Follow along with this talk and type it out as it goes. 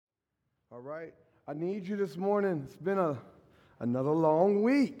All right. I need you this morning. It's been another long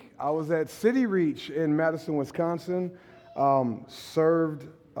week. I was at City Reach in Madison, Wisconsin, served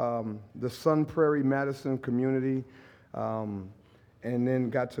the Sun Prairie Madison community, and then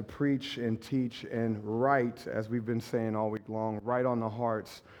got to preach and teach and write, as we've been saying all week long, right on the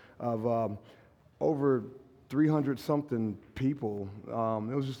hearts of over 300-something people.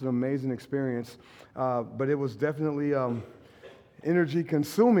 It was just an amazing experience, but it was definitely energy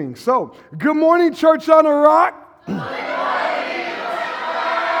consuming. So, good morning, Church on the Rock. Good morning.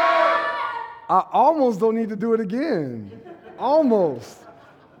 I almost don't need to do it again. Almost.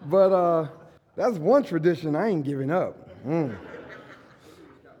 But that's one tradition I ain't giving up. Hey,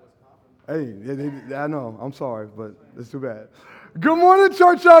 I know. I'm sorry, but it's too bad. Good morning,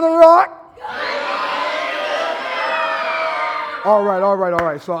 Church on the Rock. All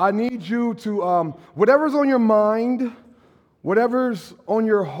right. So I need you to, whatever's on your mind, whatever's on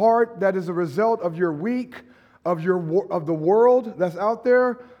your heart that is a result of your week, of the world that's out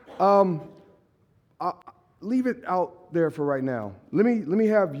there, leave it out there for right now. Let me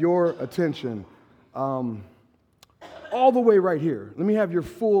have your attention, all the way right here. Let me have your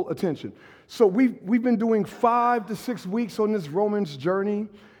full attention. So we've been doing 5 to 6 weeks on this Romans journey,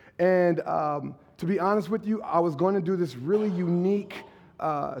 and to be honest with you, I was going to do this really unique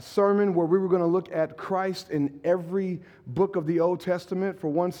sermon where we were going to look at Christ in every book of the Old Testament for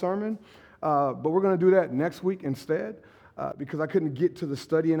one sermon, but we're going to do that next week instead because I couldn't get to the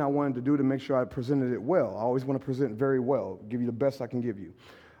studying I wanted to do to make sure I presented it well. I always want to present very well, give you the best I can give you.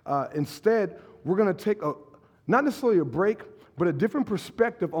 Instead, we're going to take not necessarily a break, but a different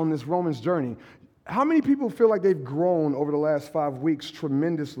perspective on this Romans journey. How many people feel like they've grown over the last 5 weeks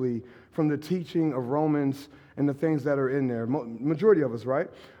tremendously from the teaching of Romans and the things that are in there? Majority of us, right?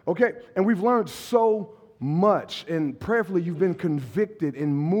 Okay, and we've learned so much, and prayerfully you've been convicted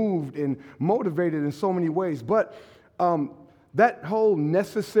and moved and motivated in so many ways. But that whole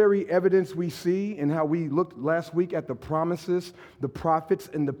necessary evidence we see and how we looked last week at the promises, the prophets,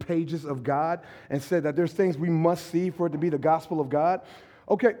 and the pages of God and said that there's things we must see for it to be the gospel of God.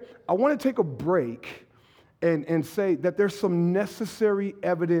 Okay, I want to take a break and say that there's some necessary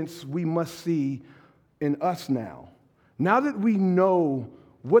evidence we must see in us now. Now that we know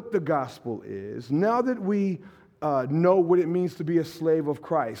what the gospel is, now that we know what it means to be a slave of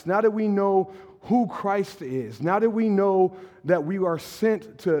Christ, now that we know who Christ is, now that we know that we are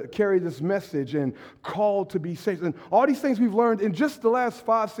sent to carry this message and called to be saved, and all these things we've learned in just the last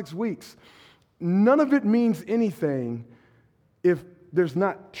 5-6 weeks, none of it means anything if there's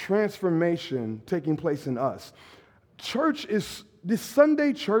not transformation taking place in us. This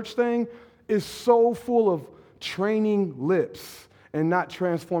Sunday church thing is so full of training lips and not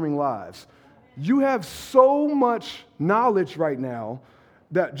transforming lives. You have so much knowledge right now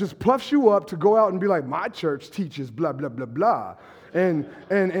that just puffs you up to go out and be like, my church teaches blah, blah, blah, blah. And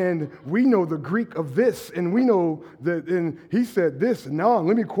we know the Greek of this, and we know that, and he said this, and now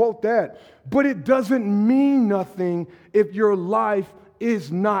let me quote that. But it doesn't mean nothing if your life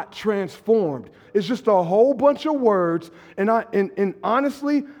is not transformed. It's just a whole bunch of words, and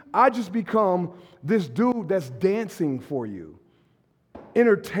honestly, I just become this dude that's dancing for you,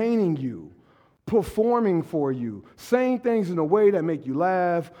 entertaining you, performing for you, saying things in a way that make you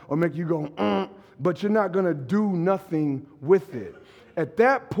laugh or make you go, but you're not going to do nothing with it. At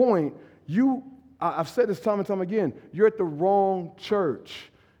that point, I've said this time and time again, you're at the wrong church.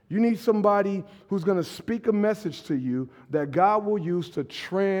 You need somebody who's going to speak a message to you that God will use to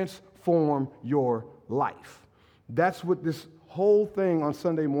transform your life. That's what this whole thing on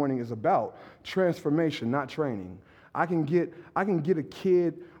Sunday morning is about, transformation, not training. I can get a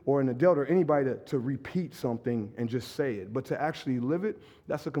kid or an adult or anybody to repeat something and just say it, but to actually live it,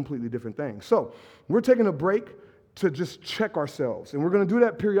 that's a completely different thing. So we're taking a break to just check ourselves, and we're going to do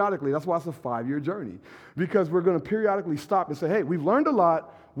that periodically. That's why it's a 5-year journey, because we're going to periodically stop and say, hey, we've learned a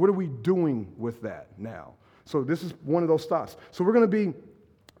lot. What are we doing with that now? So this is one of those stops. So we're going to be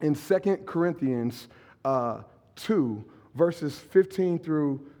in 2 Corinthians 2, verses 15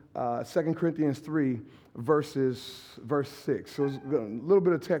 through 2 Corinthians 3, verse 6. So a little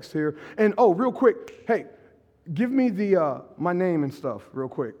bit of text here. And real quick, hey, give me my name and stuff real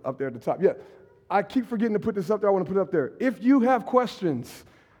quick up there at the top. Yeah, I keep forgetting to put this up there. I want to put it up there. If you have questions,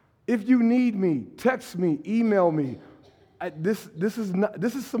 if you need me, text me, email me. This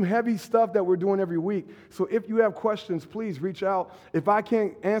is some heavy stuff that we're doing every week. So if you have questions, please reach out. If I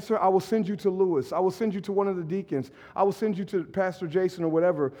can't answer, I will send you to Lewis. I will send you to one of the deacons. I will send you to Pastor Jason or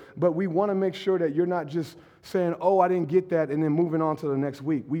whatever. But we want to make sure that you're not just saying, oh, I didn't get that, and then moving on to the next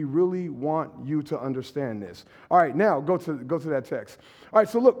week. We really want you to understand this. All right, now go to that text. All right,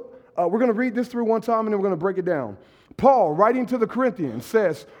 so look, we're going to read this through one time and then we're going to break it down. Paul, writing to the Corinthians,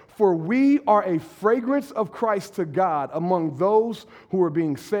 says, "For we are a fragrance of Christ to God among those who are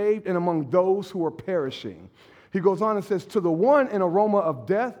being saved and among those who are perishing." He goes on and says, "To the one an aroma of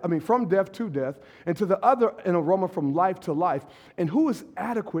death, from death to death, and to the other an aroma from life to life. And who is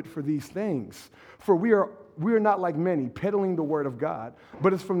adequate for these things? For we are not like many, peddling the word of God,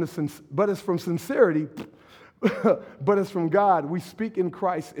 but it's from sincerity, but it's from God. We speak in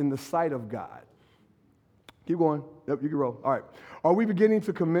Christ in the sight of God." Keep going. Yep, you can roll. All right. "Are we beginning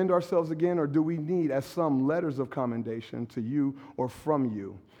to commend ourselves again, or do we need, as some, letters of commendation to you or from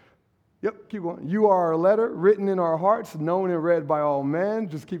you?" Yep, keep going. "You are a letter written in our hearts, known and read by all men."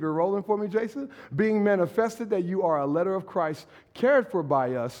 Just keep it rolling for me, Jason. "Being manifested that you are a letter of Christ, cared for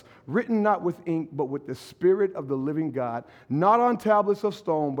by us, written not with ink, but with the Spirit of the living God, not on tablets of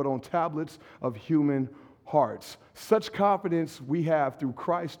stone, but on tablets of human hearts. Such confidence we have through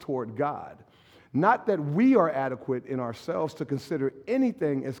Christ toward God. Not that we are adequate in ourselves to consider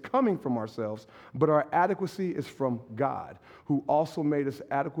anything as coming from ourselves, but our adequacy is from God, who also made us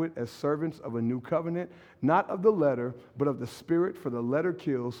adequate as servants of a new covenant, not of the letter, but of the Spirit, for the letter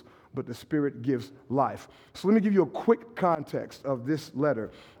kills, but the Spirit gives life." So let me give you a quick context of this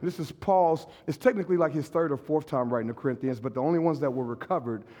letter. This is Paul's, it's technically like his third or fourth time writing to Corinthians, but the only ones that were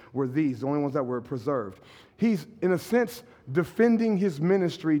recovered were these, the only ones that were preserved. He's, in a sense, defending his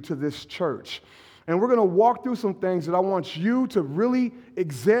ministry to this church. And we're going to walk through some things that I want you to really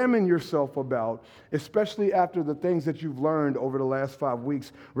examine yourself about, especially after the things that you've learned over the last 5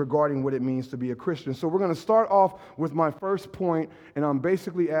 weeks regarding what it means to be a Christian. So we're going to start off with my first point, and I'm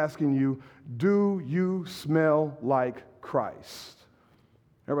basically asking you, do you smell like Christ?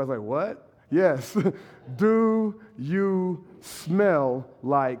 Everybody's like, what? Yes. Do you smell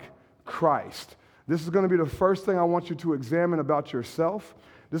like Christ? This is going to be the first thing I want you to examine about yourself.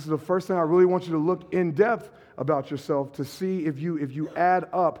 This is the first thing I really want you to look in depth about yourself to see if you add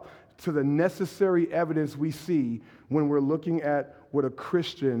up to the necessary evidence we see when we're looking at what a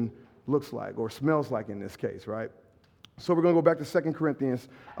Christian looks like or smells like in this case, right? So we're going to go back to 2 Corinthians.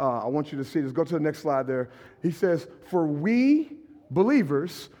 I want you to see this. Go to the next slide there. He says, "For we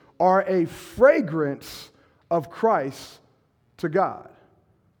believers are a fragrance of Christ to God."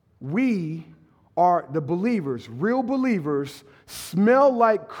 We are the believers, real believers, smell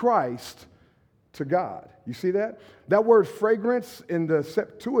like Christ to God. You see that? That word fragrance in the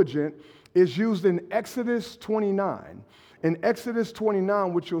Septuagint is used in Exodus 29. In Exodus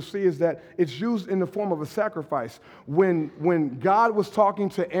 29, what you'll see is that it's used in the form of a sacrifice. When God was talking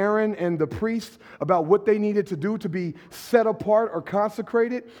to Aaron and the priests about what they needed to do to be set apart or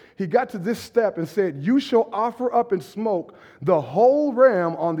consecrated, he got to this step and said, "You shall offer up in smoke the whole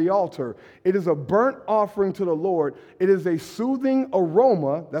ram on the altar. It is a burnt offering to the Lord. It is a soothing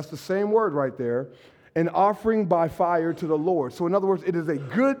aroma," that's the same word right there, "an offering by fire to the Lord." So in other words, it is a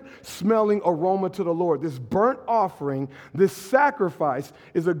good smelling aroma to the Lord. This burnt offering, this sacrifice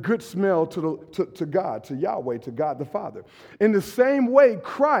is a good smell to God, to Yahweh, to God the Father. In the same way,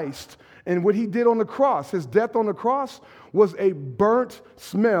 Christ and what he did on the cross, his death on the cross, was a burnt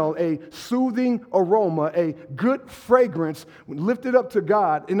smell, a soothing aroma, a good fragrance lifted up to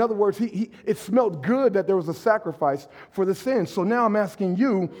God. In other words, it smelled good that there was a sacrifice for the sin. So now I'm asking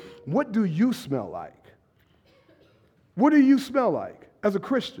you, what do you smell like? What do you smell like as a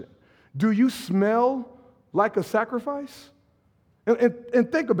Christian? Do you smell like a sacrifice? And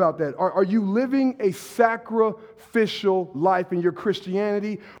think about that. Are you living a sacrificial life in your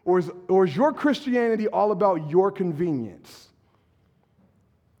Christianity, or is your Christianity all about your convenience?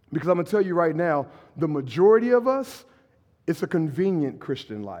 Because I'm going to tell you right now, the majority of us, it's a convenient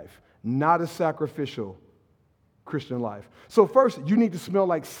Christian life, not a sacrificial Christian life. So first, you need to smell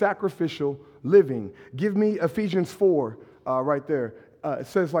like sacrificial living. Give me Ephesians 4 right there. It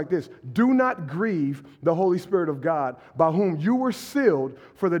says like this: "Do not grieve the Holy Spirit of God, by whom you were sealed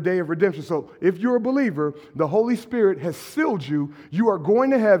for the day of redemption." So if you're a believer, the Holy Spirit has sealed you. You are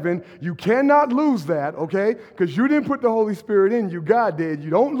going to heaven. You cannot lose that, okay? Because you didn't put the Holy Spirit in you. God did. You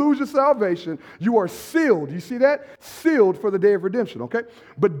don't lose your salvation. You are sealed. You see that? Sealed for the day of redemption, okay?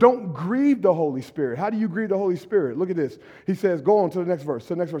 But don't grieve the Holy Spirit. How do you grieve the Holy Spirit? Look at this. He says, go on to the next verse.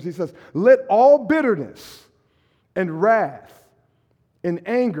 He says, "Let all bitterness and wrath and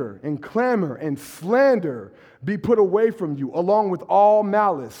anger and clamor and slander be put away from you, along with all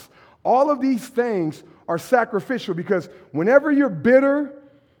malice." All of these things are sacrificial, because whenever you're bitter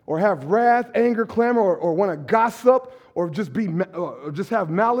or have wrath, anger, clamor, or want to gossip or just have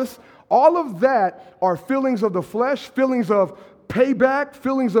malice, all of that are feelings of the flesh, feelings of payback,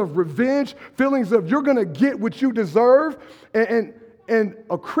 feelings of revenge, feelings of you're going to get what you deserve. And And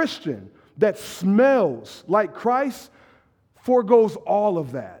a Christian that smells like Christ forgoes all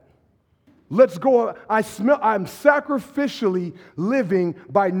of that. Let's go. I'm sacrificially living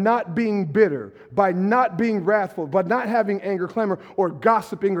by not being bitter, by not being wrathful, by not having anger, clamor, or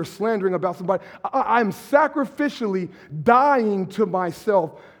gossiping or slandering about somebody. I'm sacrificially dying to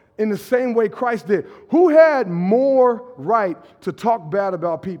myself in the same way Christ did. Who had more right to talk bad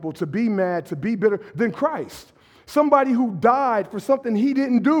about people, to be mad, to be bitter than Christ? Somebody who died for something he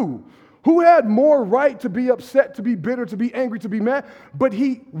didn't do. Who had more right to be upset, to be bitter, to be angry, to be mad? But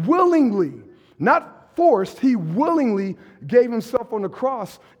he willingly, not forced, he willingly gave himself on the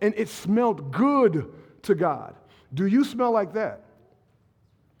cross, and it smelled good to God. Do you smell like that?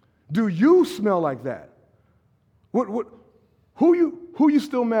 Do you smell like that? Who you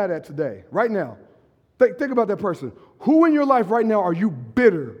still mad at today, right now? Think about that person. Who in your life right now are you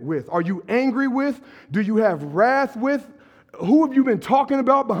bitter with? Are you angry with? Do you have wrath with? Who have you been talking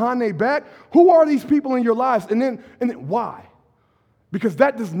about behind their back? Who are these people in your lives? And then why? Because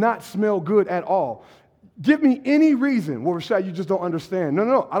that does not smell good at all. Give me any reason. Well, Rashad, you just don't understand.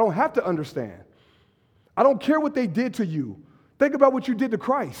 No, I don't have to understand. I don't care what they did to you. Think about what you did to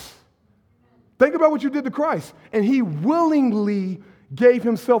Christ. Think about what you did to Christ. And he willingly gave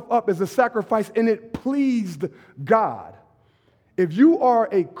himself up as a sacrifice, and it pleased God. If you are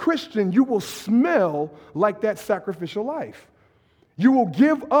a Christian, you will smell like that sacrificial life. You will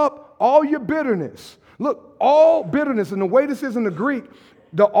give up all your bitterness. Look, all bitterness, and the way this is in the Greek,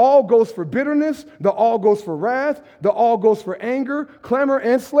 the all goes for bitterness, the all goes for wrath, the all goes for anger, clamor,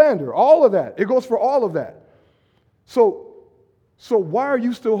 and slander. All of that. It goes for all of that. So why are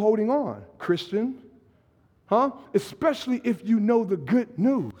you still holding on, Christian? Huh? Especially if you know the good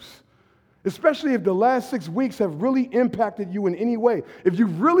news. Especially if the last 6 weeks have really impacted you in any way. If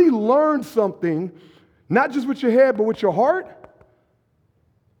you've really learned something, not just with your head, but with your heart,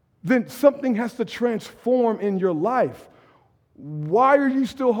 then something has to transform in your life. Why are you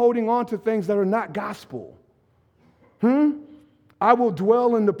still holding on to things that are not gospel? I will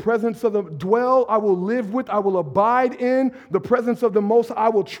dwell in the presence of I will live with, I will abide in the presence of the Most High. I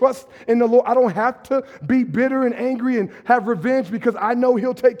will trust in the Lord. I don't have to be bitter and angry and have revenge because I know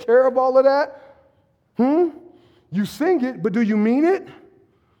he'll take care of all of that. You sing it, but do you mean it?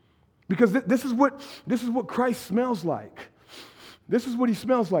 Because this is what Christ smells like. This is what he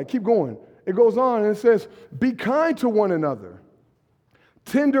smells like. Keep going. It goes on and it says, be kind to one another,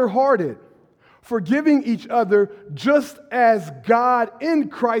 tender-hearted, forgiving each other just as God in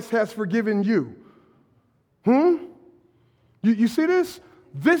Christ has forgiven you. You see this?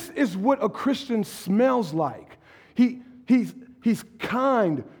 This is what a Christian smells like. He's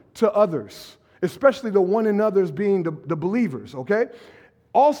kind to others, especially the one another's being the believers, okay?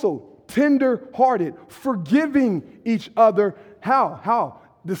 Also, tender-hearted, forgiving each other. How?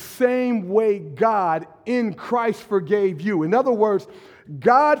 The same way God in Christ forgave you. In other words,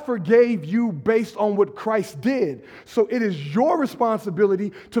 God forgave you based on what Christ did. So it is your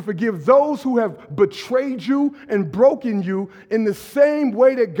responsibility to forgive those who have betrayed you and broken you in the same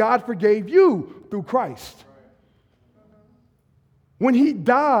way that God forgave you through Christ. When he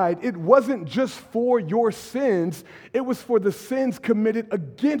died, it wasn't just for your sins, it was for the sins committed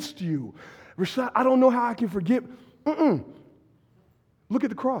against you. Rashad, I don't know how I can forgive. Look at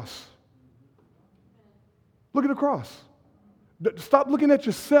the cross. Look at the cross. Stop looking at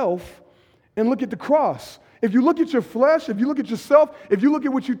yourself and look at the cross. If you look at your flesh, if you look at yourself, if you look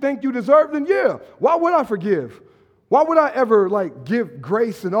at what you think you deserve, then yeah, why would I forgive? Why would I ever give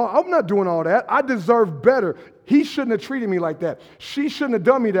grace and all? I'm not doing all that. I deserve better. He shouldn't have treated me like that. She shouldn't have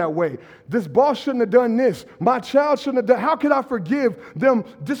done me that way. This boss shouldn't have done this. My child shouldn't have done. How could I forgive them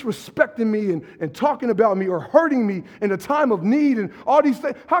disrespecting me and talking about me or hurting me in a time of need and all these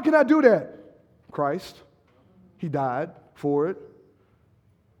things? How can I do that? Christ, he died for it.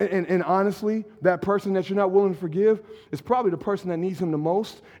 And honestly, that person that you're not willing to forgive is probably the person that needs him the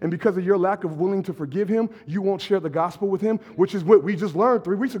most. And because of your lack of willing to forgive him, you won't share the gospel with him, which is what we just learned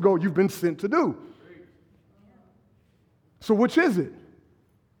 3 weeks ago you've been sent to do. So which is it?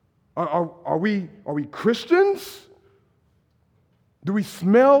 Are we Christians? Do we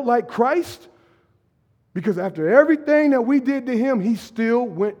smell like Christ? Because after everything that we did to him, he still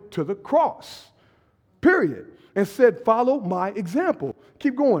went to the cross. Period. and said, follow my example.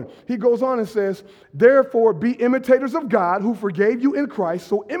 Keep going. He goes on and says, therefore be imitators of God who forgave you in Christ,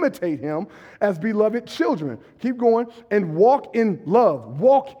 so imitate him as beloved children. Keep going. And walk in love.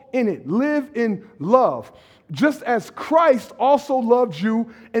 Walk in it. Live in love. Just as Christ also loved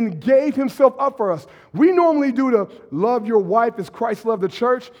you and gave himself up for us. We normally do the love your wife as Christ loved the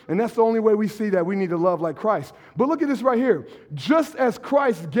church, and that's the only way we see that we need to love like Christ. But look at this right here. Just as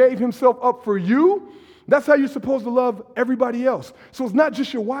Christ gave himself up for you, that's how you're supposed to love everybody else. So it's not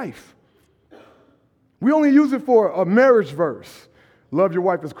just your wife. We only use it for a marriage verse. Love your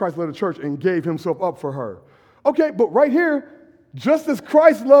wife as Christ loved the church and gave himself up for her. Okay, but right here, just as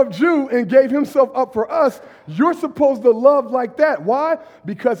Christ loved you and gave himself up for us, you're supposed to love like that. Why?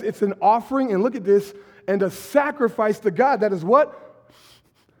 Because it's an offering, and look at this, and a sacrifice to God. That is what?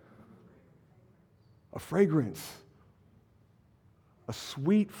 A fragrance. A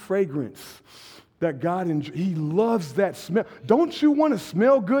sweet fragrance that God enjoys. He loves that smell. Don't you want to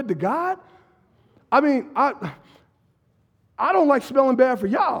smell good to God? I mean, I don't like smelling bad for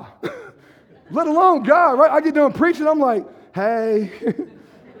y'all, let alone God, right? I get done preaching, I'm like, hey,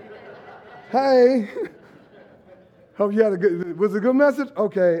 hey. Hope you had was it a good message?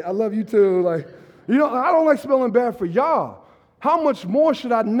 Okay, I love you too. Like, I don't like smelling bad for y'all. How much more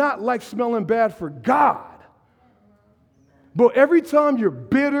should I not like smelling bad for God? But every time you're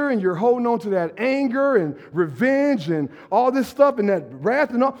bitter and you're holding on to that anger and revenge and all this stuff and that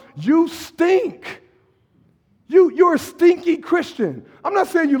wrath and all, you stink. You're a stinky Christian. I'm not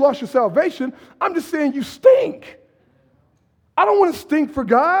saying you lost your salvation. I'm just saying you stink. I don't want to stink for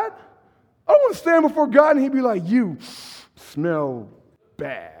God. I don't want to stand before God and he'd be like, you smell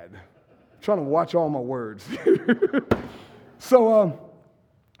bad. I'm trying to watch all my words.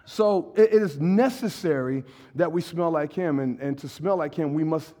 So it is necessary that we smell like him, and to smell like him, we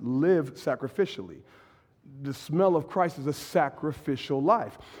must live sacrificially. The smell of Christ is a sacrificial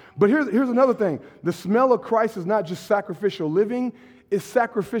life. But here's another thing. The smell of Christ is not just sacrificial living, it's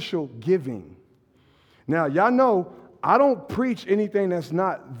sacrificial giving. Now, y'all know I don't preach anything that's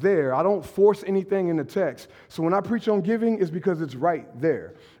not there. I don't force anything in the text. So when I preach on giving, it's because it's right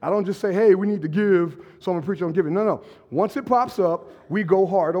there. I don't just say, hey, we need to give, so I'm going to preach on giving. No. Once it pops up, we go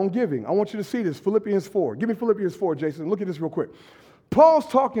hard on giving. I want you to see this, Philippians 4. Give me Philippians 4, Jason. Look at this real quick. Paul's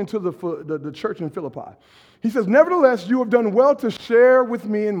talking to the church in Philippi. He says, nevertheless, you have done well to share with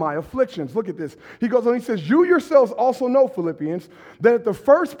me in my afflictions. Look at this. He goes on, he says, you yourselves also know, Philippians, that at the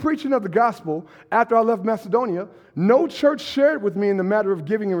first preaching of the gospel, after I left Macedonia, no church shared with me in the matter of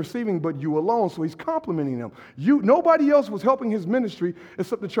giving and receiving, but you alone. So he's complimenting them. Nobody else was helping his ministry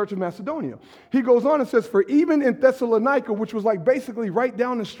except the church of Macedonia. He goes on and says, for even in Thessalonica, which was like basically right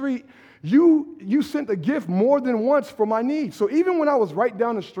down the street, you sent a gift more than once for my needs. So even when I was right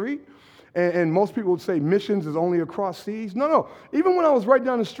down the street, and most people would say missions is only across seas. No. Even when I was right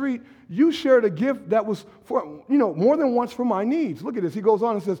down the street, you shared a gift that was for, more than once for my needs. Look at this. He goes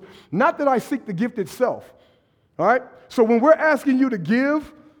on and says, not that I seek the gift itself. All right? So when we're asking you to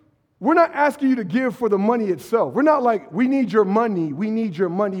give, we're not asking you to give for the money itself. We're not like, we need your money. We need your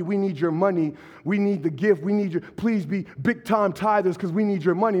money. We need your money. We need the gift. We need your, please be big time tithers because we need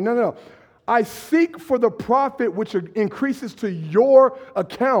your money. No. I seek for the profit which increases to your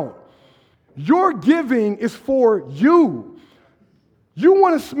account. Your giving is for you. You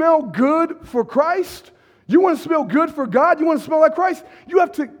want to smell good for Christ? You want to smell good for God? You want to smell like Christ? You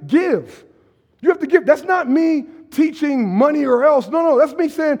have to give. You have to give. That's not me teaching money or else. No. That's me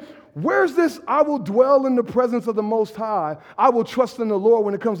saying, where's this? I will dwell in the presence of the Most High. I will trust in the Lord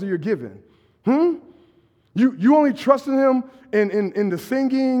when it comes to your giving. You only trust in him in the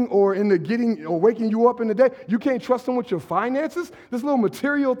singing or in the getting or waking you up in the day. You can't trust him with your finances. This little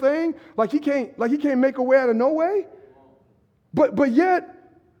material thing, like he can't make a way out of no way. But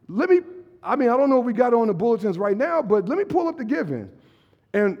yet, I don't know if we got it on the bulletins right now, but let me pull up the giving.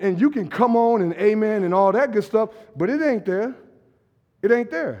 And you can come on and amen and all that good stuff, but it ain't there. It ain't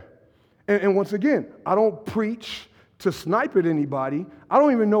there. And once again, I don't preach to snipe at anybody. I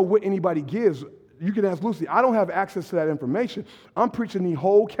don't even know what anybody gives. You can ask Lucy. I don't have access to that information. I'm preaching the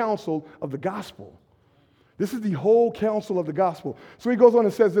whole counsel of the gospel. This is the whole counsel of the gospel. So he goes on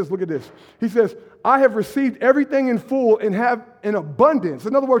and says this. Look at this. He says, I have received everything in full and have an abundance.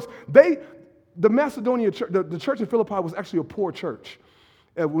 In other words, the Macedonia church, the church in Philippi was actually a poor church.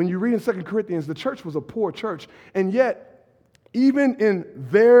 When you read in 2 Corinthians, the church was a poor church. And yet, even in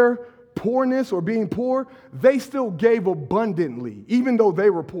their poorness or being poor, they still gave abundantly, even though they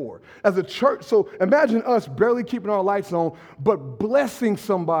were poor. As a church, so imagine us barely keeping our lights on, but blessing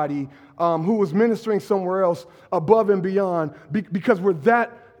somebody who was ministering somewhere else above and beyond because we're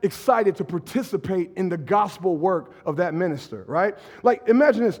that excited to participate in the gospel work of that minister, right? Like,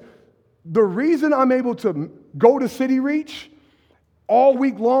 imagine this. The reason I'm able to go to City Reach all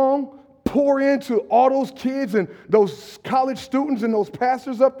week long, pour into all those kids and those college students and those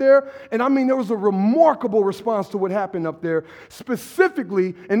pastors up there, and I mean, there was a remarkable response to what happened up there,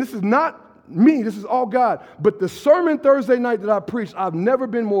 specifically, and this is not me, this is all God, but the sermon Thursday night that I preached, I've never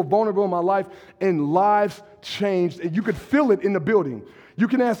been more vulnerable in my life, and lives changed, and you could feel it in the building. You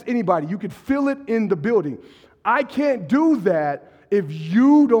can ask anybody, you could feel it in the building. I can't do that if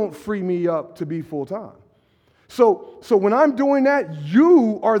you don't free me up to be full-time. So when I'm doing that,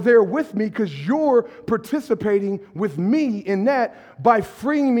 you are there with me because you're participating with me in that by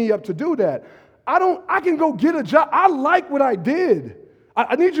freeing me up to do that. I can go get a job. I like what I did.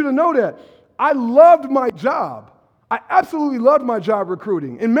 I need you to know that. I loved my job. I absolutely loved my job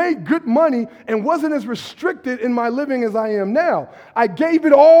recruiting and made good money and wasn't as restricted in my living as I am now. I gave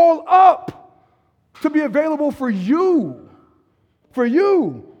it all up to be available for you. For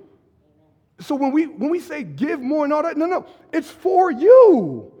you. So when we say give more and all that, no, it's for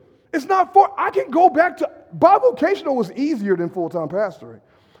you. It's not for, I can go back to, bivocational was easier than full-time pastoring.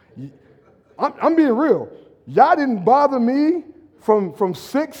 I'm being real. Y'all didn't bother me from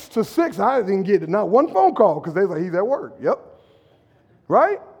 6 to 6. I didn't get not one phone call because they was like, he's at work. Yep.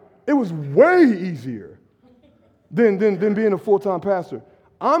 Right? It was way easier than being a full-time pastor.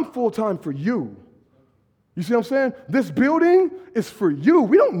 I'm full-time for you. You see what I'm saying? This building is for you.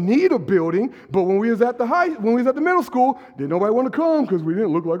 We don't need a building, but when we was at the middle school, didn't nobody want to come because we didn't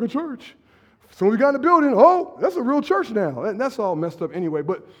look like a church. So when we got in the building, oh, that's a real church now. And that's all messed up anyway.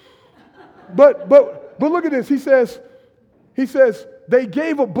 But look at this. He says, they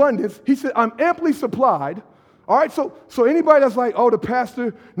gave abundance. He said, I'm amply supplied. All right, so anybody that's like, oh, the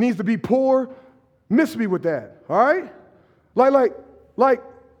pastor needs to be poor, miss me with that. All right?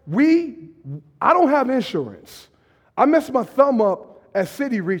 I don't have insurance. I messed my thumb up at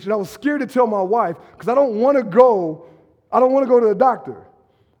City Reach, and I was scared to tell my wife because I don't want to go to the doctor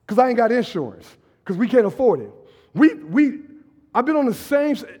because I ain't got insurance because we can't afford it. I've been on the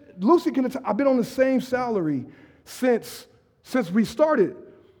same, Lucy can attest, I've been on the same salary since we started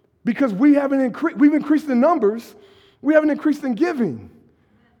because we've increased in numbers, we haven't increased in giving.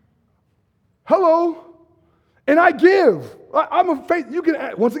 Hello? And I give. I'm a faith. You can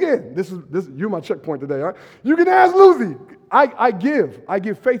once again. This you're my checkpoint today. All right. You can ask Lucy. I give. I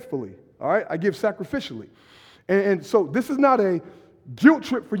give faithfully. All right. I give sacrificially, and so this is not a guilt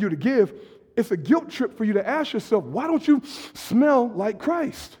trip for you to give. It's a guilt trip for you to ask yourself, why don't you smell like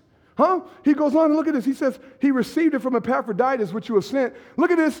Christ? Huh? He goes on and look at this. He says, he received it from Epaphroditus, which you have sent.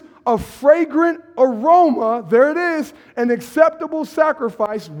 Look at this, a fragrant aroma, there it is, an acceptable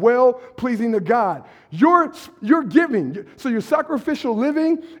sacrifice, well-pleasing to God. You're giving, so your sacrificial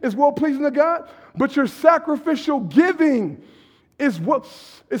living is well-pleasing to God, but your sacrificial giving is what,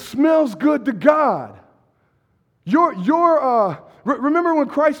 it smells good to God. Remember when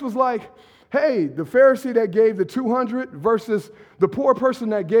Christ was like, hey, the Pharisee that gave the 200 versus the poor person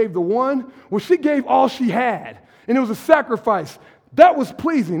that gave the 1, well, she gave all she had, and it was a sacrifice. That was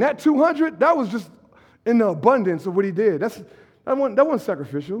pleasing. That 200, that was just in the abundance of what he did. That wasn't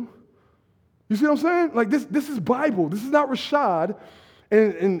sacrificial. You see what I'm saying? Like this is Bible. This is not Rashad.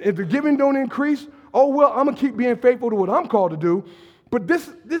 And if the giving don't increase, oh, well, I'm going to keep being faithful to what I'm called to do. But this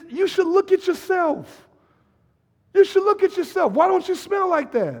you should look at yourself. You should look at yourself. Why don't you smell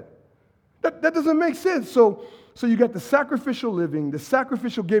like that? That doesn't make sense. So you got the sacrificial living, the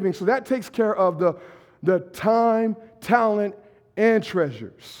sacrificial giving. So that takes care of the time, talent, and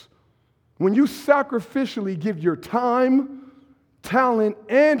treasures. When you sacrificially give your time, talent,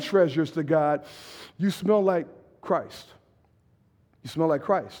 and treasures to God, you smell like Christ. You smell like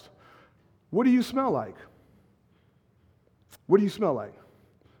Christ. What do you smell like? What do you smell like?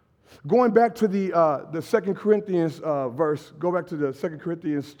 Going back to the 2 Corinthians verse, go back to the 2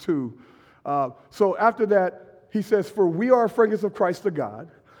 Corinthians 2. So after that, he says, for we are a fragrance of Christ to God.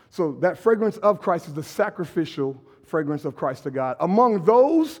 So that fragrance of Christ is the sacrificial fragrance of Christ to God among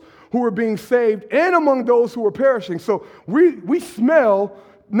those who are being saved and among those who are perishing. So we smell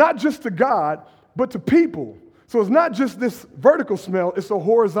not just to God, but to people. So it's not just this vertical smell, it's a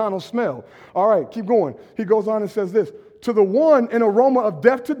horizontal smell. All right, keep going. He goes on and says this, to the one an aroma of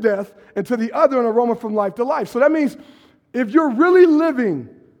death to death, and to the other an aroma from life to life. So that means if you're really living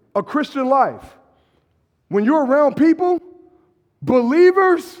a Christian life, when you're around people,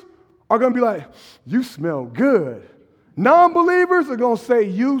 believers are going to be like, you smell good. Non-believers are going to say,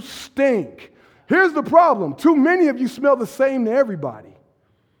 you stink. Here's the problem. Too many of you smell the same to everybody.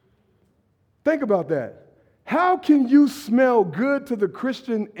 Think about that. How can you smell good to the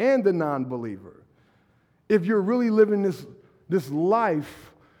Christian and the non-believer if you're really living this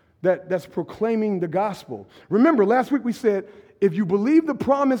life that's proclaiming the gospel? Remember, last week we said, if you believe the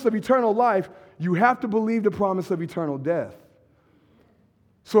promise of eternal life, you have to believe the promise of eternal death.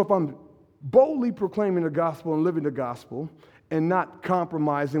 So if I'm boldly proclaiming the gospel and living the gospel and not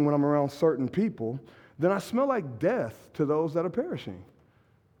compromising when I'm around certain people, then I smell like death to those that are perishing.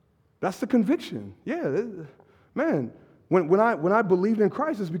 That's the conviction. Yeah, man, when I believed in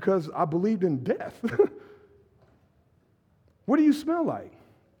Christ, it's because I believed in death. What do you smell like?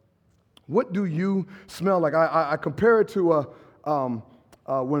 What do you smell like? I compare it to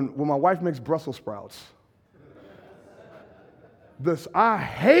when my wife makes Brussels sprouts. I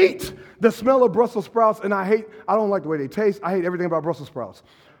hate the smell of Brussels sprouts, and I don't like the way they taste. I hate everything about Brussels sprouts.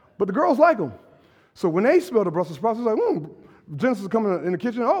 But the girls like them. So when they smell the Brussels sprouts, it's like, Genesis is coming in the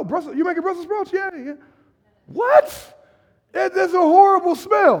kitchen. Oh, you making Brussels sprouts? Yeah. What? There's a horrible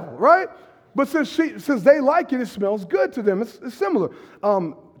smell, right? But since they like it, it smells good to them. It's similar.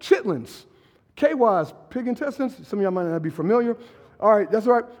 Chitlins, KY's, pig intestines. Some of y'all might not be familiar. All right, that's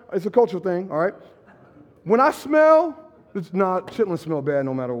all right. It's a cultural thing, all right? When I smell, chitlins smell bad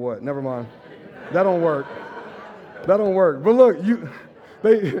no matter what. Never mind. That don't work. But look,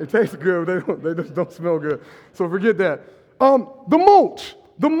 they taste good, but they just don't smell good. So forget that. The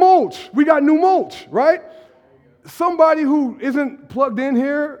mulch. We got new mulch, right? Somebody who isn't plugged in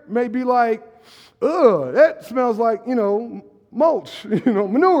here may be like, ugh, that smells like, mulch,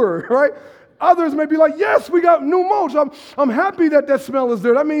 manure, right? Others may be like, yes, we got new mulch. I'm happy that smell is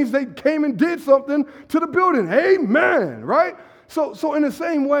there. That means they came and did something to the building. Amen, right? So in the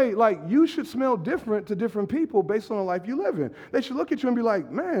same way, like, you should smell different to different people based on the life you live in. They should look at you and be like,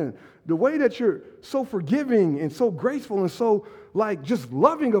 man, the way that you're so forgiving and so graceful and so, like, just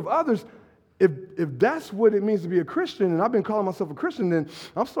loving of others, if that's what it means to be a Christian, and I've been calling myself a Christian, then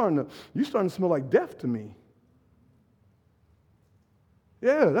you're starting to smell like death to me.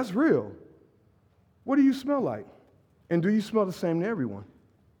 Yeah, that's real. What do you smell like? And do you smell the same to everyone?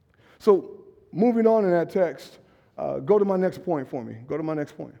 So moving on in that text, go to my next point for me. Go to my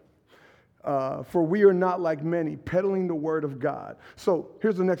next point. For we are not like many, peddling the word of God. So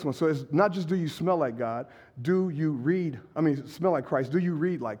here's the next one. So it's not just do you smell like God, smell like Christ. Do you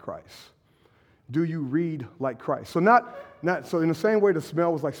read like Christ? Do you read like Christ? So so in the same way the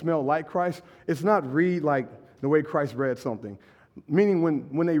smell was like smell like Christ, it's not read like the way Christ read something. Meaning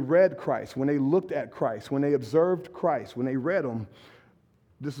when they read Christ, when they looked at Christ, when they observed Christ, when they read him,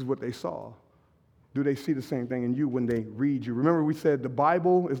 this is what they saw. Do they see the same thing in you when they read you? Remember we said the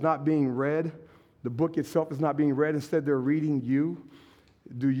Bible is not being read. The book itself is not being read. Instead, they're reading you.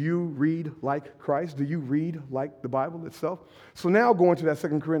 Do you read like Christ? Do you read like the Bible itself? So now going to that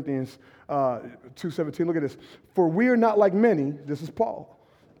 2 Corinthians 2:17, look at this. For we are not like many, this is Paul,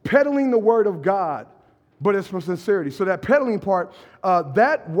 peddling the word of God, but it's from sincerity. So that peddling part,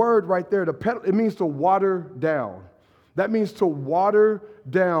 that word right there, it means to water down. That means to water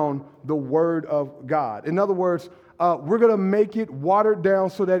down the word of God. In other words, we're going to make it watered down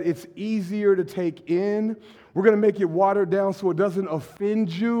so that it's easier to take in. We're going to make it watered down so it doesn't offend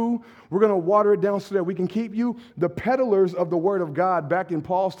you. We're going to water it down so that we can keep you. The peddlers of the word of God back in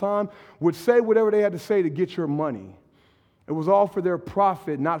Paul's time would say whatever they had to say to get your money. It was all for their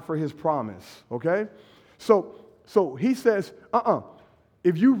profit, not for his promise, okay? So he says,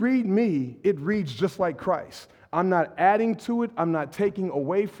 if you read me, it reads just like Christ. I'm not adding to it. I'm not taking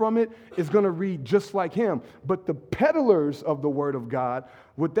away from it. It's going to read just like him. But the peddlers of the word of God,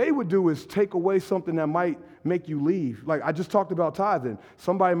 what they would do is take away something that might make you leave. Like I just talked about tithing.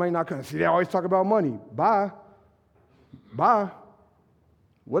 Somebody might not come. See, they always talk about money. Bye.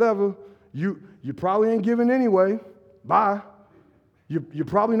 Whatever. You probably ain't giving anyway. Bye. You're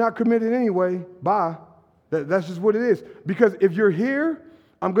probably not committed anyway. Bye. That's just what it is. Because if you're here,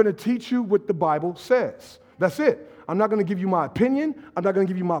 I'm going to teach you what the Bible says. That's it. I'm not going to give you my opinion. I'm not going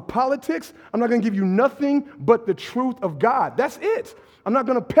to give you my politics. I'm not going to give you nothing but the truth of God. That's it. I'm not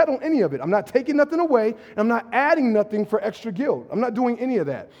going to peddle any of it. I'm not taking nothing away. I'm not adding nothing for extra guilt. I'm not doing any of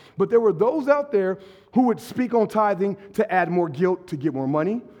that. But there were those out there who would speak on tithing to add more guilt to get more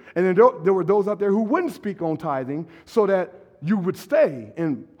money. And then there were those out there who wouldn't speak on tithing so that you would stay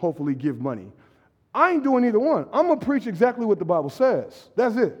and hopefully give money. I ain't doing either one. I'm going to preach exactly what the Bible says.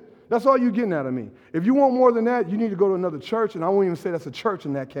 That's it. That's all you're getting out of me. If you want more than that, you need to go to another church, and I won't even say that's a church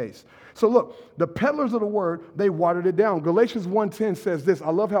in that case. So look, the peddlers of the word, they watered it down. Galatians 1:10 says this.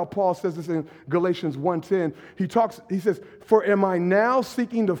 I love how Paul says this in Galatians 1:10. He says, for am I now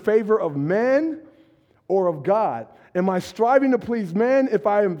seeking the favor of men or of God? Am I striving to please man? If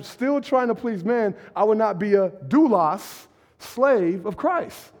I am still trying to please man, I will not be a doulos, slave of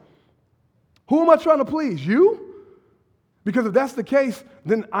Christ. Who am I trying to please? You? Because if that's the case,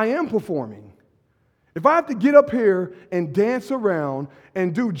 then I am performing. If I have to get up here and dance around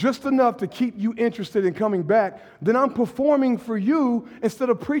and do just enough to keep you interested in coming back, then I'm performing for you instead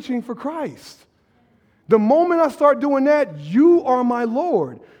of preaching for Christ. The moment I start doing that, you are my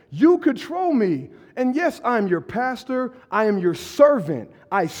Lord. You control me. And yes, I'm your pastor. I am your servant.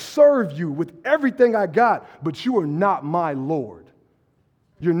 I serve you with everything I got, but you are not my Lord.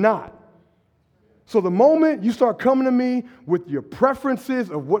 You're not. So the moment you start coming to me with your preferences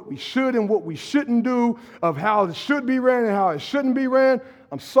of what we should and what we shouldn't do, of how it should be ran and how it shouldn't be ran,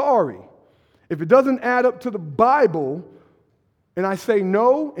 I'm sorry. If it doesn't add up to the Bible and I say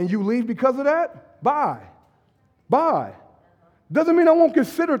no and you leave because of that, bye. Bye. Doesn't mean I won't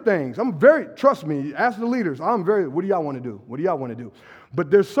consider things. Trust me, ask the leaders. What do y'all want to do? What do y'all want to do? But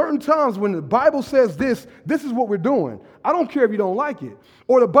there's certain times when the Bible says this is what we're doing. I don't care if you don't like it.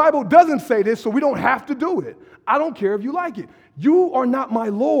 Or the Bible doesn't say this, so we don't have to do it. I don't care if you like it. You are not my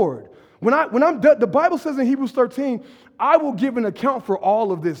Lord. When I'm done, the Bible says in Hebrews 13, I will give an account for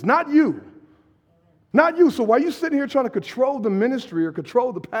all of this, not you. Not you. So while you're sitting here trying to control the ministry or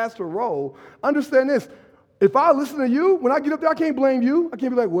control the pastor role, understand this. If I listen to you, when I get up there, I can't blame you. I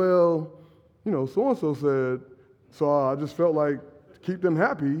can't be like, well, so-and-so said, so I just felt like to keep them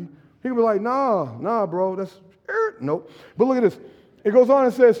happy. He can be like, nah, bro, nope. But look at this. It goes on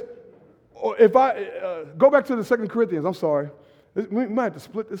and says, if I go back to the 2 Corinthians, I'm sorry. We might have to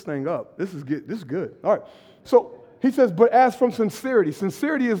split this thing up. This is good. All right. So he says, but as from sincerity.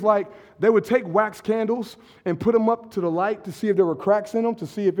 Sincerity is like they would take wax candles and put them up to the light to see if there were cracks in them, to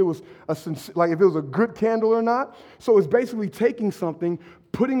see if it was a good candle or not. So it's basically taking something,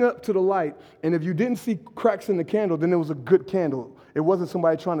 putting it up to the light, and if you didn't see cracks in the candle, then it was a good candle. It wasn't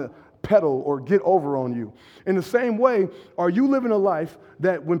somebody trying to peddle or get over on you. In the same way, are you living a life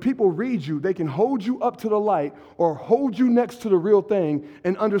that when people read you, they can hold you up to the light or hold you next to the real thing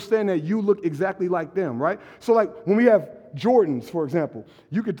and understand that you look exactly like them, right? So like when we have Jordans, for example,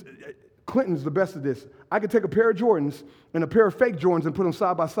 Clinton's the best of this. I could take a pair of Jordans and a pair of fake Jordans and put them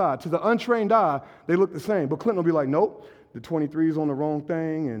side by side. To the untrained eye, they look the same. But Clinton will be like, nope, the 23 is on the wrong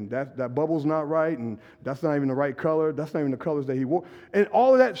thing, and that bubble's not right, and that's not even the right color. That's not even the colors that he wore. And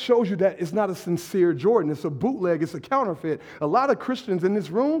all of that shows you that it's not a sincere Jordan. It's a bootleg. It's a counterfeit. A lot of Christians in this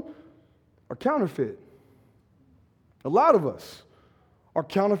room are counterfeit. A lot of us are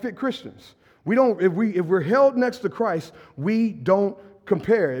counterfeit Christians. If we're held next to Christ, we don't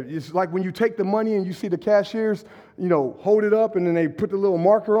compare. It's like when you take the money and you see the cashiers, hold it up and then they put the little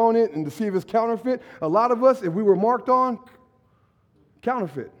marker on it and to see if it's counterfeit. A lot of us, if we were marked on,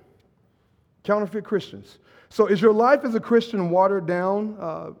 counterfeit Christians. So is your life as a Christian watered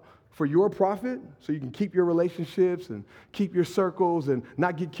down for your profit so you can keep your relationships and keep your circles and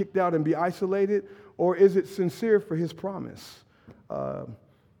not get kicked out and be isolated? Or is it sincere for his promise?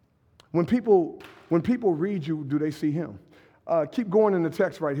 When people read you, do they see him? Keep going in the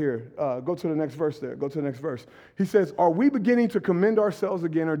text right here. Go to the next verse there. Go to the next verse. He says, are we beginning to commend ourselves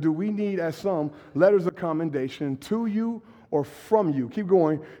again, or do we need, as some, letters of commendation to you or from you? Keep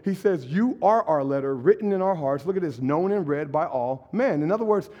going. He says, you are our letter, written in our hearts. Look at this, known and read by all men. In other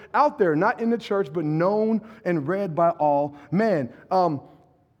words, out there, not in the church, but known and read by all men.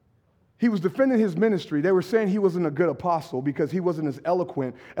 He was defending his ministry. They were saying he wasn't a good apostle because he wasn't as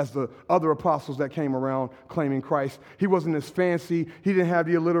eloquent as the other apostles that came around claiming Christ. He wasn't as fancy. He didn't have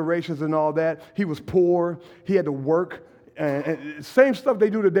the alliterations and all that. He was poor. He had to work. And same stuff they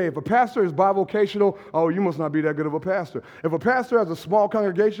do today. If a pastor is bivocational, oh, you must not be that good of a pastor. If a pastor has a small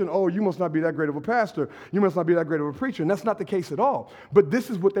congregation, oh, you must not be that great of a pastor. You must not be that great of a preacher. And that's not the case at all. But this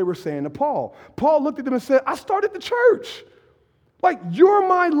is what they were saying to Paul. Paul looked at them and said, I started the church. Like, you're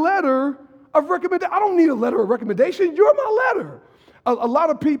my letter of recommendation. I don't need a letter of recommendation. You're my letter. A lot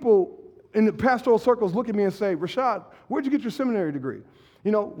of people in the pastoral circles look at me and say, Rashad, where'd you get your seminary degree?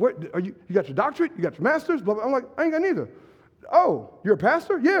 You got your doctorate? You got your master's? Blah, blah. I'm like, I ain't got neither. Oh, you're a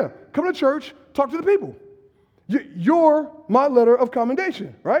pastor? Yeah. Come to church, talk to the people. You're my letter of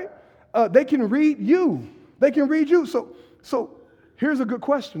commendation, right? They can read you. They can read you. So here's a good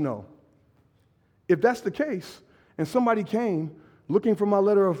question, though. If that's the case, and somebody came looking for my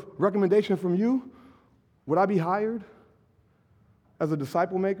letter of recommendation from you, would I be hired as a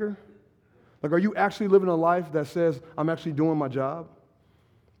disciple maker? Like, are you actually living a life that says I'm actually doing my job?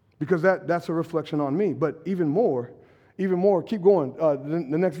 Because that's a reflection on me. But even more, keep going.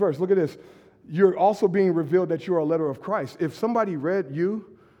 The next verse, look at this. You're also being revealed that you are a letter of Christ. If somebody read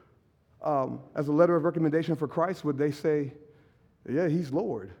you, as a letter of recommendation for Christ, would they say, yeah, he's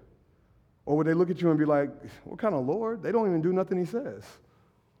Lord? Or would they look at you and be like, what kind of Lord? They don't even do nothing he says.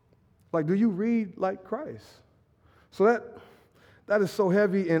 Like, do you read like Christ? So that is so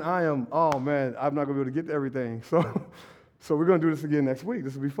heavy, and oh man, I'm not going to be able to get to everything. So we're going to do this again next week.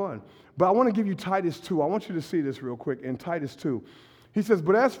 This will be fun. But I want to give you Titus 2. I want you to see this real quick in Titus 2. He says,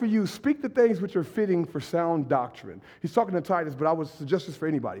 but as for you, speak the things which are fitting for sound doctrine. He's talking to Titus, but I would suggest this for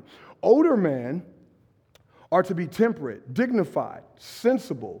anybody. Older men are to be temperate, dignified,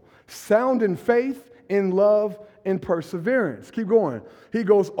 sensible, sound in faith, in love, and perseverance. Keep going. He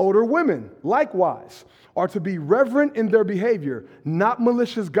goes, older women, likewise, are to be reverent in their behavior, not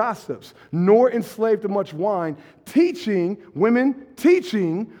malicious gossips, nor enslaved to much wine, teaching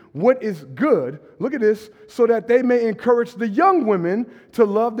what is good. Look at this, so that they may encourage the young women to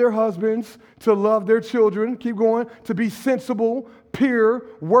love their husbands, to love their children. Keep going. To be sensible, pure,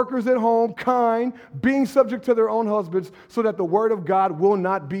 workers at home, kind, being subject to their own husbands, so that the word of God will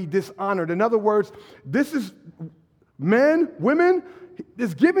not be dishonored. In other words, this is men, women,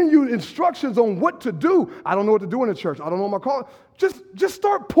 is giving you instructions on what to do. I don't know what to do in the church. I don't know my call. Just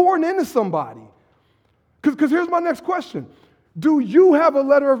start pouring into somebody. Because here's my next question. Do you have a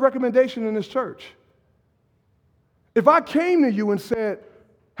letter of recommendation in this church? If I came to you and said,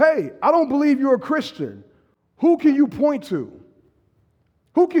 hey, I don't believe you're a Christian, who can you point to?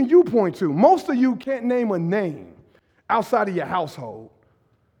 Who can you point to? Most of you can't name a name outside of your household.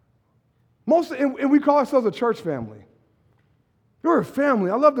 And we call ourselves a church family. You're a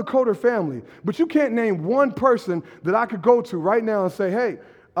family. I love the Coder family. But you can't name one person that I could go to right now and say, hey,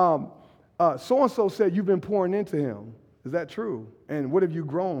 so-and-so said you've been pouring into him. Is that true? And what have you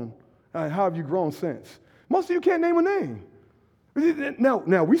grown? How have you grown since? Most of you can't name a name.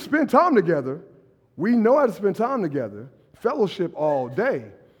 Now we spend time together. We know how to spend time together. Fellowship all day.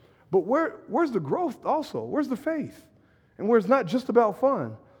 But where's the growth also? Where's the faith? And where it's not just about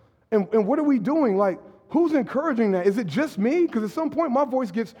fun? And what are we doing? Like, who's encouraging that? Is it just me? Because at some point my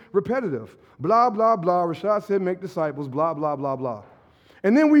voice gets repetitive. Blah, blah, blah. Rashad said make disciples, blah, blah, blah, blah.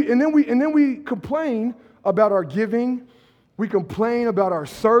 And then we complain about our giving. We complain about our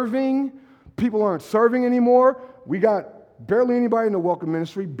serving. People aren't serving anymore. We got barely anybody in the welcome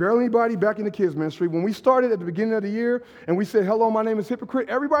ministry, barely anybody back in the kids ministry. When we started at the beginning of the year and we said, hello, my name is Hypocrite,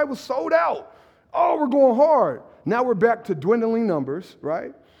 everybody was sold out. Oh, we're going hard. Now we're back to dwindling numbers,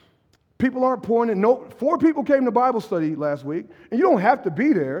 right? People aren't pouring in. No, 4 people came to Bible study last week, and you don't have to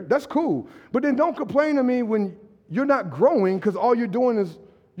be there. That's cool. But then don't complain to me when you're not growing because all you're doing is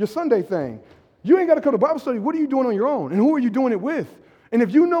your Sunday thing. You ain't got to come to Bible study. What are you doing on your own? And who are you doing it with? And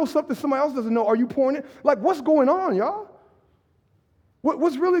if you know something somebody else doesn't know, are you pouring it? Like, what's going on, y'all?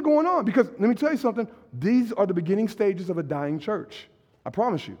 What's really going on? Because let me tell you something. These are the beginning stages of a dying church. I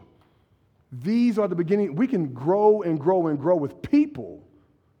promise you. These are the beginning. We can grow and grow and grow with people.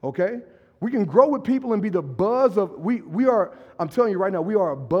 Okay? We can grow with people and be the buzz of, we are, I'm telling you right now, we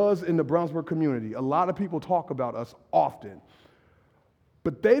are a buzz in the Brownsburg community. A lot of people talk about us often.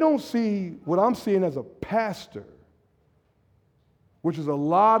 But they don't see what I'm seeing as a pastor, which is a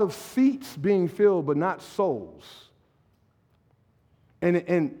lot of seats being filled but not souls.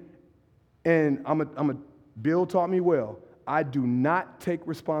 And Bill taught me well. I do not take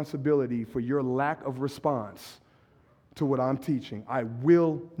responsibility for your lack of response to what I'm teaching. I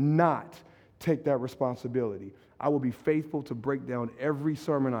will not take that responsibility. I will be faithful to break down every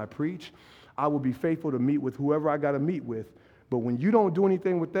sermon I preach. I will be faithful to meet with whoever I got to meet with. But when you don't do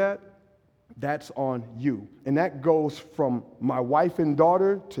anything with that, that's on you. And that goes from my wife and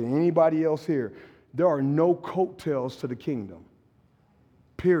daughter to anybody else here. There are no coattails to the kingdom.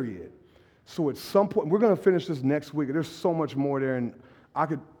 Period. So at some point, we're going to finish this next week. There's so much more there, and I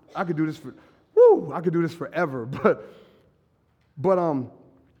could do this I could do this forever. But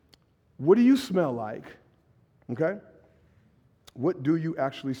what do you smell like? Okay? What do you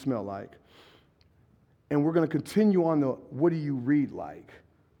actually smell like? And we're going to continue on the what do you read like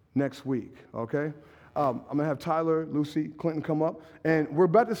next week, okay? I'm going to have Tyler, Lucy, Clinton come up, and we're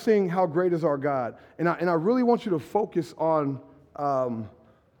about to sing How Great Is Our God. And I really want you to focus on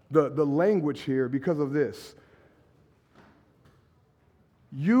the language here because of this.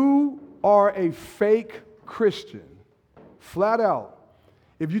 You are a fake Christian, flat out.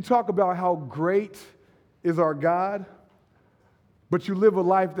 If you talk about how great is our God, but you live a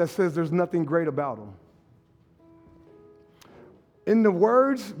life that says there's nothing great about him. In the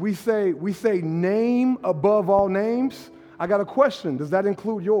words, we say name above all names. I got a question. Does that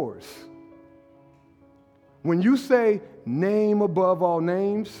include yours? When you say name above all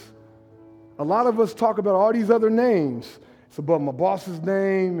names, a lot of us talk about all these other names, It's above my boss's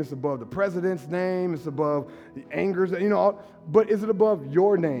name. It's above the president's name. It's above the angers, but is it above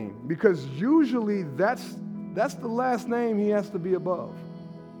your name? Because usually that's the last name he has to be above.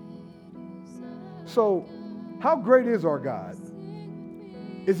 So how great is our God?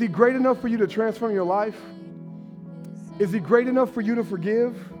 Is he great enough for you to transform your life? Is he great enough for you to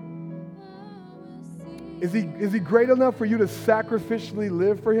forgive? Is he great enough for you to sacrificially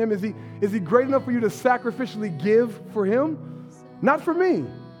live for him? Is he great enough for you to sacrificially give for him? Not for me.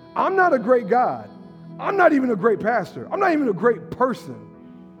 I'm not a great God. I'm not even a great pastor. I'm not even a great person.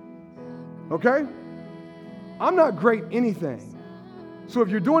 Okay? I'm not great anything. So if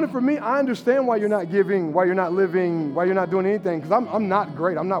you're doing it for me, I understand why you're not giving, why you're not living, why you're not doing anything, because I'm not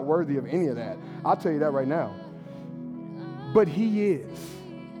great. I'm not worthy of any of that. I'll tell you that right now. But he is.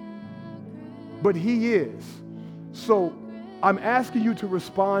 But he is. So I'm asking you to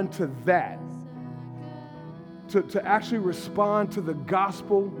respond to that. To actually respond to the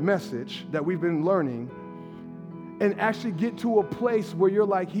gospel message that we've been learning and actually get to a place where you're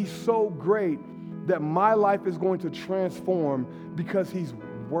like, he's so great that my life is going to transform because he's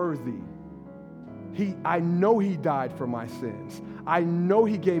worthy. I know he died for my sins. I know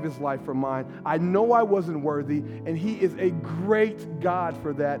he gave his life for mine. I know I wasn't worthy, and he is a great God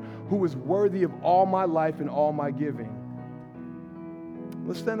for that, who is worthy of all my life and all my giving.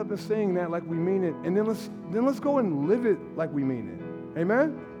 Let's stand up and sing that like we mean it, and then let's go and live it like we mean it.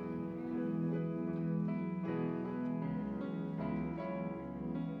 Amen?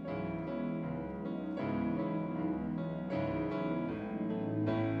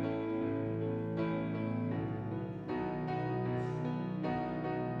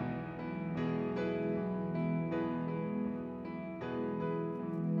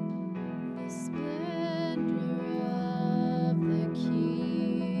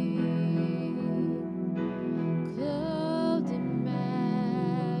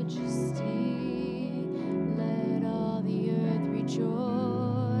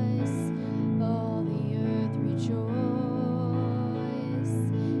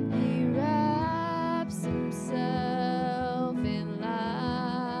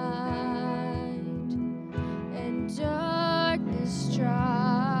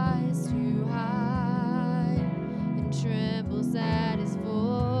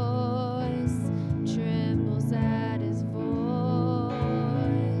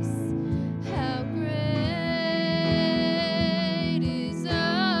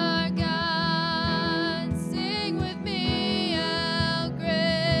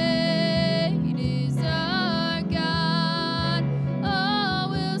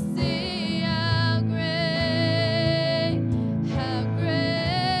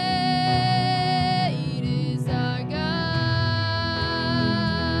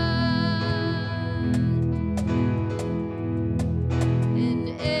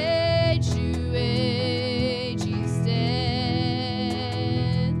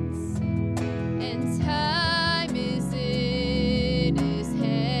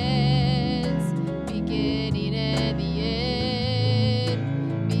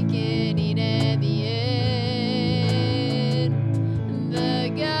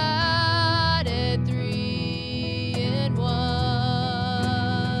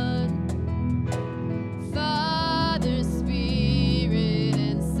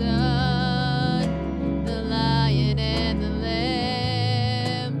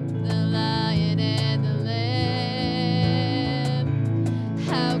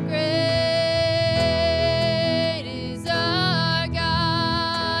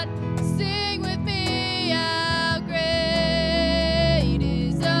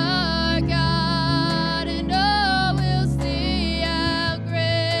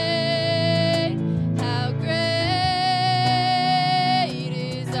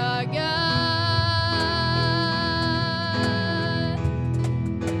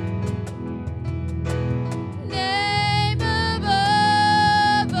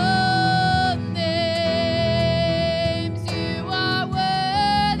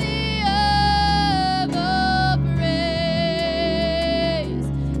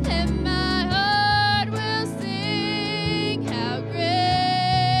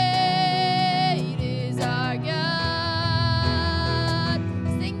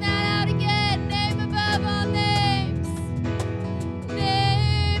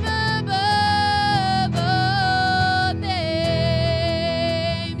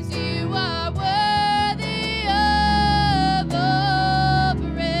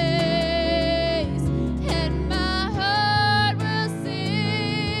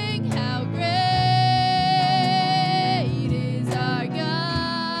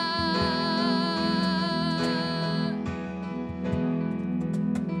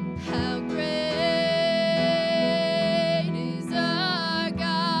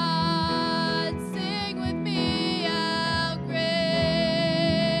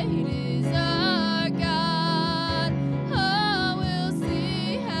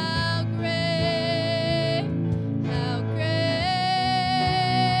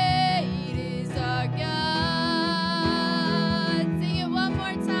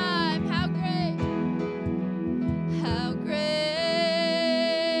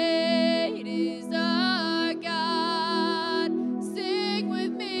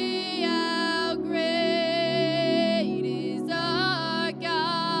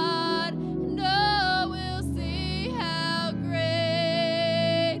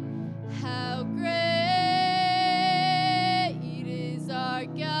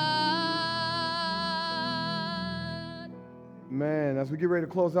 Man, as we get ready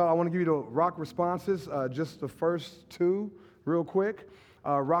to close out, I want to give you the rock responses, just the first two, real quick.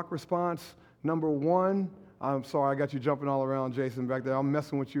 Rock response number one. I'm sorry, I got you jumping all around, Jason, back there. I'm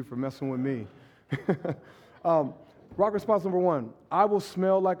messing with you for messing with me. Rock response number one. I will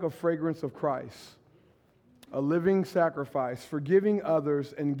smell like a fragrance of Christ, a living sacrifice, forgiving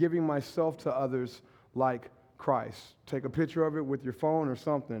others and giving myself to others like Christ. Take a picture of it with your phone or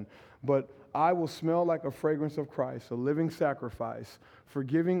something. But I will smell like a fragrance of Christ, a living sacrifice,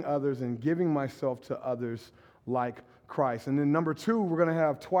 forgiving others and giving myself to others like Christ. And then number two, we're going to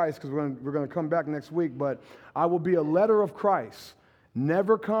have twice because we're going to come back next week. But I will be a letter of Christ,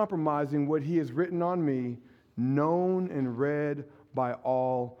 never compromising what he has written on me, known and read by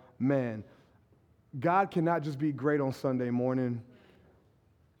all men. God cannot just be great on Sunday morning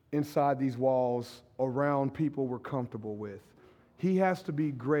inside these walls around people we're comfortable with. He has to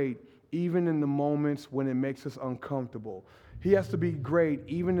be great even in the moments when it makes us uncomfortable. He has to be great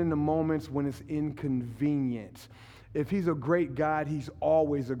even in the moments when it's inconvenient. If he's a great God, he's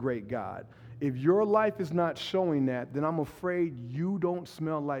always a great God. If your life is not showing that, then I'm afraid you don't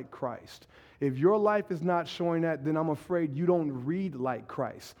smell like Christ. If your life is not showing that, then I'm afraid you don't read like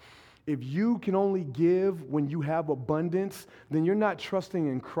Christ. If you can only give when you have abundance, then you're not trusting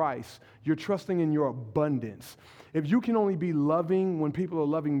in Christ. You're trusting in your abundance. If you can only be loving when people are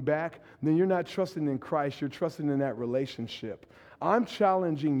loving back, then you're not trusting in Christ. You're trusting in that relationship. I'm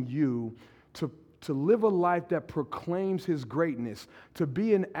challenging you to live a life that proclaims his greatness, to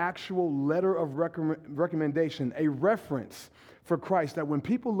be an actual letter of recommendation, a reference for Christ, that when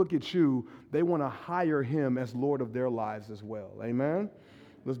people look at you, they want to hire him as Lord of their lives as well. Amen?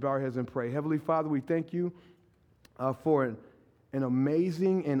 Let's bow our heads and pray. Heavenly Father, we thank you for an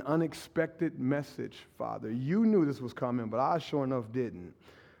amazing and unexpected message, Father. You knew this was coming, but I sure enough didn't.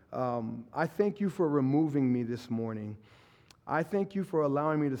 I thank you for removing me this morning. I thank you for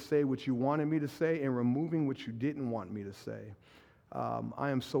allowing me to say what you wanted me to say and removing what you didn't want me to say.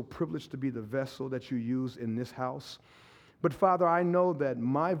 I am so privileged to be the vessel that you use in this house. But Father, I know that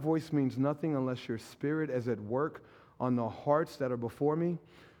my voice means nothing unless your spirit is at work on the hearts that are before me.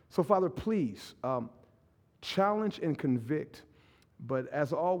 So Father, please challenge and convict, but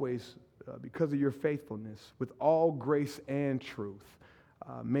as always, because of your faithfulness, with all grace and truth.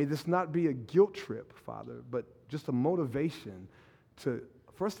 May this not be a guilt trip, Father, but just a motivation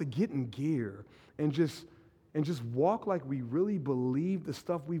for us to get in gear and just walk like we really believe the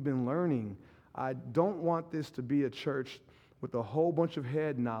stuff we've been learning. I don't want this to be a church with a whole bunch of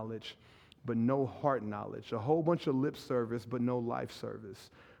head knowledge, but no heart knowledge, a whole bunch of lip service, but no life service.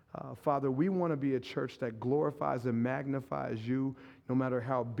 Father, we want to be a church that glorifies and magnifies you, no matter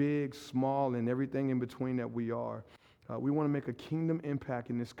how big, small, and everything in between that we are. We want to make a kingdom impact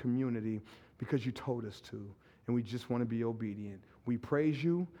in this community because you told us to, and we just want to be obedient. We praise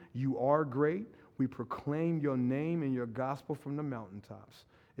you. You are great. We proclaim your name and your gospel from the mountaintops.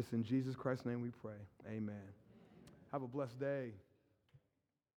 It's in Jesus Christ's name we pray. Amen. Have a blessed day.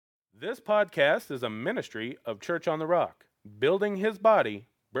 This podcast is a ministry of Church on the Rock, building his body,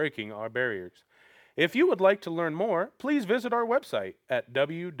 breaking our barriers. If you would like to learn more, please visit our website at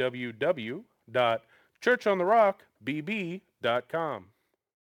www.churchontherockbb.com.